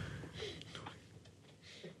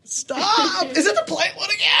 Stop! Is it the plant one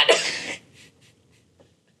again?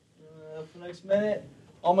 For the next minute,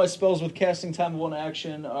 all my spells with casting time of 1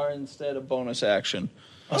 action are instead a bonus action.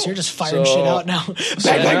 Oh, so you're just firing shit out now.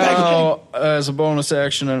 So now, as a bonus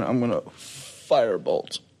action, I'm gonna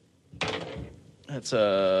firebolt. That's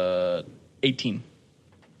 18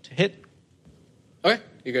 to hit. Okay.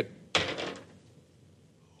 You're good.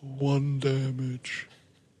 1 damage.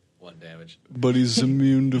 1 damage. But he's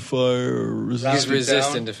immune to fire. He's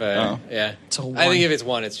resistant to fire. Oh. Yeah. So I one. think if it's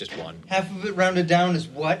 1, it's just 1. Half of it rounded down is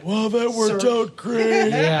what? Wow, that worked Sir. out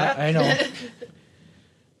great. Yeah, I know.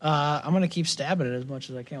 I'm gonna keep stabbing it as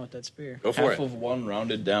much as I can with that spear. Go for Half it. of 1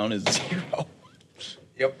 rounded down is 0.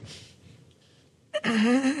 Yep.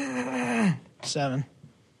 7.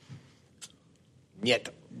 Yet.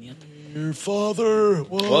 Your father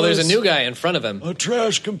was Well, there's a new guy in front of him. a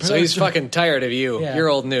trash compactor. So he's fucking tired of you. Yeah. You're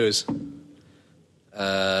old news.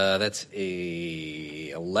 That's a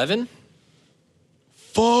 11.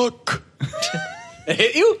 Fuck. It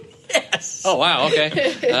hit you? Yes. Oh, wow,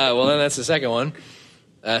 okay. Well, then that's the second one.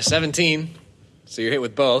 17. So you're hit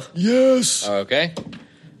with both. Yes. Okay.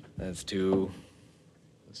 That's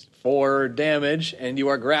 4 damage, and you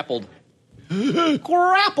are grappled.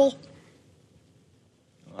 Grapple.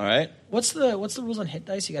 All right. What's the rules on hit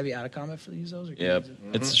dice? You gotta be out of combat for these those. Or can you Yep. use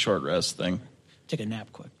it? It's a short rest thing. Take a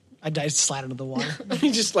nap quick. I dice slide into the water.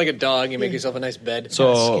 Just like a dog, you make yourself a nice bed.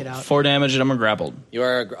 So skid out. 4 damage and I'm grappled. You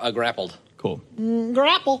are grappled. Cool.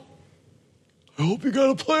 Grapple. I hope you got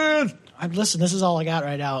a plan. Listen, this is all I got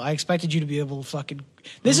right now. I expected you to be able to fucking.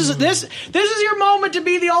 This is your moment to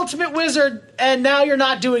be the ultimate wizard, and now you're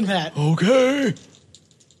not doing that. Okay.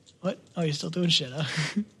 What? Oh, you're still doing shit,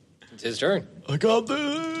 huh? It's his turn. I got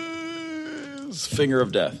this. Finger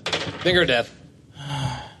of death. Finger of death.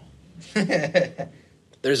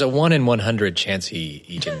 There's a 1 in 100 chance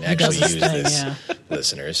he can actually does use this thing, this, yeah.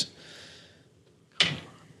 listeners.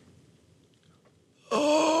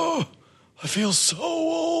 Oh, I feel so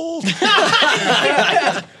old.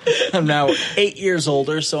 I'm now 8 years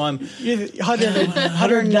older, so I'm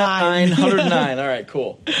 109. 109. All right,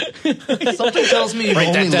 cool. Something tells me you've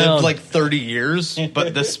Write that only down. lived like 30 years,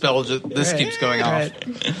 but this spell keeps going off.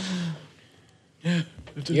 Right. You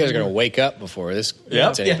guys are going to wake up before this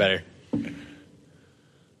gets any Yeah. better.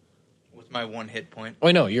 With my 1 hit point. Oh,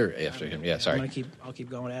 no, you're after him. Yeah, I'm sorry. gonna I'll keep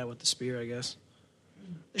going at it with the spear, I guess.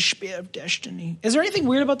 The spear of destiny. Is there anything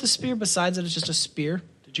weird about the spear besides that it's just a spear?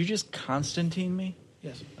 Did you just Constantine me?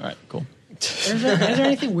 Yes. All right, cool. Is there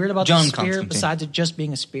anything weird about John the spear Constantine. besides it just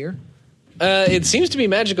being a spear? It seems to be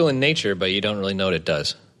magical in nature, but you don't really know what it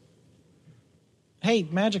does. Hey,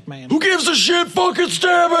 Magic Man. Who gives a shit? Fucking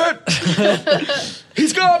stab it.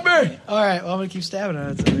 He's got me. All right, well, I'm gonna keep stabbing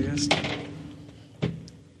at it, then, I guess.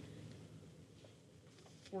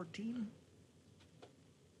 14.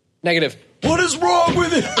 Negative. What is wrong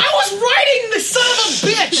with it? I was writing the son of a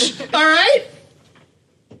bitch. All right.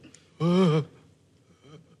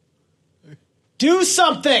 Do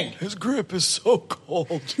something. His grip is so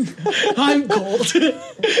cold. I'm cold. Sanders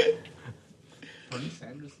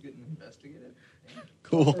getting investigated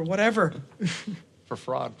Or whatever. for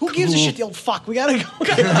fraud. Who gives a shit? The old fuck. We gotta go.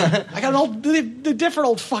 I got an old, the different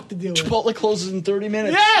old fuck to deal with. Chipotle closes in 30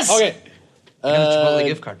 minutes. Yes. Okay. I got a Chipotle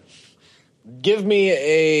gift card. Give me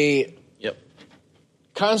a Yep.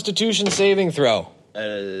 Constitution saving throw. That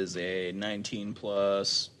is a 19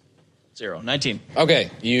 plus 0. 19. Okay,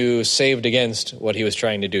 you saved against what he was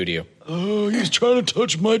trying to do to you. Oh, he's trying to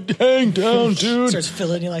touch my hang down, dude. Starts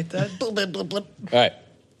filling you like that. Blip, blip, blip, blip. All right,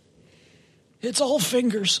 It's all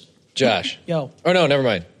fingers. Josh. Yo. Oh, no, never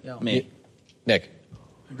mind. Yo. Me. Nick.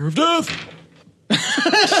 Finger of death.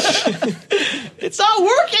 It's not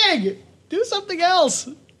working. Do something else.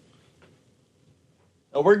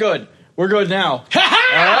 Oh, we're good. We're good now. All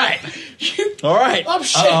right. All right. Up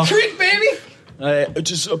shit creek, baby. I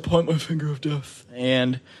just point my finger of death.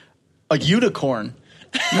 And a unicorn,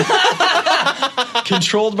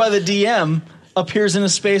 controlled by the DM, appears in a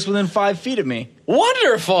space within 5 feet of me.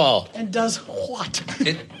 Wonderful. And does what?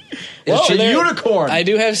 Well, a there- unicorn. I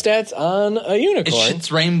do have stats on a It unicorn.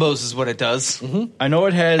 shits rainbows is what it does. I know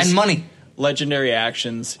it has And money. legendary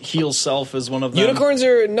actions. Heal self is one of them. Unicorns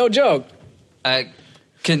are no joke. I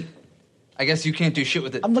guess you can't do shit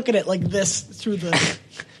with it. I'm looking at like this through the.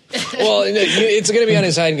 Well, it's going to be on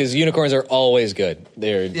his side because unicorns are always good.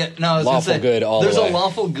 They're Yeah, no, I was lawful gonna say, good all there's the way. a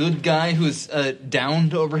lawful good guy who's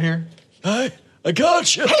downed over here. I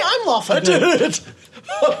got you. Hey, I'm lawful I good. did it.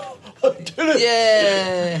 I did it.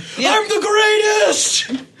 Yeah. I'm the greatest.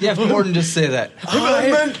 You have to more than just say that. I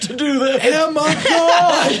meant to do that. Oh my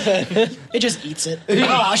god! It just eats it.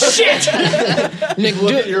 Oh shit! Nick,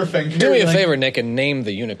 your finger. do me a favor, Nick, and name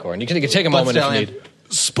the unicorn. You can take a moment if you Stallion. need.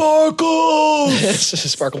 Sparkles.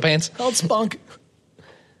 Sparkle pants. Called spunk.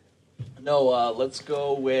 No, let's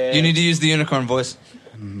go with. You need to use the unicorn voice.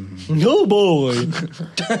 No boy.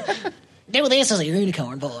 Do this as a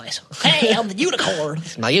unicorn, boys. Hey, I'm the unicorn.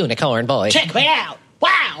 My unicorn boy. Check me out.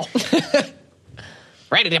 Wow!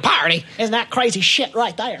 Ready to party. Isn't that crazy shit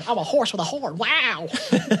right there? I'm a horse with a horn. Wow!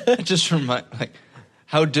 Just remind like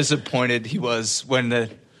how disappointed he was when the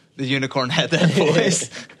unicorn had that voice.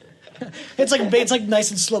 It's like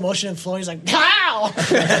nice and slow motion and flowing. He's like, wow!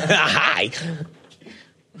 Hi.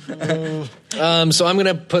 So I'm going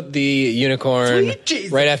to put the unicorn Sweet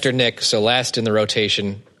Jesus. right after Nick, so last in the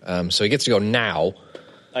rotation. So he gets to go now,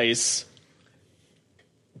 Ice.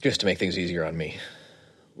 just to make things easier on me.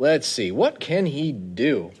 Let's see. What can he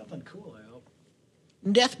do? Something cool, I hope.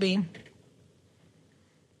 Death beam.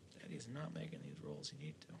 Daddy's not making these rolls.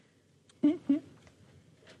 You need to.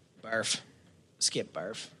 Barf. Skip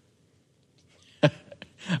barf. All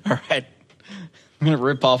right. I'm going to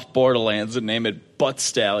rip off Borderlands and name it Butt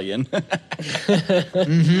Stallion. That's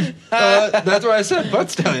why I said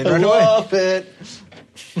Butt Stallion right away. Love it.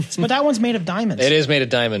 But that one's made of diamonds. It is made of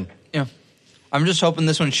diamond. Yeah. I'm just hoping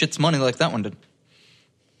this one shits money like that one did.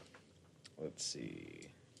 Let's see.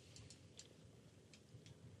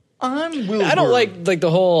 I'm Wilbur. I don't like the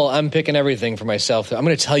whole I'm picking everything for myself. I'm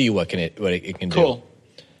going to tell you what it can do. Cool.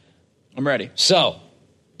 I'm ready. So,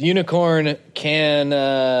 the unicorn can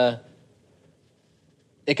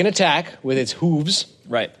it can attack with its hooves,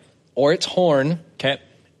 Right. or its horn. Okay.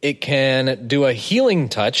 It can do a healing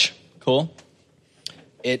touch. Cool.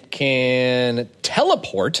 It can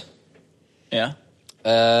teleport. Yeah.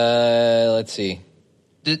 Let's see.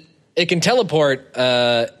 It can teleport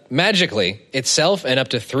magically itself and up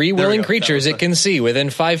to 3 willing creatures it can see within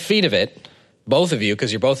 5 feet of it. Both of you,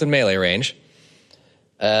 because you're both in melee range.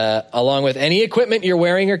 Along with any equipment you're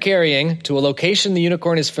wearing or carrying to a location the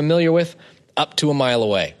unicorn is familiar with up to a mile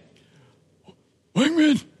away.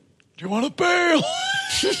 Wingman, do you want to bail?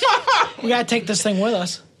 We gotta take this thing with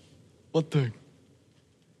us. What thing?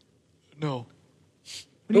 No.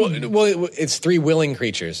 Well, it's 3 willing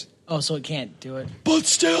creatures. Oh, so it can't do it. Butt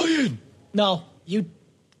Stallion! No, you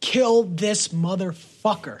kill this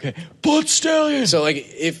motherfucker. Okay. Butt Stallion! So, like,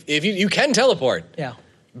 if you can teleport, Yeah.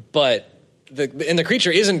 but the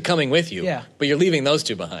creature isn't coming with you. Yeah. But you're leaving those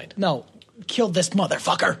 2 behind. No, kill this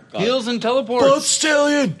motherfucker. Heals and teleports. Butt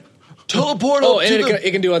Stallion! Teleport Oh, up and to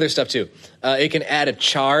it can do other stuff too. It can add a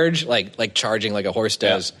charge, like charging like a horse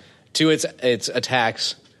does, to its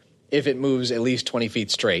attacks if it moves at least 20 feet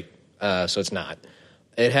straight. So it's not.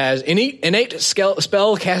 It has innate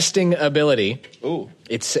spell casting ability. Ooh.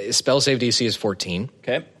 Its spell save DC is 14.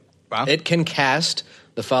 Okay. Wow. It can cast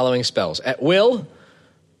the following spells at will: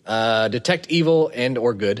 detect evil and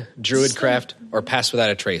or good, druidcraft, or pass without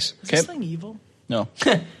a trace. Is this thing evil? No.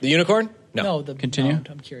 The unicorn? No, the Continue. mound,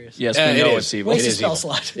 I'm curious. Yes, It we know is. it's evil. Waste It a is spell evil.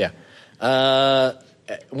 slot. Yeah.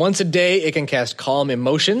 Once a day, it can cast Calm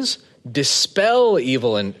Emotions, Dispel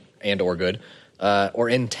Evil and or good, or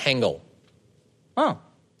Entangle. Oh.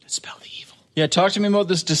 Dispel the evil. Yeah, talk to me about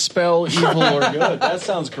this dispel evil or good. That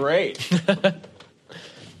sounds great.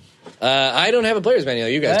 I don't have a player's manual.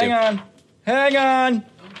 You guys do. Hang on.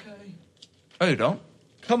 Oh, you don't?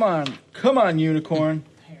 Come on, unicorn.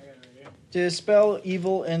 Dispel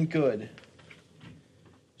evil and good.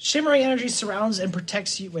 Shimmering energy surrounds and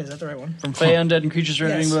protects you. Wait, is that the right one? From fey, undead, and creatures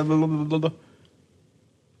Yes. blah, blah, blah, blah, blah.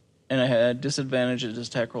 And I had disadvantage at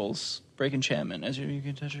attack rolls. Break enchantment. As you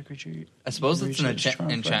can touch a creature. I suppose it's an Reach its charm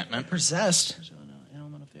enchantment. Possessed.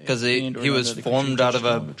 Because he was formed out of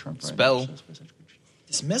a spell.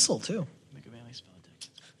 Dismissal, too. Make a melee spell attack.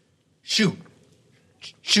 Shoot.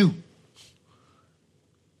 Shoot.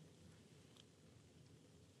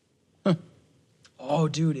 Oh,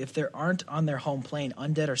 dude, if they aren't on their home plane,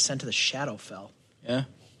 undead are sent to the Shadowfell. Yeah.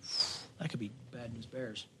 That could be bad news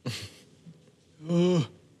bears.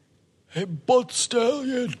 Hey, Butt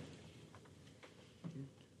Stallion.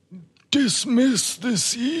 Dismiss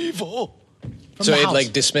this evil. From So the it house.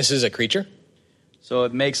 like dismisses a creature? So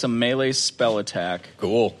it makes a melee spell attack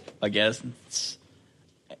Cool. against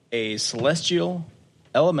a celestial,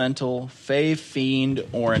 elemental, fey, fiend,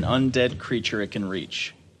 or an undead creature it can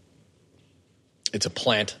reach. It's a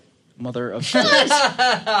plant. Mother of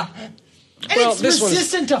And it's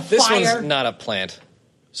resistant to This fire. one's not a plant.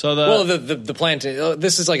 So Well, the plant,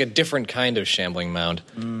 this is like a different kind of shambling mound.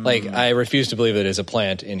 Like, I refuse to believe it is a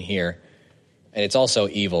plant in here. And it's also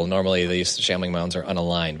evil. Normally, these shambling mounds are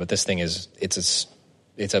unaligned, but this thing is,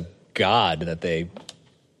 it's a god that they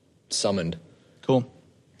summoned. cool.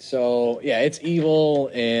 So, yeah, it's evil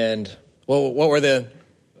and, what were the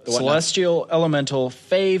whatnot? Celestial, elemental,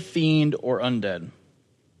 fey, fiend, or undead.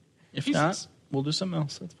 If not, we'll do something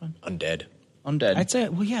else. That's fine. Undead. Undead. I'd say,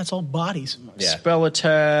 well, yeah, it's all bodies. Yeah. Spell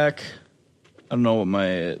attack. I don't know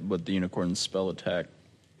what the unicorn's spell attack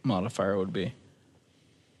modifier would be.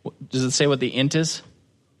 Does it say what the int is?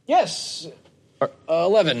 Yes.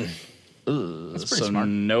 11. That's pretty smart.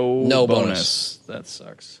 No, No bonus. That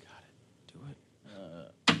sucks.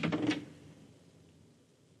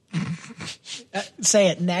 Say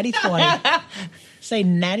it, natty 20. Say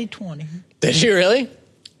natty 20. Did you really?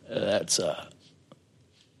 That's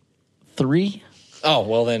 3. Oh,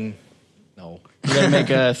 well then, no. You gotta make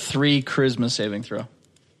a 3 charisma saving throw.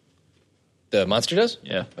 The monster does?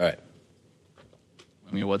 Yeah. All right.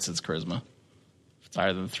 I mean, what's its charisma? If it's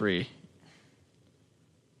higher than 3.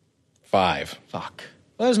 5. Fuck.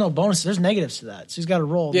 Well, there's no bonus. There's negatives to that. So he's got to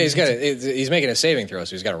roll. Yeah, he's making a saving throw,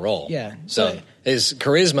 so he's got to roll. Yeah. So his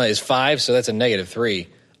charisma is 5, so that's a -3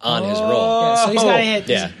 on his roll. Yeah, so he's got to hit.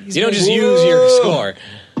 Yeah. he's You don't gotta- just use your score.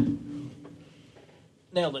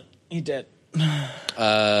 Nailed it. He did. He's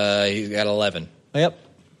got 11. Yep.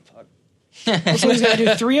 So he's got to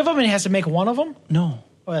do 3 of them, and he has to make one of them. No.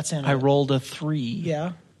 Oh, that's it. I rolled a 3.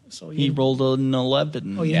 Yeah. So He rolled an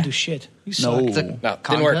 11. Oh, you didn't do shit. You suck. No. It's a No, didn't work.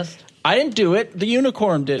 contest. I didn't do it. The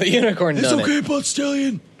unicorn did. The unicorn It's done okay, it. Blood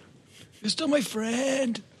Stallion. You're still my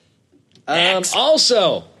friend.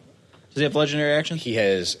 Also, Does he have legendary actions? he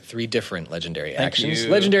has 3 different legendary actions. you.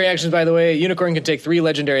 Legendary actions, by the way, unicorn can take 3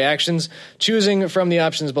 legendary actions. Choosing from the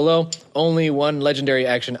options below, only 1 legendary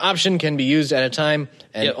action option can be used at a time,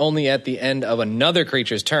 and Yep. only at the end of another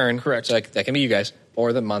creature's turn. Correct. So that can be you guys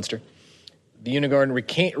or the monster. The unicorn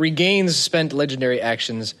regains spent legendary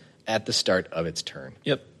actions at the start of its turn.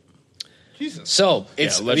 Yep. So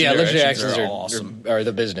it's legendary actions are awesome. are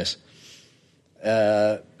the business.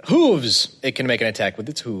 Hooves. It can make an attack with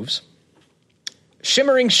its hooves.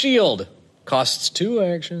 Shimmering Shield costs 2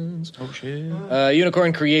 actions. Oh, shit.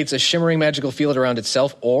 Unicorn creates a shimmering magical field around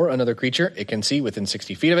itself or another creature it can see within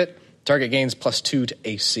 60 feet of it. Target gains +2 to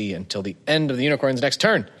AC until the end of the unicorn's next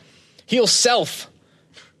turn. Heal Self.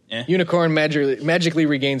 Yeah. Unicorn magically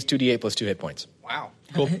regains 2d8 +2 hit points. Wow.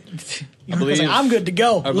 Cool. Unicorn's like, I'm good to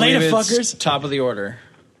go. I Later, believe it's fuckers. top of the order.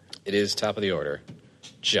 It is top of the order.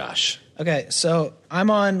 Josh. Okay, so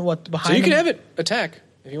I'm on what behind. So you can him? have it attack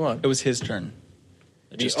if you want. It was his turn.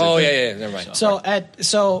 Yeah, never mind.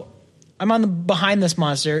 So I'm on the behind this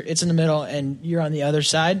monster. It's in the middle, and you're on the other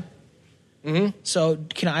side. Mm-hmm. So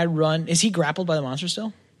can I run? Is he grappled by the monster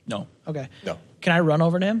still? No. Okay. No. Can I run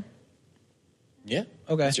over to him? Yeah.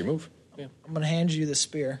 Okay. That's your move. Yeah. I'm gonna hand you the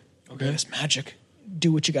spear. Okay. It's magic.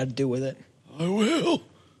 Do what you got to do with it. I will.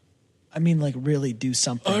 I mean, like, really do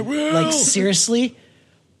something. I will. Like, seriously,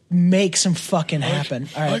 make some fucking happen.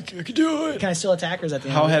 All I right. can do it. Can I still attack, or is that the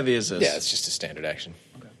end How of it? heavy is this? Yeah, it's just a standard action.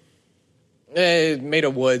 Okay. Made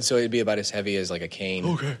of wood, so it'd be about as heavy as like a cane.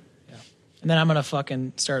 Okay. And then I'm gonna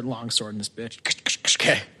fucking start longswording this bitch.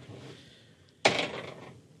 Okay.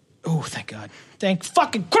 Oh, thank God. Thank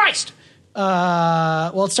fucking Christ!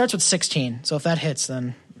 Well, it starts with 16, so if that hits,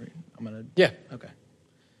 then I'm gonna... Yeah. Okay.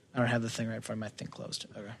 I don't have the thing right in front of my thing closed.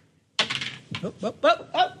 Okay.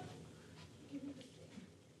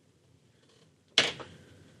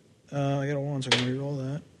 Oh. I got a 1, so I can reroll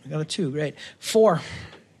that. I got a 2, great. 4.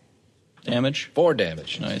 Damage. 4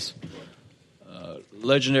 damage. Nice.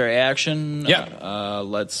 Legendary action. Yeah.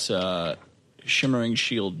 Let's Shimmering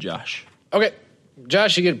Shield Josh. Okay.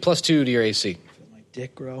 Josh, you get +2 to your AC. Feel my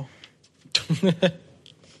dick grow.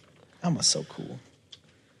 I'm so cool.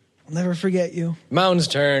 I'll never forget you. Mountain's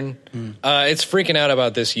turn. It's freaking out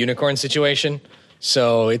about this unicorn situation,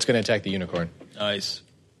 so it's going to attack the unicorn. Nice.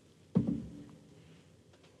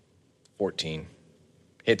 14.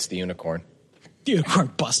 Hits the unicorn. The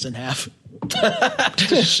unicorn busts in half.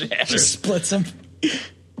 Just splits him.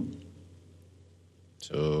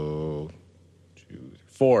 So, 2,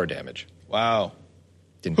 4 damage. Wow.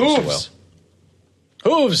 Didn't do so Hooves.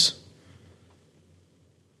 well. Hooves!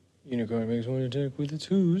 Unicorn makes 1 attack with its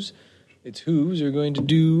hooves. Its hooves are going to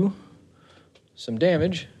do some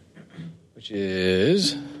damage, which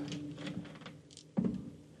is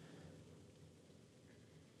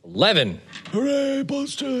 11. Hooray, Blood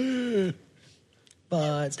Stallion.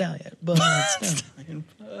 Bud Stallion. Bud Stallion.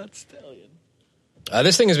 Stallion.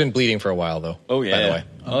 This thing has been bleeding for a while, though. Oh, yeah. By the way.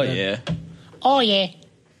 Oh, yeah. Oh, yeah.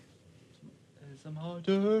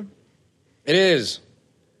 It is.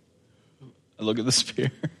 I look at the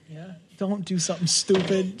spear. Yeah. Don't do something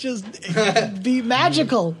stupid. Just be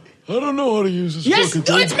magical. I don't know how to use this Yes, fucking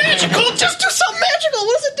thing. it's magical. Just do something magical.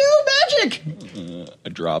 What does it do? Magic. I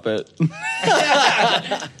drop it.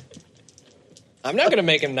 I'm not going to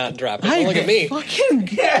make him not drop it. Don't look at me. Fucking.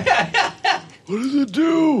 What does it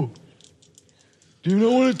do? Do you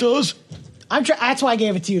know what it does? That's why I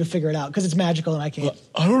gave it to you to figure it out, because it's magical and I can't.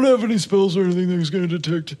 I don't have any spells or anything that's going to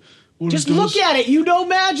detect what Just it does. look at it. You know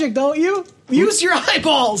magic, don't you? Use your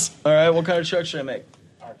eyeballs. All right, what kind of check should I make?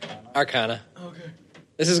 Arcana. Okay.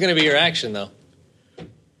 This is going to be your action, though.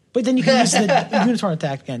 But then you can use the unicorn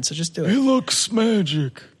attack again, so just do It it. looks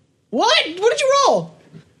magic. What? What did you roll?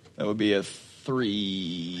 That would be a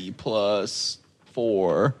 3 plus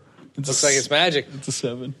 4. Looks like it's magic. It's a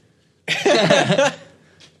 7.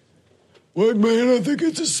 Wait, man, I think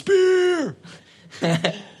it's a spear.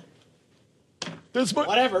 That's my.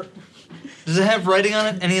 Whatever. Does it have writing on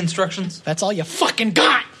it? Any instructions? That's all you fucking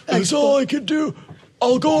got. That's all I can do.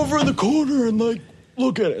 I'll go over in the corner and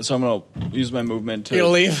look at it. So I'm going to use my movement to...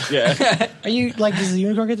 You'll leave? Yeah. Are you like? Does the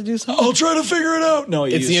unicorn get to do something? I'll try to figure it out. No,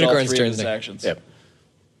 he It's the used all unicorn's 3 turn. of his actions. Yep.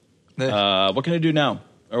 What can I do now?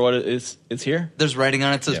 Or what is... It's here? There's writing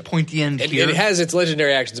on it. It says Yep. pointy end here. It has its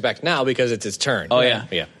legendary actions back now because it's its turn. Oh, yeah.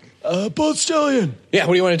 Yeah. Boat Stallion, Yeah,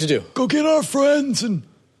 what do you want it to do? go get our friends and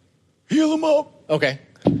heal them up. Okay.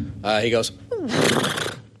 He goes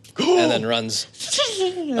Go. and then runs.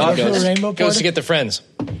 Rainbow Goes to party? get the friends.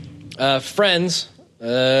 Friends.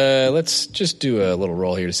 Let's just do a little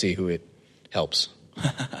roll here to see who it helps.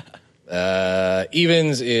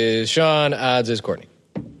 Evens is Sean. Odds is Courtney.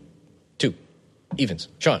 2. Evens.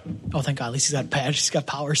 Sean. Oh, thank God. At least he's got badge. He's got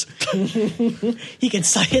powers. He can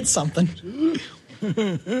hit something.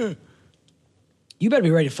 You better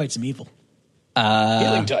be ready to fight some evil.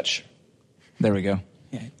 Healing touch. There we go.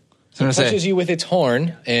 Yeah. So I'm Touches you with its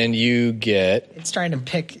horn, and you get. It's trying to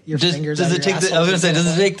pick your Does fingers it out of your take the? I was gonna say,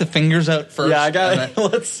 does it take the fingers out first? Yeah, I got and it.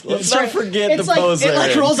 then- Let's It's not like- forget it's the like, pose it there.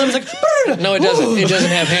 like rolls up. It's like, No, it doesn't. It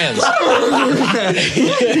doesn't have hands.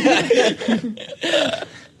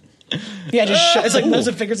 yeah, just it's like moves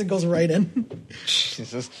the fingers and goes right in.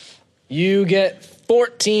 Jesus. You get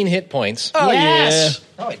 14 hit points. Oh, Yes!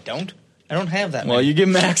 No, I don't. I don't have that. Well, many. you get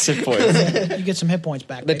max hit points. You get some hit points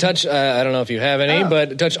back. The baby. touch, I don't know if you have any,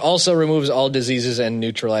 but touch also removes all diseases and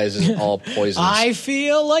neutralizes all poisons. I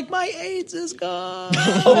feel like my AIDS is gone.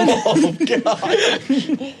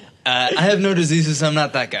 I have no diseases. So I'm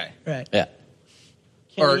not that guy. Right. Yeah.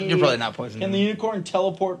 Or the- you're probably not poisoned. Can the unicorn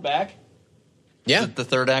teleport back? Yeah. The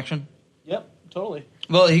third action. Yep, totally.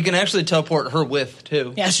 Well, he can actually teleport her with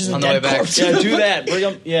too. Yeah, she's a on the way dead back. corpse. Yeah, do that. Bring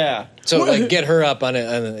them. Yeah. So, like, get her up on it,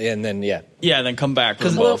 and then, yeah. Yeah, then come back.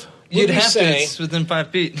 Because Because you'd we have to. say- It's within 5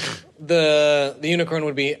 feet. The unicorn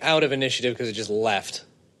would be out of initiative because it just left.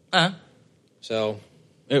 So,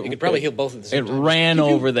 you could probably heal both at the same It time. ran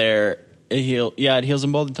over there. It heals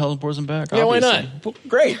them both and teleports them back. Yeah, why obviously.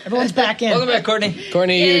 Great. Everyone's back in. Welcome back, Courtney.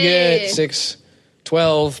 Courtney, you Yay. get 6,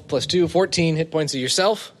 12 plus 2, 14 hit points of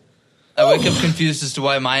yourself. I wake up confused as to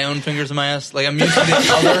why my own fingers in my ass. Like I'm used to the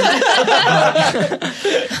other.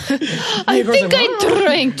 I think I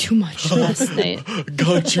drank too much last night.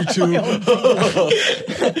 Got you too.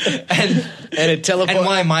 And And it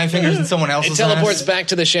why my fingers in someone It else's teleports ass. back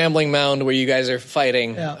to the shambling mound where you guys are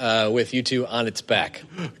fighting Yeah. with you two on its back.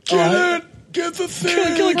 Get it. Get the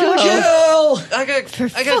thing. Kill! I got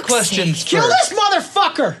fuck's questions Kill first. this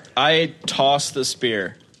motherfucker! I toss the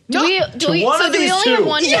spear. Do we one only of these have two.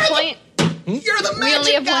 one hit point? You're the We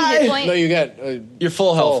only have one guy. hit point? No, you got You're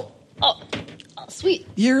full health. Oh, sweet.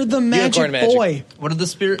 You're the magic Unicorn magic. boy. What did the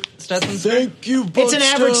spirit Stetson say? Thank you, It's an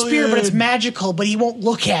average Buck spear, but it's Stallion. magical, but he won't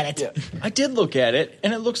look at it. I did look at it,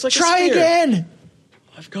 and it looks like Try a spear. again.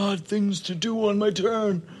 I've got things to do on my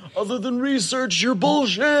turn other than research your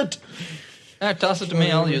bullshit. Toss it to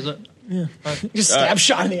me. I'll use it. Just stab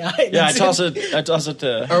shot in the eye. Yeah, I That's toss it. I toss it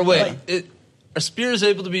to. Or wait, a spear is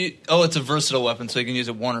able to be. Oh, it's a versatile weapon, so you can use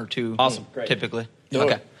it 1 or 2. Awesome. Great. Typically. Do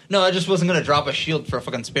Okay. it. No, I just wasn't going to drop a shield for a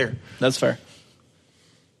fucking spear. That's fair.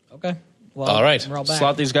 Okay. Well, All right. We're all back.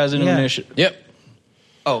 Slot these guys into Yeah. initiative. Yep.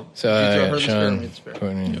 Oh, So, did you throw her the spear or Sean, me the spear?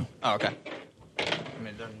 Courtney. Oh, okay. I mean,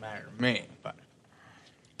 it doesn't matter to me. But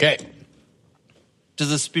Okay.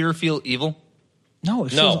 does the spear feel evil? No,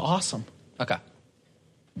 it No. feels awesome. Okay.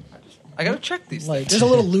 I gotta check these. Like, there's a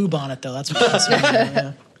little lube on it, though. That's what it's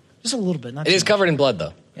yeah. Just a little bit. Not It too is much. covered in blood,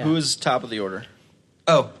 though. Yeah. Who is top of the order?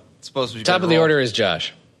 Oh, it's supposed to be Top of the roll. order is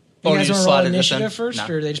Josh. You Oh, guys you want to roll slotted this initiative in? first,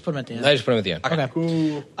 No. or they just put them at the end? I just put him at the end. Okay.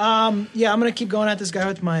 Cool. Yeah, I'm gonna keep going at this guy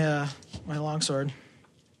with my my longsword.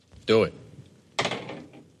 Do it.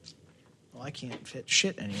 Well, I can't fit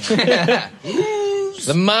shit anymore.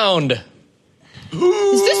 The mound.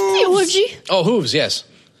 Is this the orgy? Oh, hooves, yes.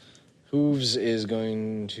 Hooves is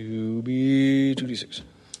going to be 2d6.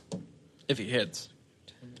 If he hits.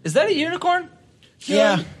 Is that a unicorn?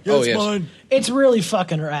 yeah, Yeah, Oh, it's yes. mine. it's really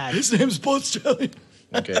fucking rad. His name's Bud Stallion.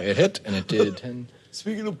 Okay, it hit, and it did 10.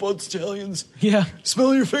 Speaking of Bud Stallions, Yeah,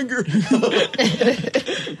 smell your finger.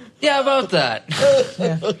 Yeah, about that.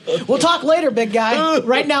 we'll talk later, big guy.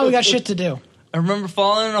 Right now, we got shit to do. I remember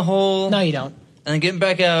falling in a hole No, you don't. and then getting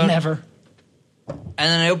back out. Never. And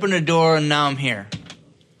then I opened a door and now I'm here.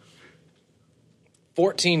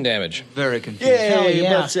 14 damage. Very confused. Hell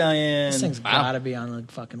yeah. Bud Stallion. This thing's Wow. gotta be on the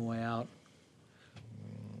fucking way out.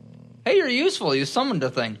 Hey, you're useful. You summoned a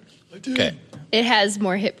thing. I did. Okay. It has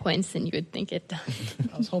more hit points than you would think it does.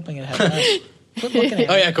 I was hoping it had less. Quit looking at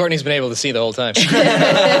Oh, me. yeah, Courtney's been able to see the whole time.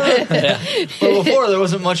 But before there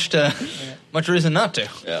wasn't much reason not to.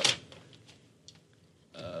 Yep.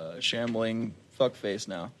 Shambling fuckface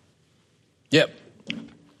now. Yep.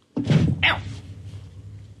 I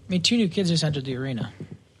mean, 2 new kids just entered the arena.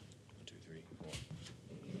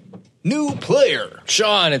 New player.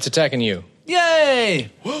 Sean, it's attacking you.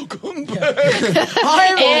 Yay! Welcome back.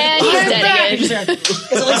 And he's dead again.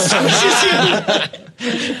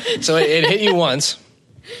 So it hit you once.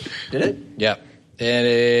 Did it? Yep.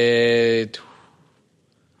 And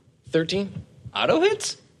 13? Auto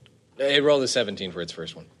hits? It rolled a 17 for its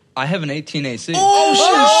first one. I have an 18 AC. Oh,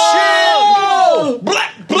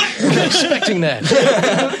 shit! Expecting that.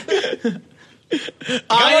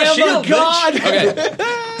 I am shield, a god. Okay.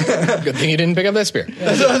 Good thing you didn't pick up that spear.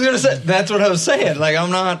 That's what I was gonna say. That's what I was saying. Like I'm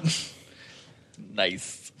not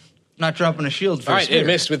Nice. not dropping a shield for All a right, spear. it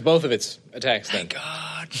missed with both of its attacks then.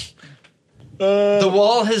 God. The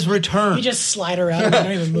wall has returned. You just slide around. You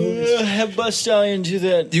don't even move. Have Bust Stallion do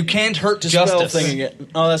that You can't hurt dispel justice. thing again.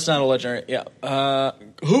 Oh, that's not a legendary. Yeah.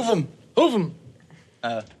 Hoof him. Hoof him.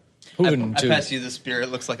 I Hoovin' to pass you the spear. It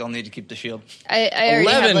looks like I'll need to keep the shield. I already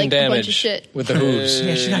 11 have like a bunch of damage shit. with the hooves.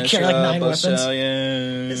 Yeah, she's not carrying like 9 weapons.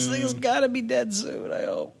 This thing's gotta be dead soon, I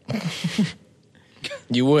hope.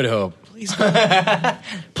 You would hope.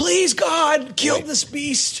 Please, God, kill this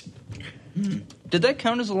beast. Did that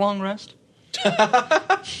count as a long rest?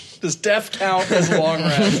 Does death count as a long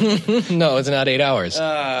rest? No, it's not 8 hours.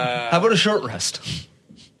 How about a short rest?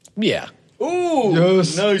 Yeah. Ooh,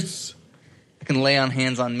 nice. I can lay on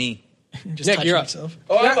hands on me. Just Nick, touch you're up. himself.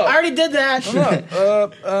 Oh, I'm up. I already did that.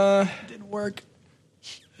 Didn't work.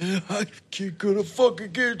 I ain't gonna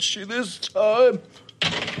fucking get you this time.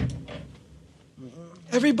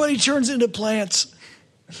 Everybody turns into plants.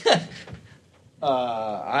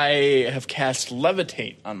 I have cast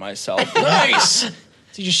Levitate on myself. Nice. So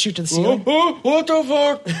you just shoot to the ceiling. What the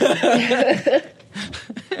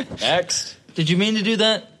fuck? Next. Did you mean to do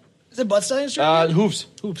that? Is it butt stallion's turn? Hooves.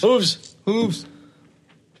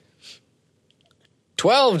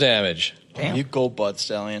 12 damage. Damn. You go, Butt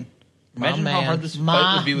Stallion. Imagine how man. hard this My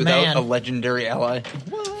fight would be without man. a legendary ally.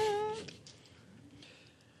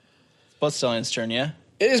 Butt Stallion's turn, yeah?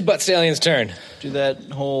 It is Butt Stallion's turn. Do that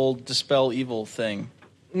whole dispel evil thing.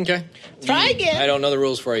 Okay. Try again. I don't know the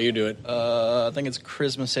rules for it. You do it. I think it's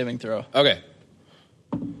charisma saving throw. Okay.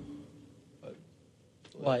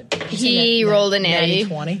 What? He rolled an natty.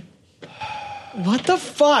 20. What the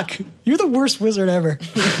fuck? You're the worst wizard ever.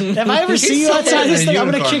 If I ever see you outside this thing, I'm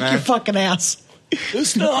gonna Unicorn, kick man. your fucking ass.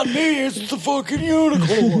 It's not me, it's the fucking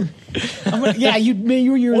unicorn. Yeah, you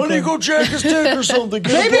were your. Why don't you go check his dick or something?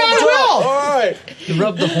 Maybe I will. All right. You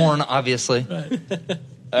rub the horn, obviously.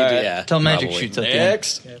 Yeah. Till magic probably. shoots at the end.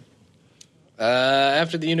 Next.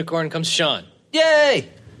 After the unicorn comes Sean. Yay!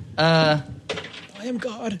 I am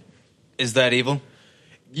God. Is that evil?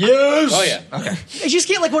 Yes. Oh, yeah. Okay. I just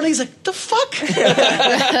get like one of these, like, the fuck?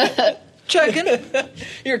 Checking.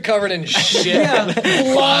 You're covered in shit. Yeah.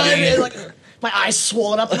 Blood. And, like, my eyes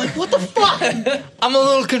swollen up. I'm like, what the fuck? I'm a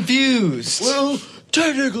little confused. Well,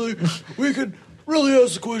 technically, we could really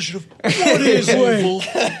ask the question of what is evil?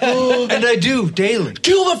 And I do daily.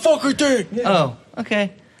 Kill the fucker thing. Oh,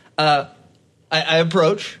 okay. I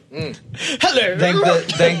approach. Hello.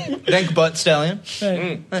 Thank Butt Stallion.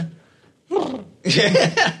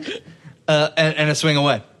 And I swing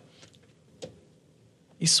away.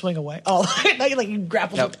 You swing away. Oh, like you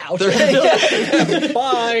grapple Yep. out.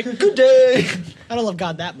 Bye. Good day. I don't love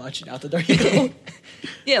God that much. Out the door you go.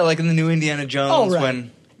 Yeah, like in the new Indiana Jones Oh, right.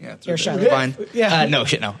 when. Yeah, You're through shot. the vine. Yeah. No,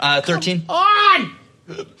 shit, no. 13. On!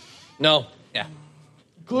 No. Yeah.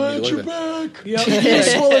 Glad You you're live back. Yep.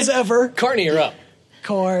 Useful as ever. Courtney, you're up.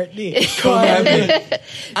 Courtney. I'm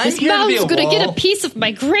His here to be mom's a gonna get a wall. piece of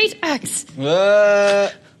my great axe.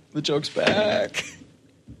 The joke's back.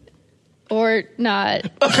 Or not.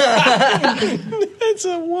 It's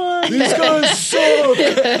a one. These guys suck.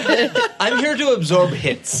 I'm here to absorb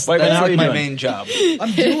hits. Wait, That's how are like you my doing? main job.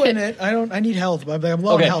 I'm doing it. I need health, but I'm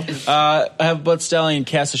low on Okay. health. I have Butt Stallion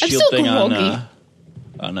cast a I'm shield still thing groggy.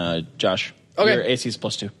 on Josh. Okay. Your AC is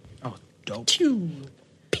 +2. Oh, dope. You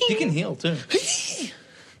can heal too.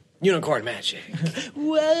 Unicorn magic.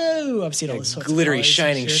 Whoa! I've seen all this Glittery,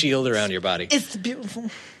 shining shield around your body. It's beautiful.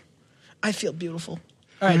 I feel beautiful.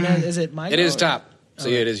 All right, now is it my It go is or- top. So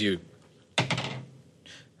yeah, it is you.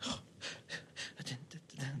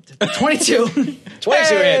 22.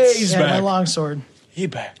 22 hits. He's Yeah, my back. longsword. He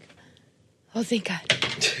back. Oh, thank God.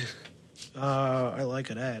 I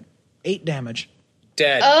like it at 8 damage.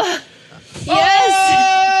 Dead.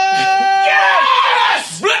 Yes!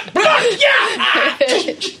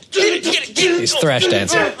 He's thrash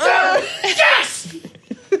dancing.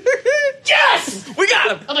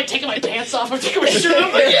 I'm like taking my pants off. I'm taking my shirt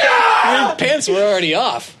off. Like, Your pants were already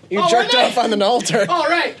off. You jerked off on an altar. all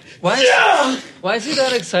right. Why is he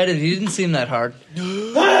that excited? He didn't seem that hard.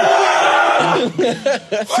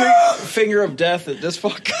 Finger of death at this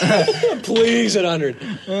fuck. Please, at 100.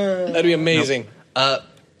 That'd be amazing. No.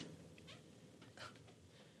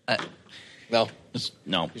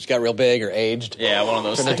 No. You just got real big or aged. Yeah, one of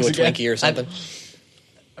those Turned into a things again. Twinkie or something.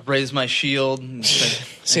 raise my shield and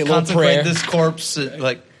Say a and little consecrate prayer. this corpse.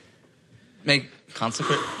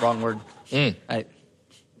 Consecrate. Wrong word.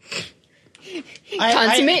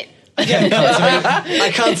 Consummate.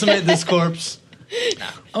 I consummate this corpse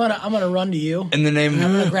I'm gonna run to you. in the name. I'm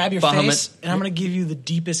gonna grab your Bahamut. face and I'm gonna give you the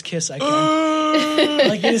deepest kiss I can.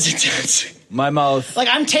 Like it is intense. My mouth. Like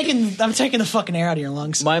I'm taking the fucking air out of your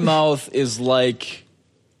lungs. My mouth is like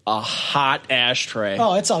a hot ashtray.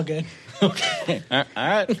 Oh, it's all good. All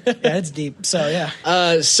right. Yeah, it's deep. So yeah.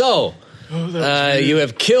 You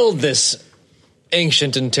have killed this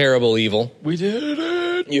ancient and terrible evil. We did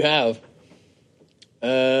it. You have.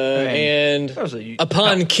 And was a-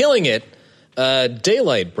 upon killing it,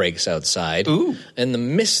 daylight breaks outside, Ooh. and the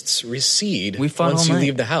mists recede We fought once all you night.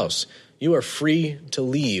 leave the house. You are free to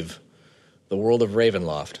leave the world of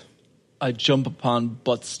Ravenloft. I jump upon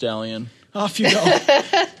Butt Stallion. Off you go.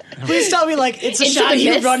 Please tell me like it's a Into shot the of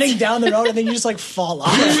you mist. running down the road and then you just like fall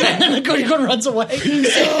off and then Gun runs away.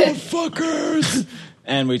 Fuckers.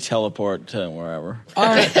 And we teleport to wherever. All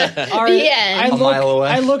right. The end. A mile away.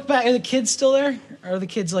 I look back. Are the kids still there? Or are the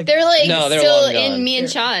kids like? They're like No, they're still long gone. in me and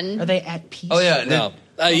Sean. Are they at peace? Oh yeah. No.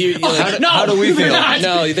 How do we feel?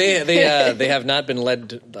 No, they have not been led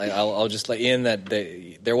to, I'll just let you in that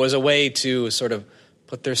there was a way to sort of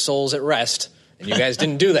put their souls at rest, and you guys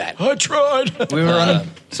didn't do that. I tried. We were running.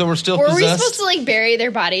 So we're still Were we possessed. supposed to like bury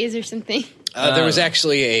their bodies or something? There was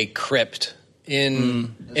actually a crypt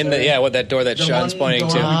in what that door that Sean's pointing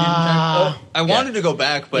to. I wanted to go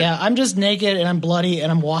back, but Yeah, I'm just naked and I'm bloody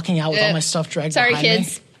and I'm walking out with all my stuff dragged Sorry, behind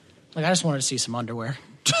kids. me. Like I just wanted to see some underwear.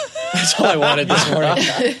 That's all I wanted this morning.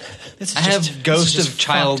 This is I just- have ghost this is of just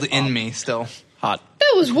child fucked in up. me still. Hot.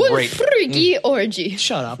 That was one Great. freaky orgy.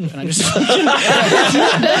 Shut up. And I just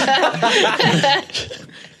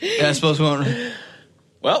Yeah, I suppose we won't.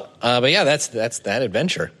 Well, But yeah, that's that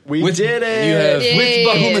adventure. we With- did it. You have Yay. With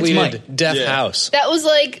Bahamut's completed might. Death Yeah. House. That was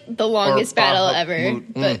like the longest battle Bahamut. ever.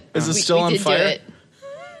 But Is it we- still we on did do fire? it.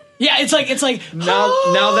 yeah, it's like Now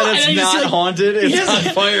that and it's then you not see, like, haunted, it's on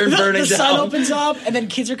fire and burning the sun down. opens up and then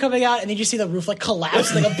kids are coming out and then you see the roof like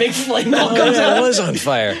collapse like a big flame ball Oh, comes yeah, out. it was on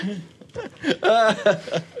fire.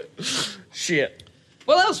 Shit.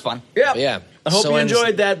 Well, that was fun. Yeah. Yeah. I hope So you ends-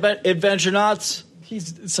 enjoyed that Adventure Knots.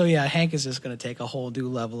 So yeah, Hank is just going to take a whole new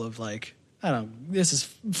level of like, I don't know, this is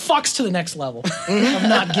fucks to the next level of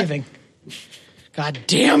not giving. God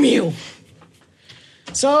damn you.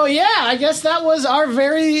 So yeah, I guess that was our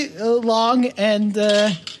very long and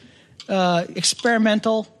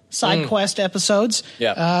experimental side quest episodes.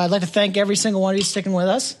 Yeah. I'd like to thank every single one of you sticking with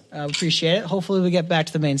us. I appreciate it. Hopefully we get back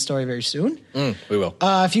to the main story very soon. We will.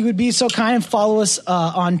 If you would be so kind and follow us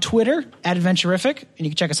on Twitter at Adventurific, and you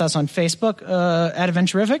can check us out on Facebook at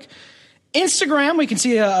Adventurific. Instagram, we can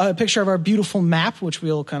see a picture of our beautiful map, which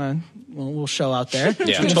we'll show out there. Yeah.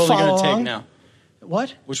 You can Totally follow going to take along. now.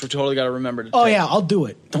 What? Which we're totally got to remember to Oh take. yeah, I'll do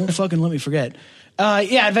it. Don't fucking let me forget.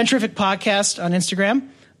 Adventurific Podcast on Instagram.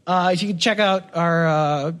 If you can check out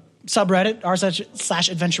our subreddit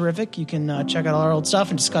r/Adventurific, you can check out all our old stuff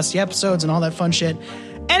and discuss the episodes and all that fun shit.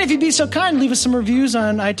 And if you'd be so kind, leave us some reviews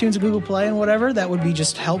on iTunes and Google Play and whatever. That would be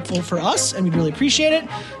just helpful for us, and we'd really appreciate it.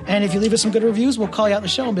 And if you leave us some good reviews, we'll call you out in the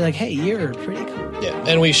show and be like, "Hey, you're pretty cool." Yeah,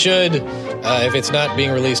 and we should, if it's not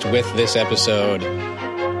being released with this episode,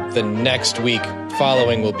 the next week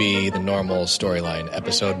following will be the normal storyline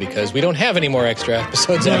episode because we don't have any more extra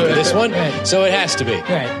episodes after this one, Right. so it has to be.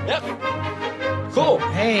 Right? Yep. Cool.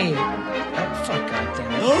 Hey, fuck,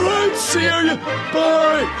 goddamn it. All right, see you.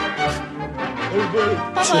 Bye. Everybody.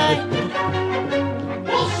 Bye.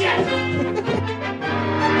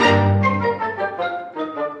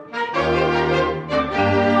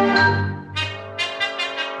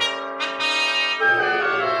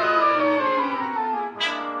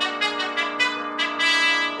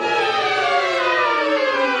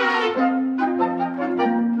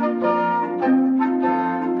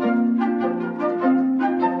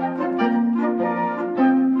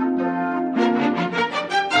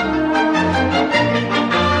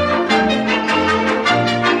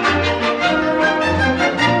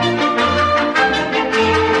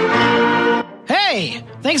 Hey,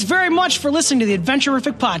 thanks very much for listening to the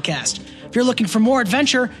Adventurific Podcast. If you're looking for more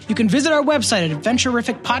adventure, you can visit our website at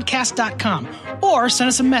adventurificpodcast.com or send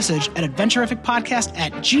us a message at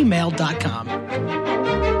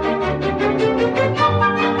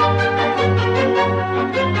adventurificpodcast@gmail.com.